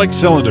hydraulic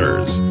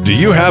cylinders. Do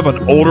you have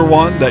an older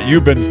one that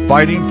you've been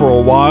fighting for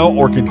a while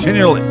or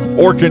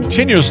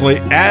continuously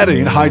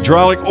adding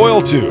hydraulic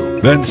oil to?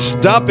 Then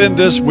stop in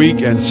this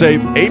week and save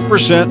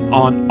 8%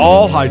 on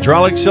all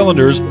hydraulic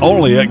cylinders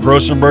only at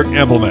Grossenberg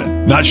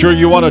Implement. Not sure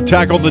you want to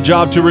tackle the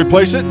job to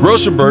replace it?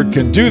 Grossenberg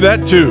can do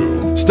that too.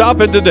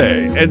 Stop in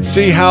today and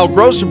see how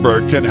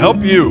Grossenberg can help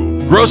you.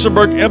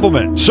 Grossenberg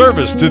Implement,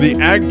 service to the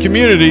ag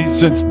community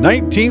since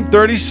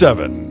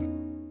 1937.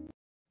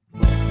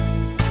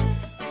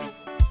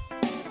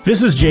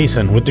 This is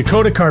Jason with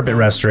Dakota Carpet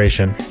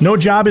Restoration. No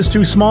job is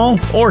too small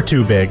or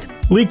too big.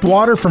 Leaked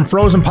water from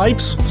frozen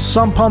pipes,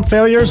 sump pump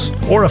failures,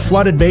 or a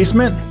flooded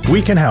basement?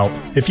 We can help.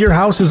 If your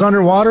house is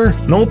underwater,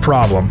 no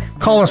problem.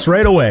 Call us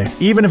right away.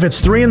 Even if it's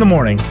 3 in the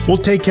morning, we'll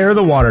take care of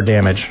the water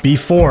damage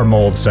before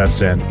mold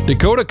sets in.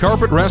 Dakota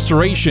Carpet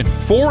Restoration,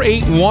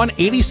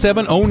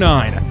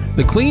 481-8709.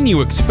 The clean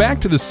you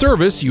expect, the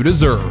service you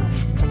deserve.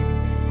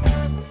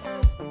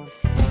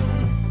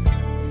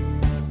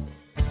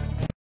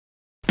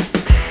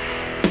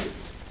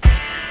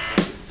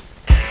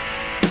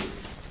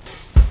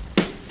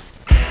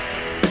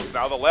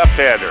 Now the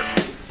left-hander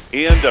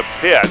into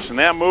pitch, and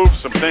that moves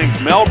some things.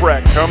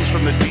 Melbrecht comes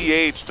from the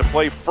DH to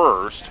play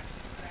first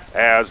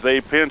as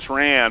they pinch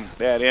ran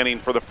that inning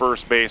for the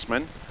first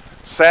baseman.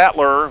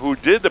 Sattler, who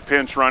did the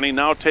pinch running,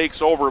 now takes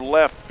over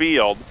left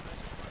field,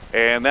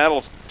 and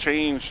that'll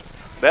finish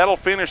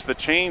the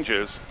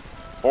changes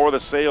for the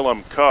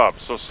Salem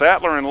Cubs. So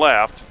Sattler in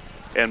left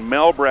and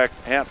Melbrecht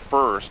at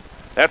first.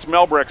 That's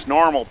Melbrecht's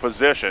normal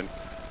position.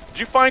 Did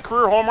you find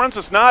career home runs?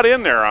 It's not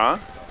in there, huh?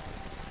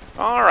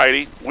 All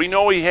righty. We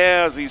know he's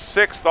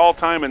 6th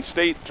all-time in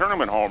state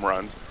tournament home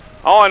runs.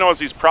 All I know is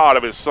he's proud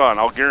of his son.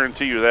 I'll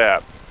guarantee you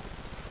that.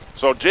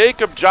 So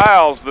Jacob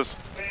Giles, this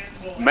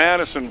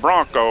Madison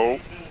Bronco,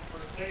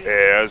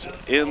 is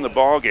in the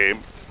ball game.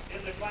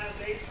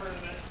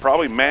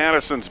 Probably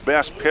Madison's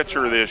best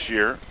pitcher this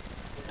year.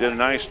 Did a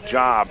nice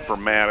job for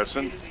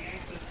Madison.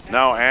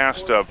 Now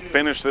asked to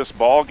finish this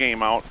ball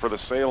game out for the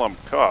Salem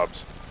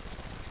Cubs.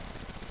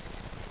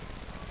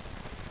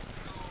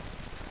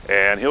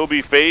 And he'll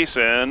be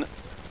facing,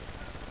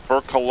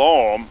 for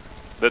Colome,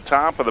 the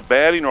top of the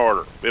batting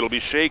order. It'll be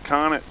Shea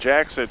Conant,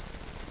 Jackson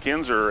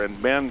Kinzer,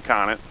 and Ben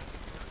Conant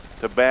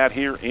to bat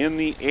here in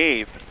the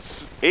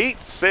 8th.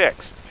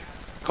 8-6.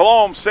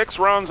 Colome, 6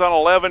 runs on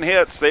 11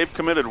 hits. They've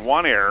committed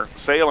 1 error.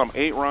 Salem,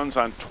 8 runs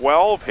on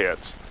 12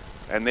 hits,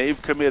 and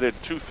they've committed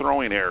 2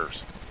 throwing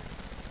errors.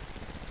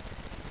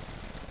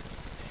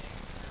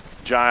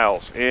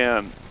 Giles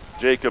and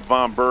Jacob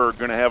Von Berg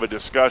going to have a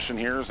discussion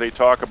here as they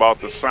talk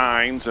about the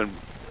signs, and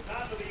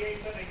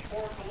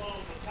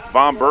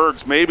Von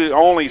Berg's maybe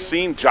only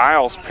seen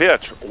Giles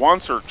pitch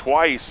once or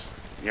twice,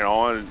 you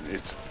know,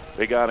 and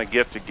they got to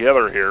get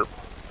together here.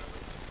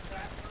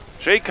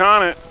 Shea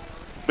Conant,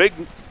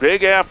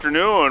 big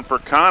afternoon for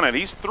Conant.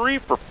 He's 3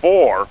 for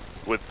 4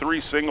 with 3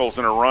 singles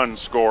and a run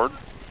scored.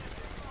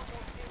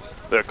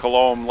 The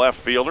Colome left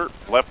fielder,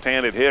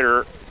 left-handed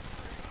hitter.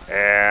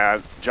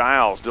 And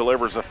Giles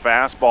delivers a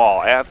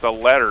fastball at the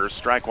letters,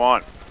 strike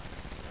 1.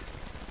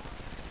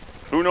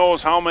 Who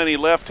knows how many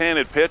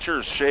left-handed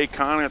pitchers Shea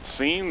Conant's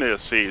seen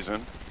this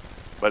season,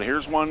 but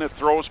here's one that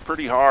throws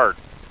pretty hard.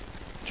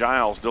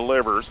 Giles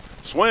delivers,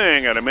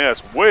 swing and a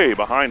miss, way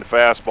behind the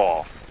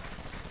fastball.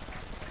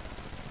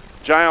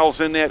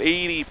 Giles in that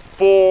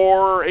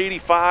 84,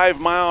 85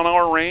 mile an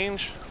hour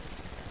range.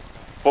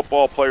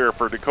 Football player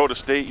for Dakota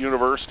State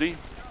University,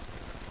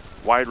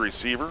 wide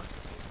receiver.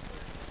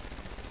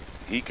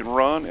 He can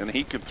run and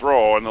he can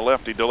throw, and the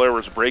lefty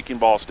delivers. Breaking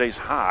ball stays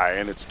high,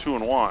 and it's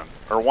 2-1,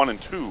 or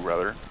 1-2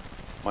 rather.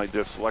 My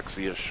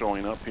dyslexia is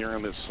showing up here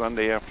on this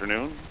Sunday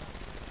afternoon.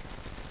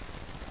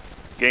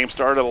 Game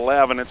started at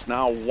 11. It's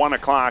now 1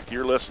 o'clock.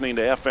 You're listening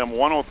to FM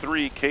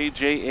 103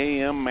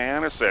 KJAM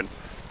Madison.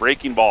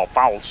 Breaking ball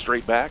fouled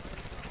straight back.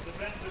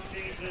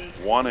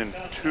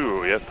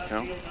 1-2. Yet.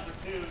 Yeah.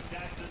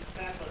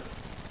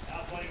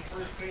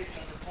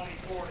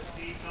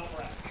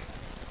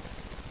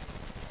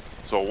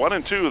 So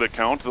 1-2 the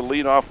count to the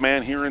leadoff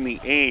man here in the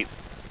 8th.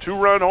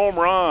 2-run home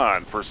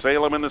run for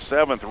Salem in the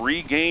 7th.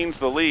 Regains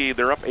the lead.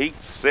 They're up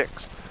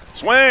 8-6.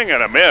 Swing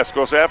and a miss.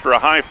 Goes after a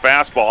high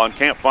fastball and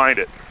can't find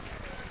it.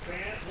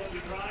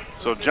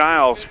 So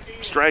Giles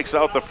strikes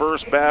out the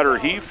first batter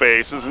he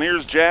faces, and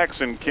here's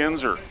Jackson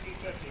Kinzer.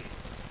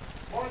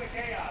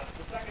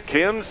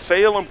 Can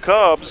Salem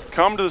Cubs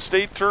come to the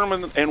state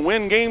tournament and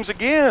win games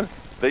again?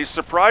 They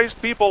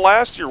surprised people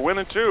last year,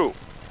 winning 2.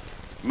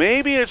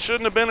 Maybe it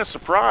shouldn't have been a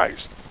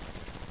surprise.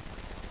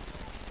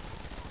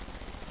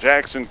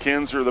 Jackson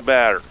Kinzer, the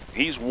batter.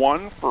 He's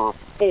 1 for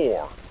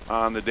 4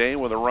 on the day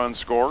with a run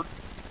scored.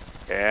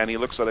 And he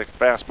looks at a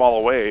fastball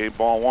away,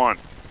 ball 1.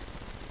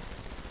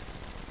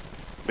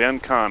 Ben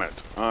Conant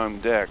on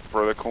deck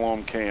for the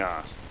Colome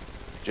Chaos.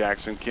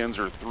 Jackson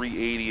Kinzer,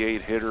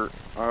 388 hitter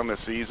on the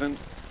season.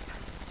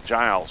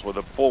 Giles with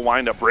a full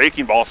windup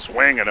breaking ball,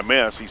 swing and a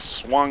miss. He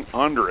swung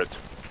under it.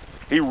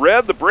 He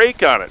read the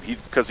break on it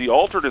because he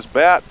altered his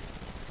bat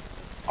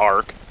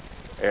arc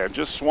and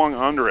just swung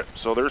under it.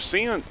 So they're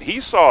seeing, he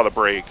saw the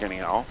break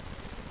anyhow.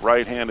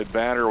 Right-handed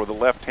batter with a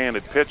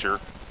left-handed pitcher.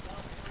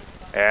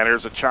 And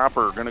there's a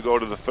chopper going to go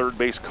to the third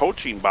base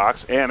coaching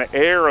box, and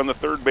air on the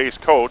third base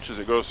coach as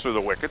it goes through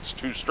the wickets.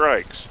 2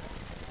 strikes.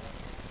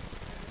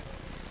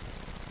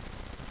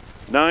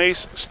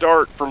 Nice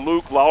start for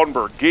Luke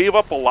Laudenberg. Gave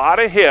up a lot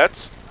of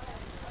hits,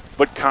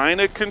 but kind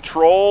of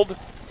controlled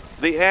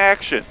the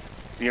action.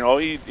 You know,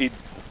 he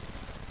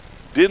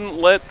didn't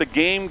let the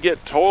game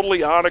get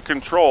totally out of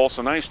control,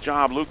 so nice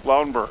job, Luke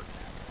Laudenberg.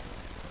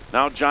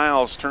 Now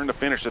Giles' turn to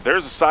finish it.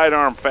 There's a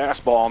sidearm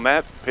fastball on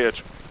that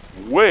pitch,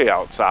 way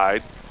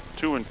outside,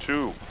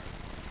 2-2.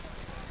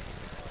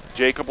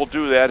 Jacob will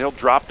do that. He'll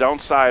drop down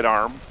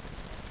sidearm.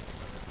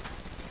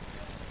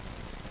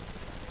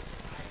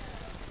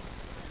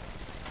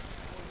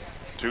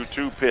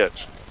 Two-2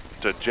 pitch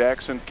to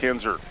Jackson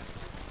Kinzer.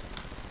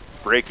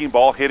 Breaking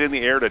ball hit in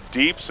the air to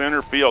deep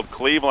center field.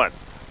 Cleveland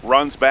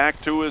runs back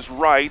to his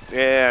right,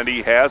 and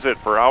he has it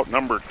for out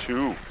number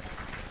 2.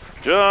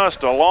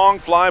 Just a long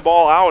fly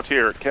ball out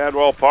here at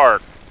Cadwell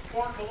Park.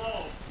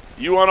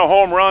 You want a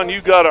home run,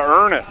 you got to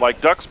earn it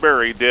like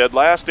Duxbury did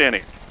last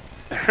inning.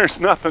 There's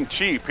nothing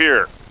cheap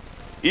here.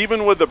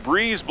 Even with the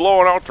breeze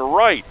blowing out to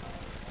right,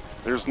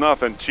 there's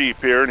nothing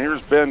cheap here. And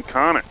here's Ben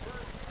Conant.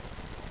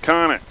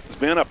 Conant has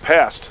been a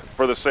pest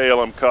for the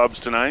Salem Cubs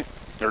tonight,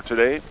 or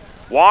today.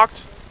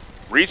 Walked,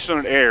 reached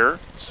an air,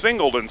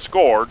 singled and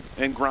scored,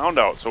 and ground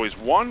out. So he's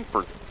 1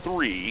 for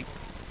 3.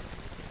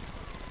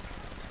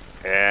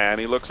 And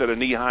he looks at a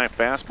knee-high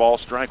fastball,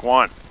 strike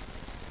 1.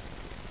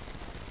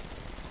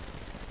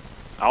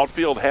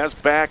 Outfield has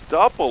backed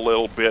up a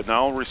little bit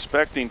now,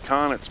 respecting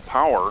Conant's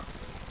power.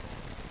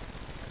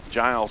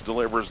 Giles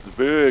delivers the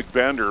big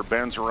bender,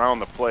 bends around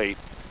the plate.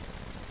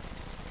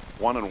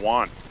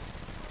 1-1.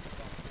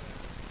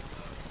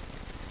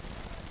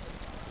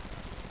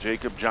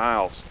 Jacob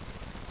Giles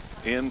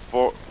in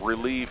for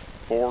relief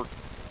for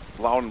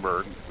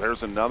Laudenberg.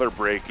 There's another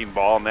breaking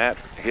ball, and that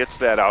hits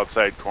that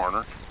outside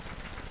corner.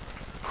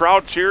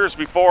 Crowd cheers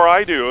before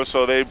I do,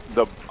 so the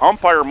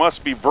umpire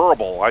must be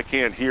verbal. I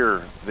can't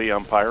hear the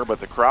umpire, but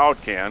the crowd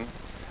can.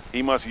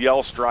 He must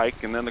yell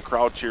strike, and then the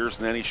crowd cheers,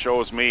 and then he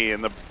shows me,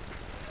 and the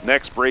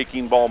next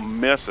breaking ball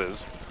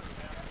misses.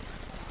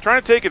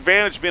 Trying to take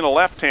advantage of being a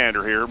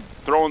left-hander here,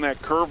 throwing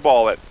that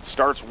curveball that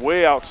starts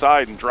way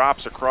outside and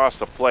drops across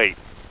the plate.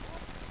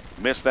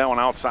 Missed that one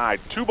outside.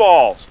 2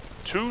 balls,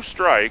 2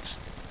 strikes,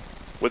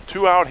 with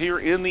 2 out here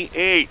in the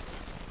 8th.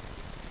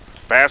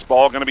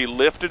 Fastball going to be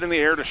lifted in the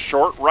air to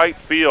short right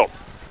field.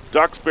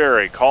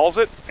 Duxbury calls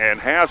it and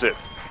has it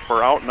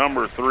for out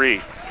number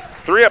 3.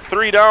 3 up,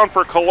 3 down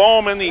for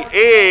Colome in the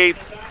 8th.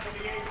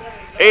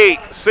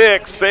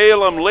 8-6,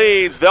 Salem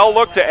leads. They'll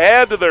look to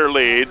add to their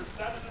lead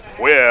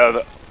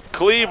with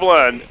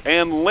Cleveland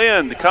and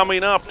Lind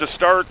coming up to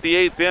start the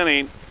 8th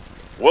inning.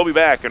 We'll be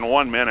back in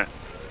 1 minute.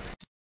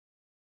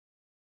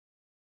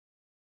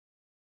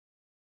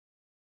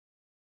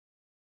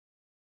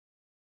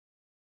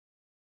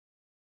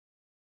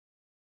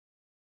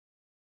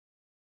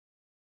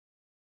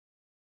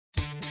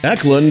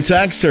 Eklund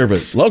Tax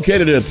Service,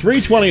 located at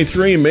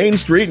 323 Main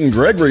Street in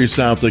Gregory,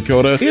 South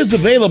Dakota, is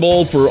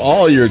available for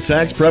all your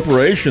tax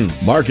preparations.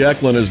 Mark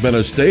Eklund has been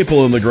a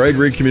staple in the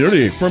Gregory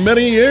community for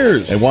many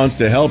years and wants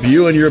to help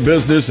you and your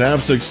business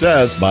have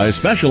success by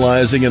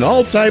specializing in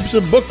all types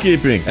of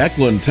bookkeeping.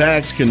 Eklund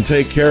Tax can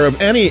take care of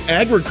any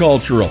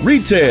agricultural,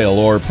 retail,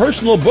 or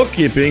personal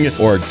bookkeeping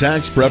or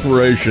tax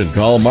preparation.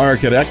 Call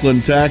Mark at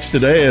Eklund Tax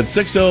today at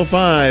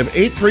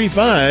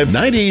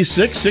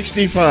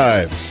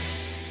 605-835-9665.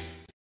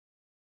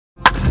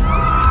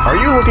 Are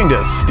you looking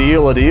to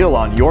steal a deal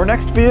on your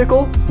next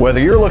vehicle?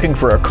 Whether you're looking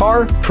for a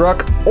car,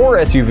 truck, or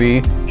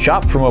SUV,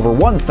 shop from over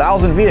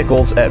 1,000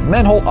 vehicles at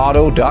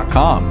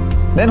menholauto.com.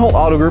 Menhold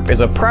Auto Group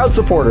is a proud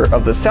supporter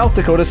of the South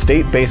Dakota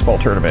State Baseball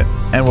Tournament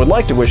and would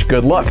like to wish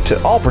good luck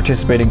to all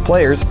participating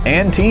players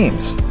and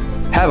teams.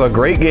 Have a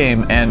great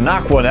game and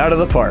knock one out of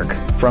the park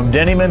from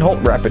Denny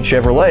Menhold Rapid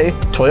Chevrolet,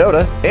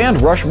 Toyota,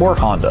 and Rushmore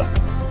Honda.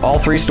 All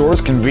 3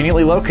 stores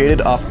conveniently located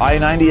off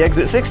I-90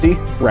 Exit 60,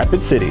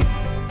 Rapid City.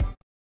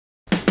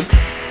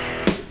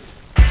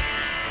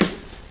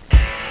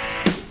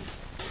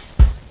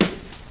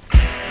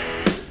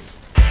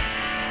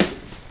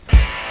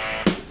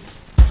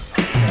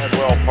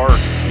 Park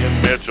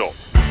Mitchell.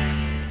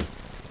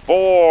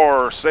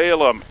 For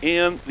Salem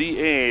in the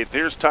 8th.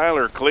 Here's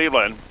Tyler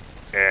Cleveland,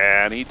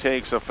 and he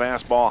takes a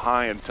fastball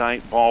high and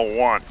tight, ball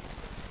 1.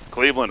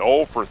 Cleveland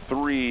 0 for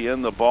 3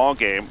 in the ball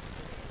game,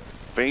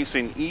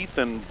 facing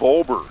Ethan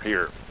Volber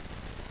here.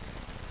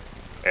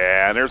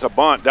 And there's a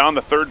bunt down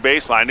the third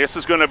baseline. This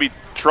is going to be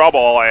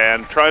trouble,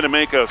 and trying to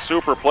make a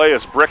super play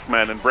is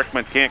Brickman, and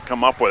Brickman can't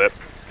come up with it.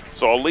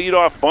 So a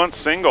leadoff bunt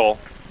single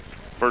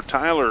for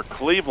Tyler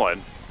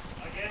Cleveland.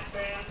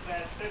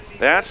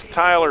 That's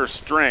Tyler's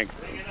strength,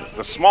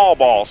 the small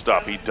ball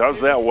stuff. He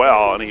does that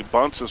well, and he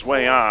bunts his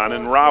way on.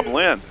 And Rob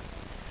Lind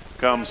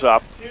comes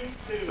up,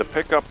 the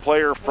pickup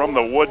player from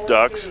the Wood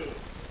Ducks.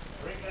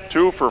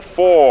 2 for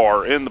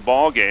 4 in the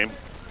ball game.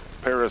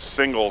 Pair of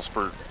singles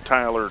for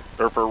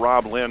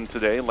Rob Lind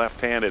today,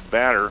 left-handed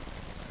batter.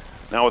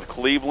 Now with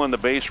Cleveland, the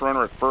base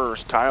runner at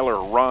first,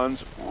 Tyler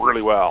runs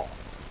really well.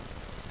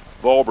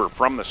 Volber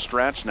from the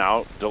stretch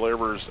now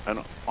delivers an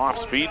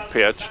off-speed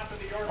pitch,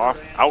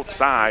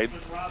 outside.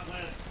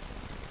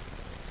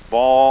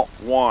 Ball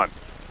 1.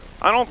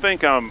 I don't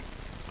think I'm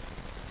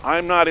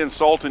not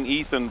insulting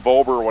Ethan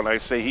Volber when I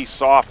say he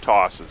soft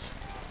tosses.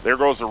 There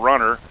goes the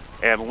runner,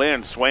 and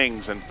Lynn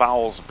swings and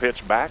fouls the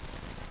pitch back.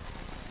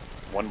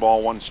 1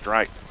 ball, 1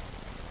 strike.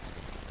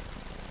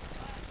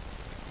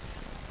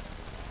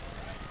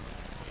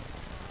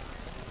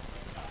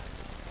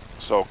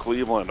 So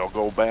Cleveland will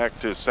go back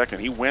to second.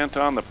 He went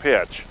on the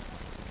pitch.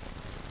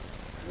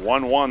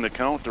 1-1 the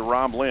count to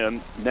Rob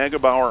Lind.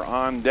 Negebauer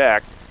on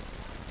deck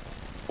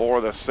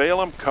for the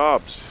Salem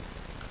Cubs.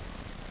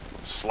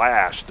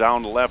 Slash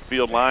down the left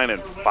field line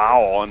and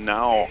foul, and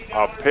now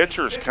a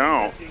pitcher's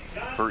count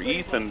for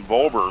Ethan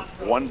Volber.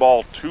 1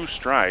 ball, 2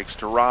 strikes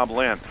to Rob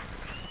Lind.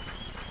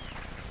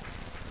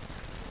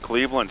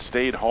 Cleveland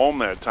stayed home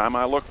that time.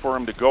 I look for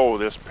him to go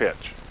this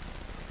pitch.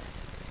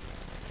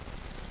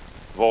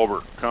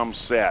 Volber comes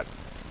set.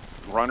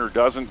 Runner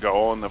doesn't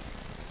go, and the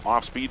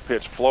off-speed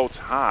pitch floats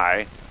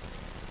high.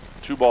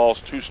 2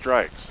 balls, 2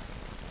 strikes.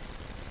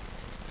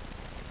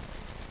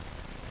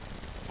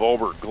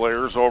 Volber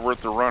glares over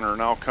at the runner,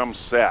 now comes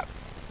set.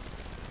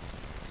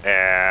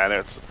 And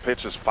its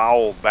pitch is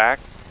fouled back,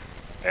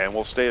 and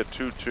we'll stay at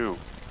 2-2.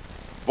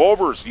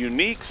 Volber's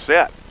unique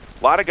set.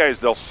 A lot of guys,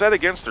 they'll set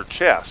against their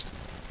chest.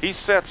 He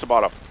sets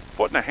about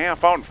 1.5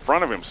 feet out in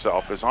front of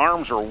himself. His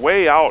arms are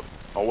way out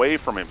away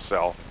from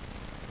himself.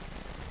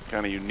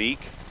 Kind of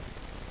unique.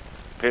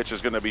 Pitch is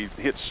going to be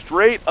hit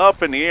straight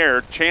up in the air.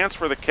 Chance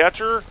for the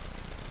catcher.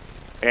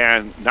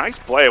 And nice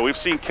play. We've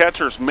seen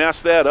catchers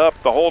mess that up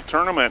the whole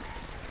tournament,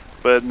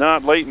 but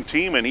not Leighton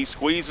Tiemann. He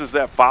squeezes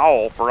that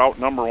foul for out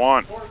number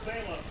 1.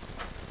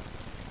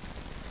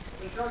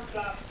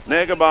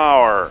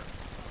 Negebauer,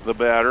 the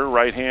batter,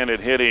 right-handed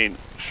hitting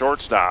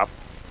shortstop.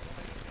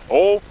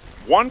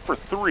 1 for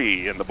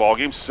 3 in the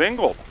ballgame.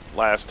 Singled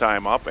last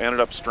time up. Ended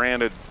up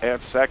stranded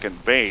at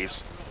second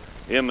base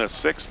in the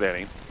 6th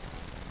inning.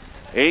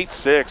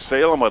 8-6.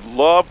 Salem would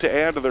love to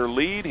add to their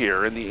lead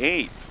here in the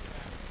 8th.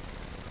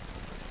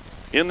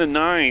 In the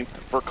 9th,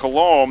 for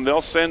Colome,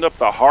 they'll send up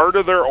the heart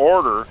of their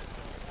order.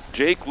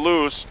 Jake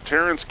Luce,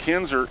 Terrence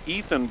Kinzer,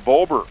 Ethan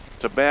Volber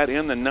to bat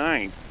in the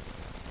 9th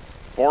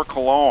for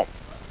Colome.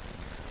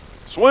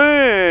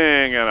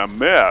 Swing and a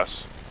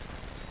miss.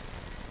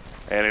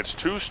 And it's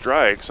 2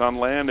 strikes on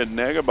Landon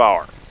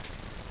Negebauer.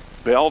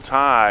 Belt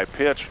high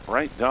pitch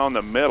right down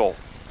the middle.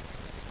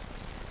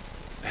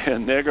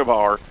 And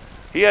Negebauer,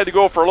 he had to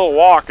go for a little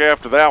walk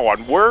after that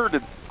one.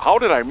 How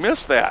did I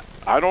miss that?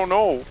 I don't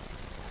know.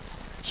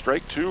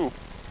 Strike 2.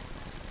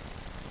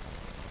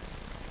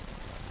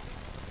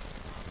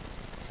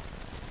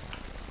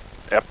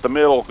 Up the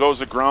middle goes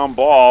a ground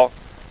ball,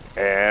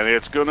 and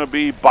it's going to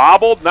be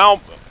bobbled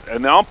now.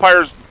 And the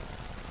umpires,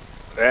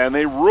 and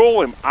they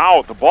rule him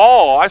out. The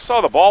ball, I saw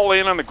the ball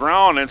laying on the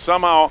ground, and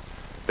somehow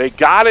they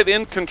got it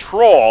in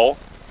control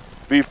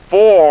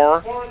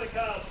before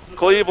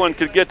Cleveland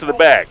could get to the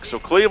bag. So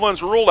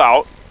Cleveland's ruled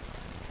out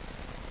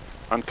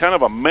on kind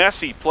of a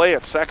messy play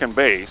at second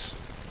base.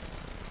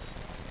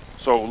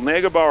 So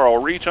Negebauer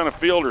will reach on a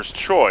fielder's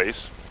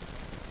choice,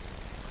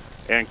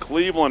 and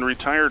Cleveland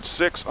retired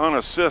 6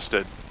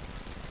 unassisted.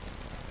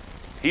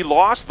 He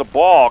lost the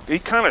ball. He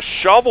kind of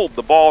shoveled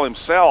the ball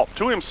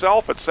to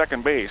himself at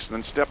second base, and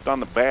then stepped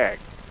on the bag.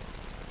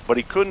 But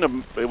he couldn't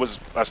have, it was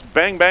a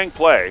bang-bang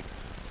play.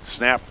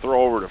 Snap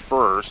throw over to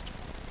first.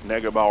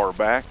 Negebauer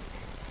back.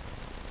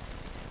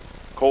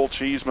 Cole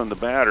Cheeseman, the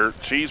batter.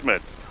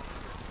 Cheeseman,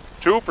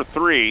 2 for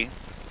 3.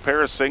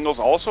 Pair of singles,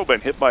 also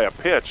been hit by a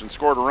pitch and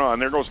scored a run.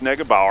 There goes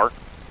Negebauer,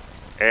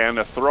 and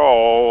the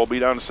throw will be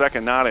down to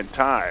second, not in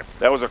time.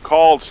 That was a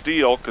called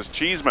steal because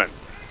Cheeseman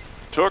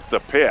took the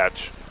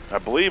pitch. I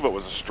believe it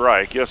was a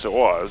strike. Yes, it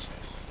was.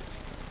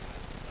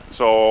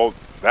 So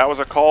that was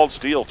a called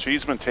steal.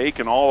 Cheeseman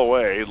taken all the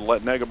way to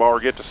let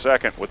Negebauer get to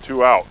second with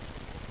 2 out.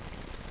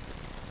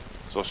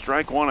 So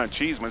strike 1 on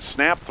Cheeseman.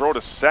 Snap throw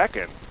to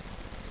second.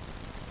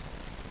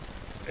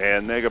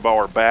 And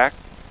Negebauer back.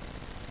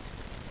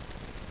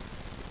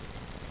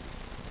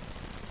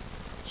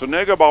 So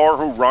Negebauer,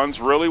 who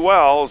runs really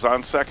well, is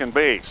on second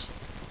base.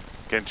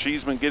 Can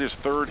Cheeseman get his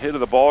third hit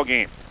of the ball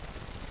game?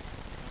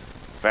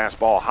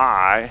 Fastball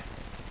high.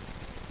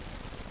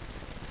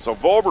 So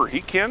Volber, he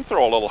can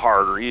throw a little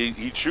harder.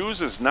 He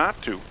chooses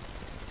not to.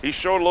 He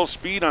showed a little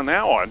speed on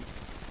that one.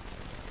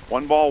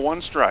 1 ball,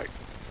 1 strike.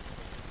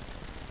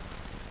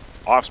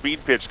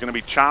 Off-speed pitch going to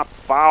be chopped,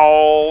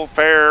 foul,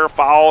 fair,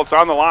 foul. It's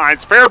on the line.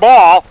 It's fair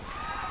ball,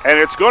 and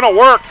it's going to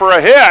work for a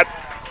hit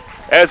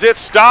as it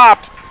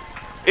stopped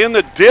in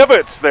the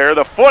divots there,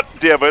 the foot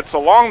divots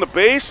along the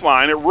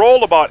baseline. It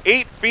rolled about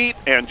 8 feet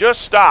and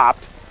just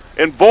stopped.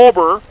 And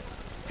Volber,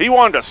 he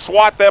wanted to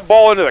swat that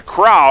ball into the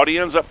crowd. He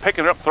ends up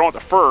picking it up, throwing it to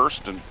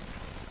first. And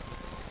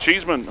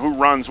Cheeseman, who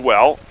runs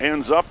well,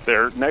 ends up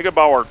there.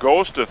 Negebauer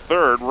goes to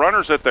third.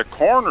 Runners at the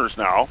corners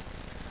now.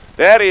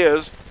 That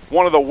is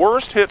one of the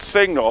worst hit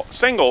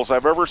singles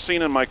I've ever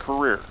seen in my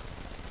career.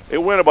 It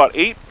went about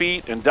 8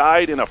 feet and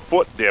died in a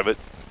foot divot.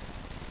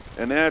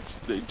 And that's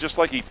just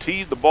like he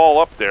teed the ball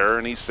up there,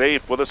 and he's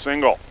safe with a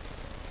single.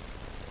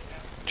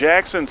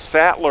 Jackson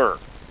Sattler,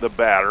 the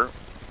batter.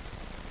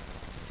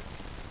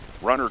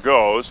 Runner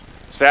goes.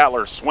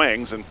 Sattler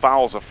swings and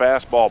fouls a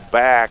fastball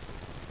back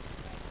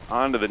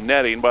onto the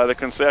netting by the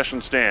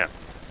concession stand.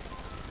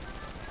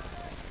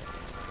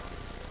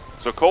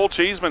 So Cole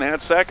Cheeseman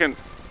had second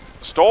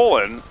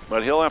stolen,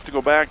 but he'll have to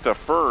go back to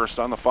first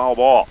on the foul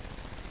ball.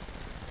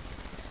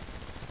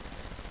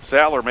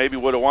 Sattler maybe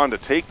would have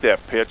wanted to take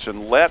that pitch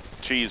and let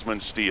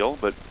Cheeseman steal,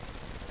 but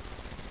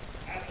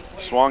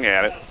swung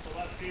at it.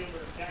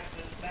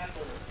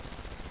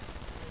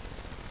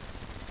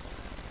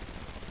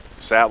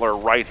 Sattler,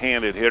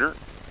 right-handed hitter.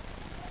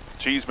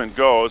 Cheeseman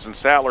goes, and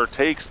Sattler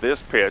takes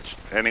this pitch,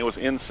 and it was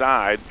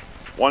inside.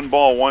 1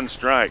 ball, 1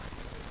 strike.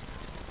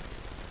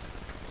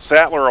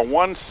 Sattler, a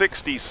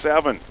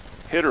 167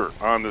 hitter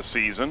on the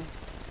season.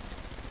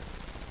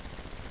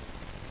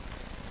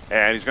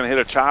 And he's going to hit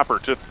a chopper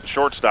to the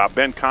shortstop,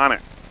 Ben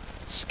Conant.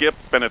 Skip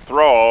and a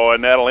throw,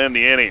 and that'll end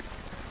the inning.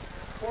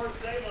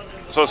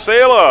 So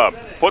Salem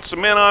puts the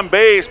men on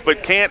base,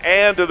 but can't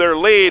add to their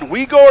lead.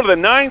 We go to the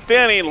 9th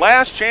inning.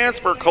 Last chance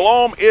for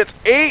Colome. It's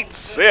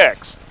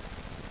 8-6.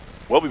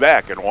 We'll be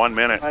back in 1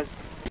 minute.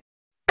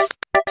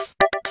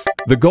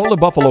 The Golden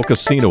Buffalo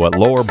Casino at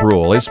Lower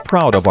Brule is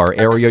proud of our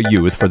area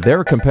youth for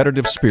their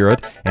competitive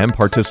spirit and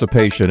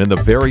participation in the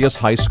various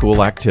high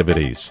school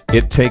activities.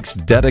 It takes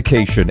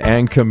dedication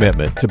and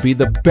commitment to be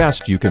the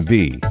best you can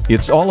be.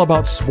 It's all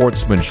about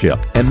sportsmanship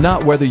and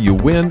not whether you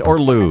win or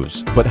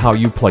lose, but how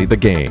you play the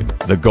game.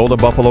 The Golden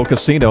Buffalo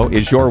Casino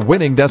is your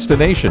winning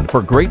destination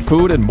for great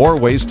food and more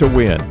ways to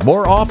win,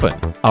 more often.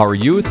 Our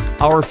youth,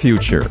 our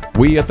future.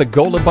 We at the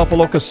Golden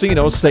Buffalo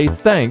Casino say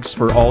thanks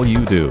for all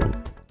you do.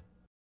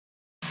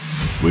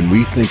 When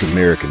we think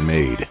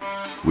American-made,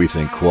 we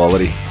think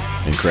quality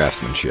and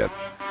craftsmanship.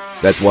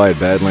 That's why at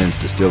Badlands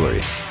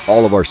Distillery,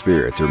 all of our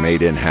spirits are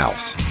made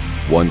in-house,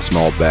 one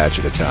small batch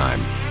at a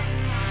time.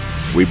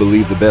 We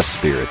believe the best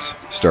spirits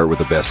start with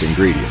the best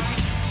ingredients,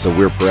 so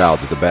we're proud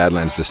that the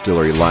Badlands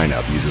Distillery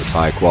lineup uses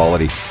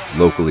high-quality,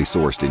 locally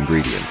sourced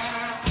ingredients.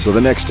 So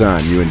the next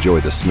time you enjoy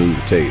the smooth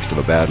taste of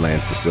a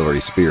Badlands Distillery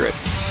spirit,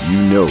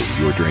 you know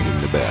you're drinking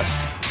the best.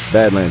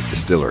 Badlands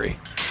Distillery,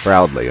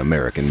 proudly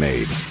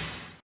American-made.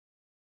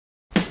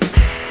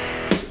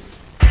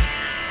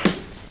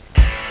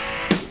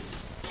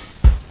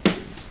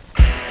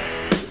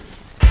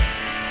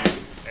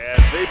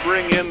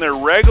 Bring in their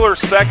regular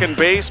second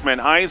baseman,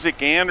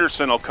 Isaac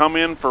Anderson, will come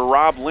in for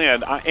Rob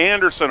Lind.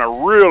 Anderson, a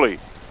really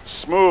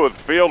smooth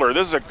fielder.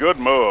 This is a good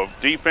move.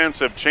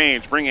 Defensive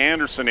change. Bring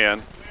Anderson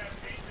in.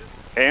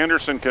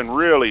 Anderson can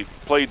really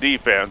play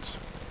defense.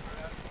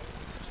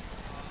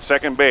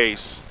 Second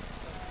base.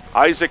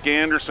 Isaac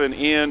Anderson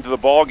into the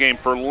ball game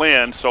for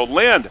Lind. So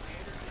Lind,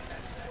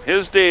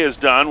 his day is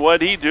done.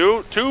 What'd he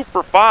do? 2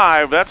 for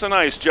 5. That's a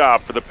nice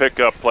job for the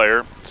pickup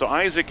player. So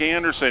Isaac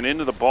Anderson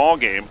into the ball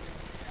game.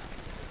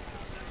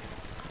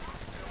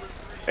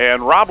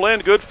 And Rob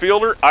Lind, good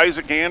fielder.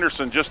 Isaac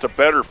Anderson, just a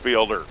better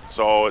fielder.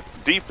 So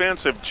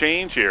defensive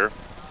change here.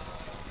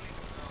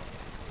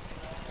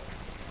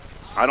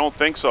 I don't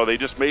think so. They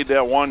just made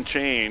that one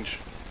change.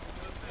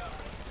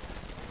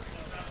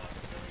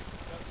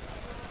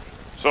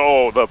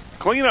 So the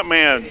cleanup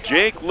man,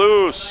 Jake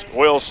Luce,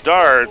 will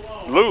start.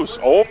 Luce,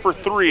 0 for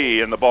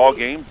 3 in the ball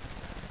game.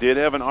 Did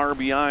have an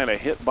RBI and a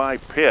hit by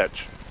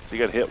pitch. So he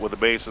got hit with the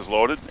bases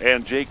loaded.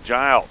 And Jake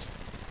Giles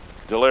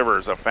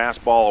delivers a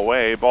fastball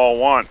away, ball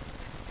 1.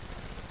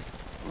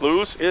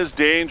 Luce is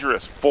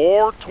dangerous,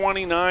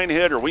 429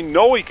 hitter. We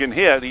know he can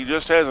hit, he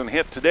just hasn't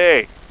hit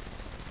today.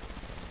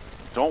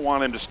 Don't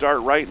want him to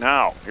start right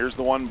now. Here's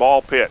the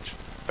 1-ball pitch.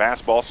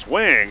 Fastball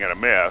swing and a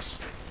miss.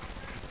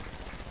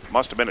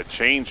 Must have been a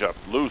changeup.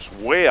 Luce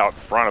way out in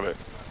front of it.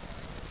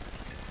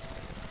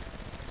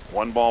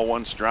 1 ball,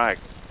 1 strike.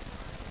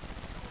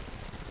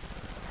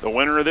 The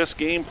winner of this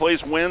game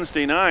plays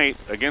Wednesday night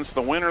against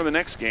the winner of the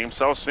next game,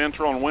 South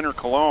Central and winner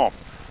Colome.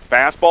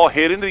 Fastball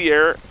hit into the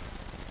air,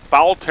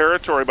 foul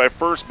territory by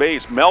first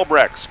base.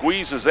 Melbrecht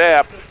squeezes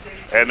that,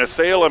 and the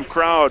Salem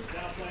crowd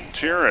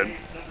cheering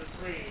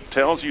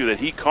tells you that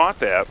he caught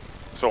that.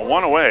 So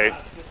 1 away.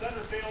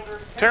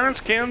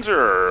 Terrence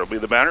Kinzer will be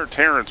the batter.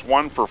 Terrence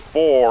 1 for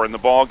 4 in the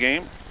ball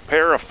game.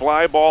 Pair of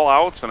fly ball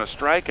outs and a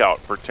strikeout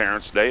for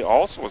Terrence today.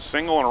 Also a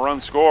single and a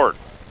run scored.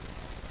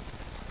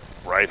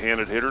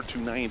 Right-handed hitter,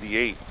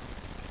 298.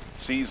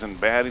 Season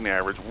batting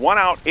average. 1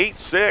 out,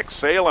 8-6.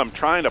 Salem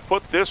trying to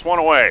put this one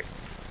away.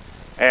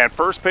 And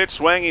first pitch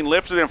swinging,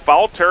 lifted in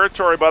foul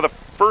territory by the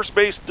first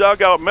base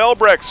dugout.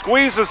 Melbrecht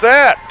squeezes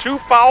that. 2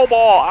 foul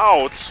ball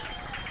outs.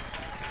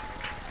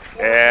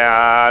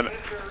 And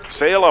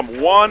Salem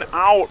 1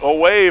 out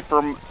away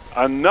from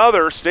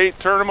another state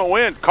tournament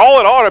win. Call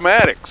it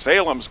automatic.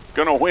 Salem's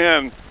going to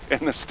win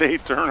in the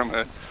state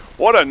tournament.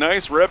 What a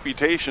nice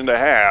reputation to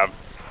have.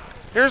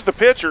 Here's the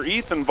pitcher,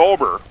 Ethan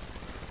Volber.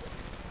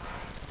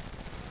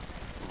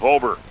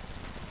 Volber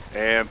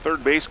and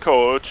third base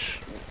coach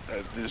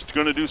is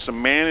going to do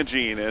some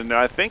managing, and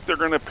I think they're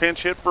going to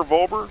pinch hit for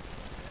Volber.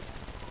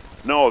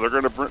 No, they're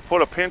going to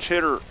put a pinch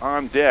hitter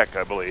on deck,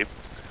 I believe.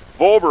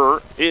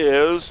 Volber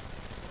is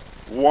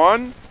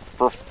 1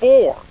 for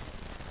 4.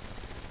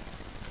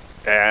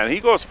 And he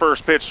goes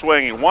first pitch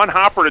swinging. 1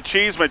 hopper to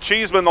Cheeseman.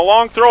 Cheeseman the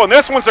long throw, and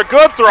this one's a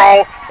good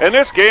throw, and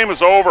this game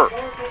is over.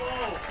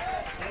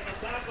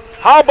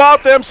 How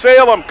about them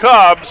Salem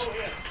Cubs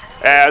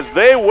as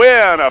they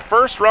win a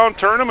first-round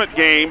tournament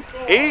game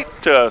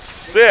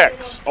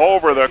 8-6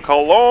 over the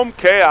Colome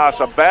Chaos,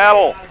 a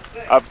battle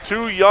of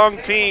 2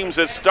 young teams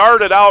that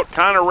started out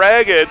kind of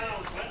ragged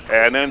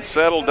and then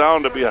settled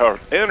down to be an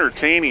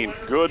entertaining,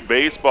 good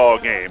baseball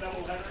game.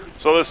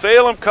 So the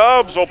Salem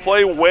Cubs will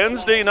play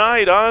Wednesday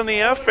night on the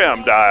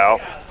FM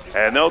dial,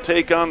 and they'll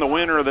take on the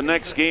winner of the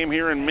next game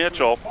here in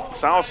Mitchell.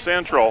 South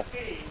Central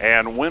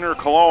and winner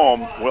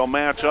Colome will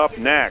match up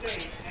next.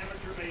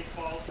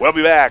 We'll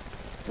be back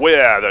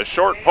with a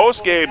short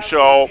post-game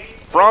show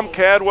from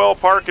Cadwell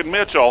Park in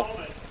Mitchell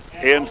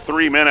in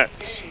 3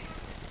 minutes.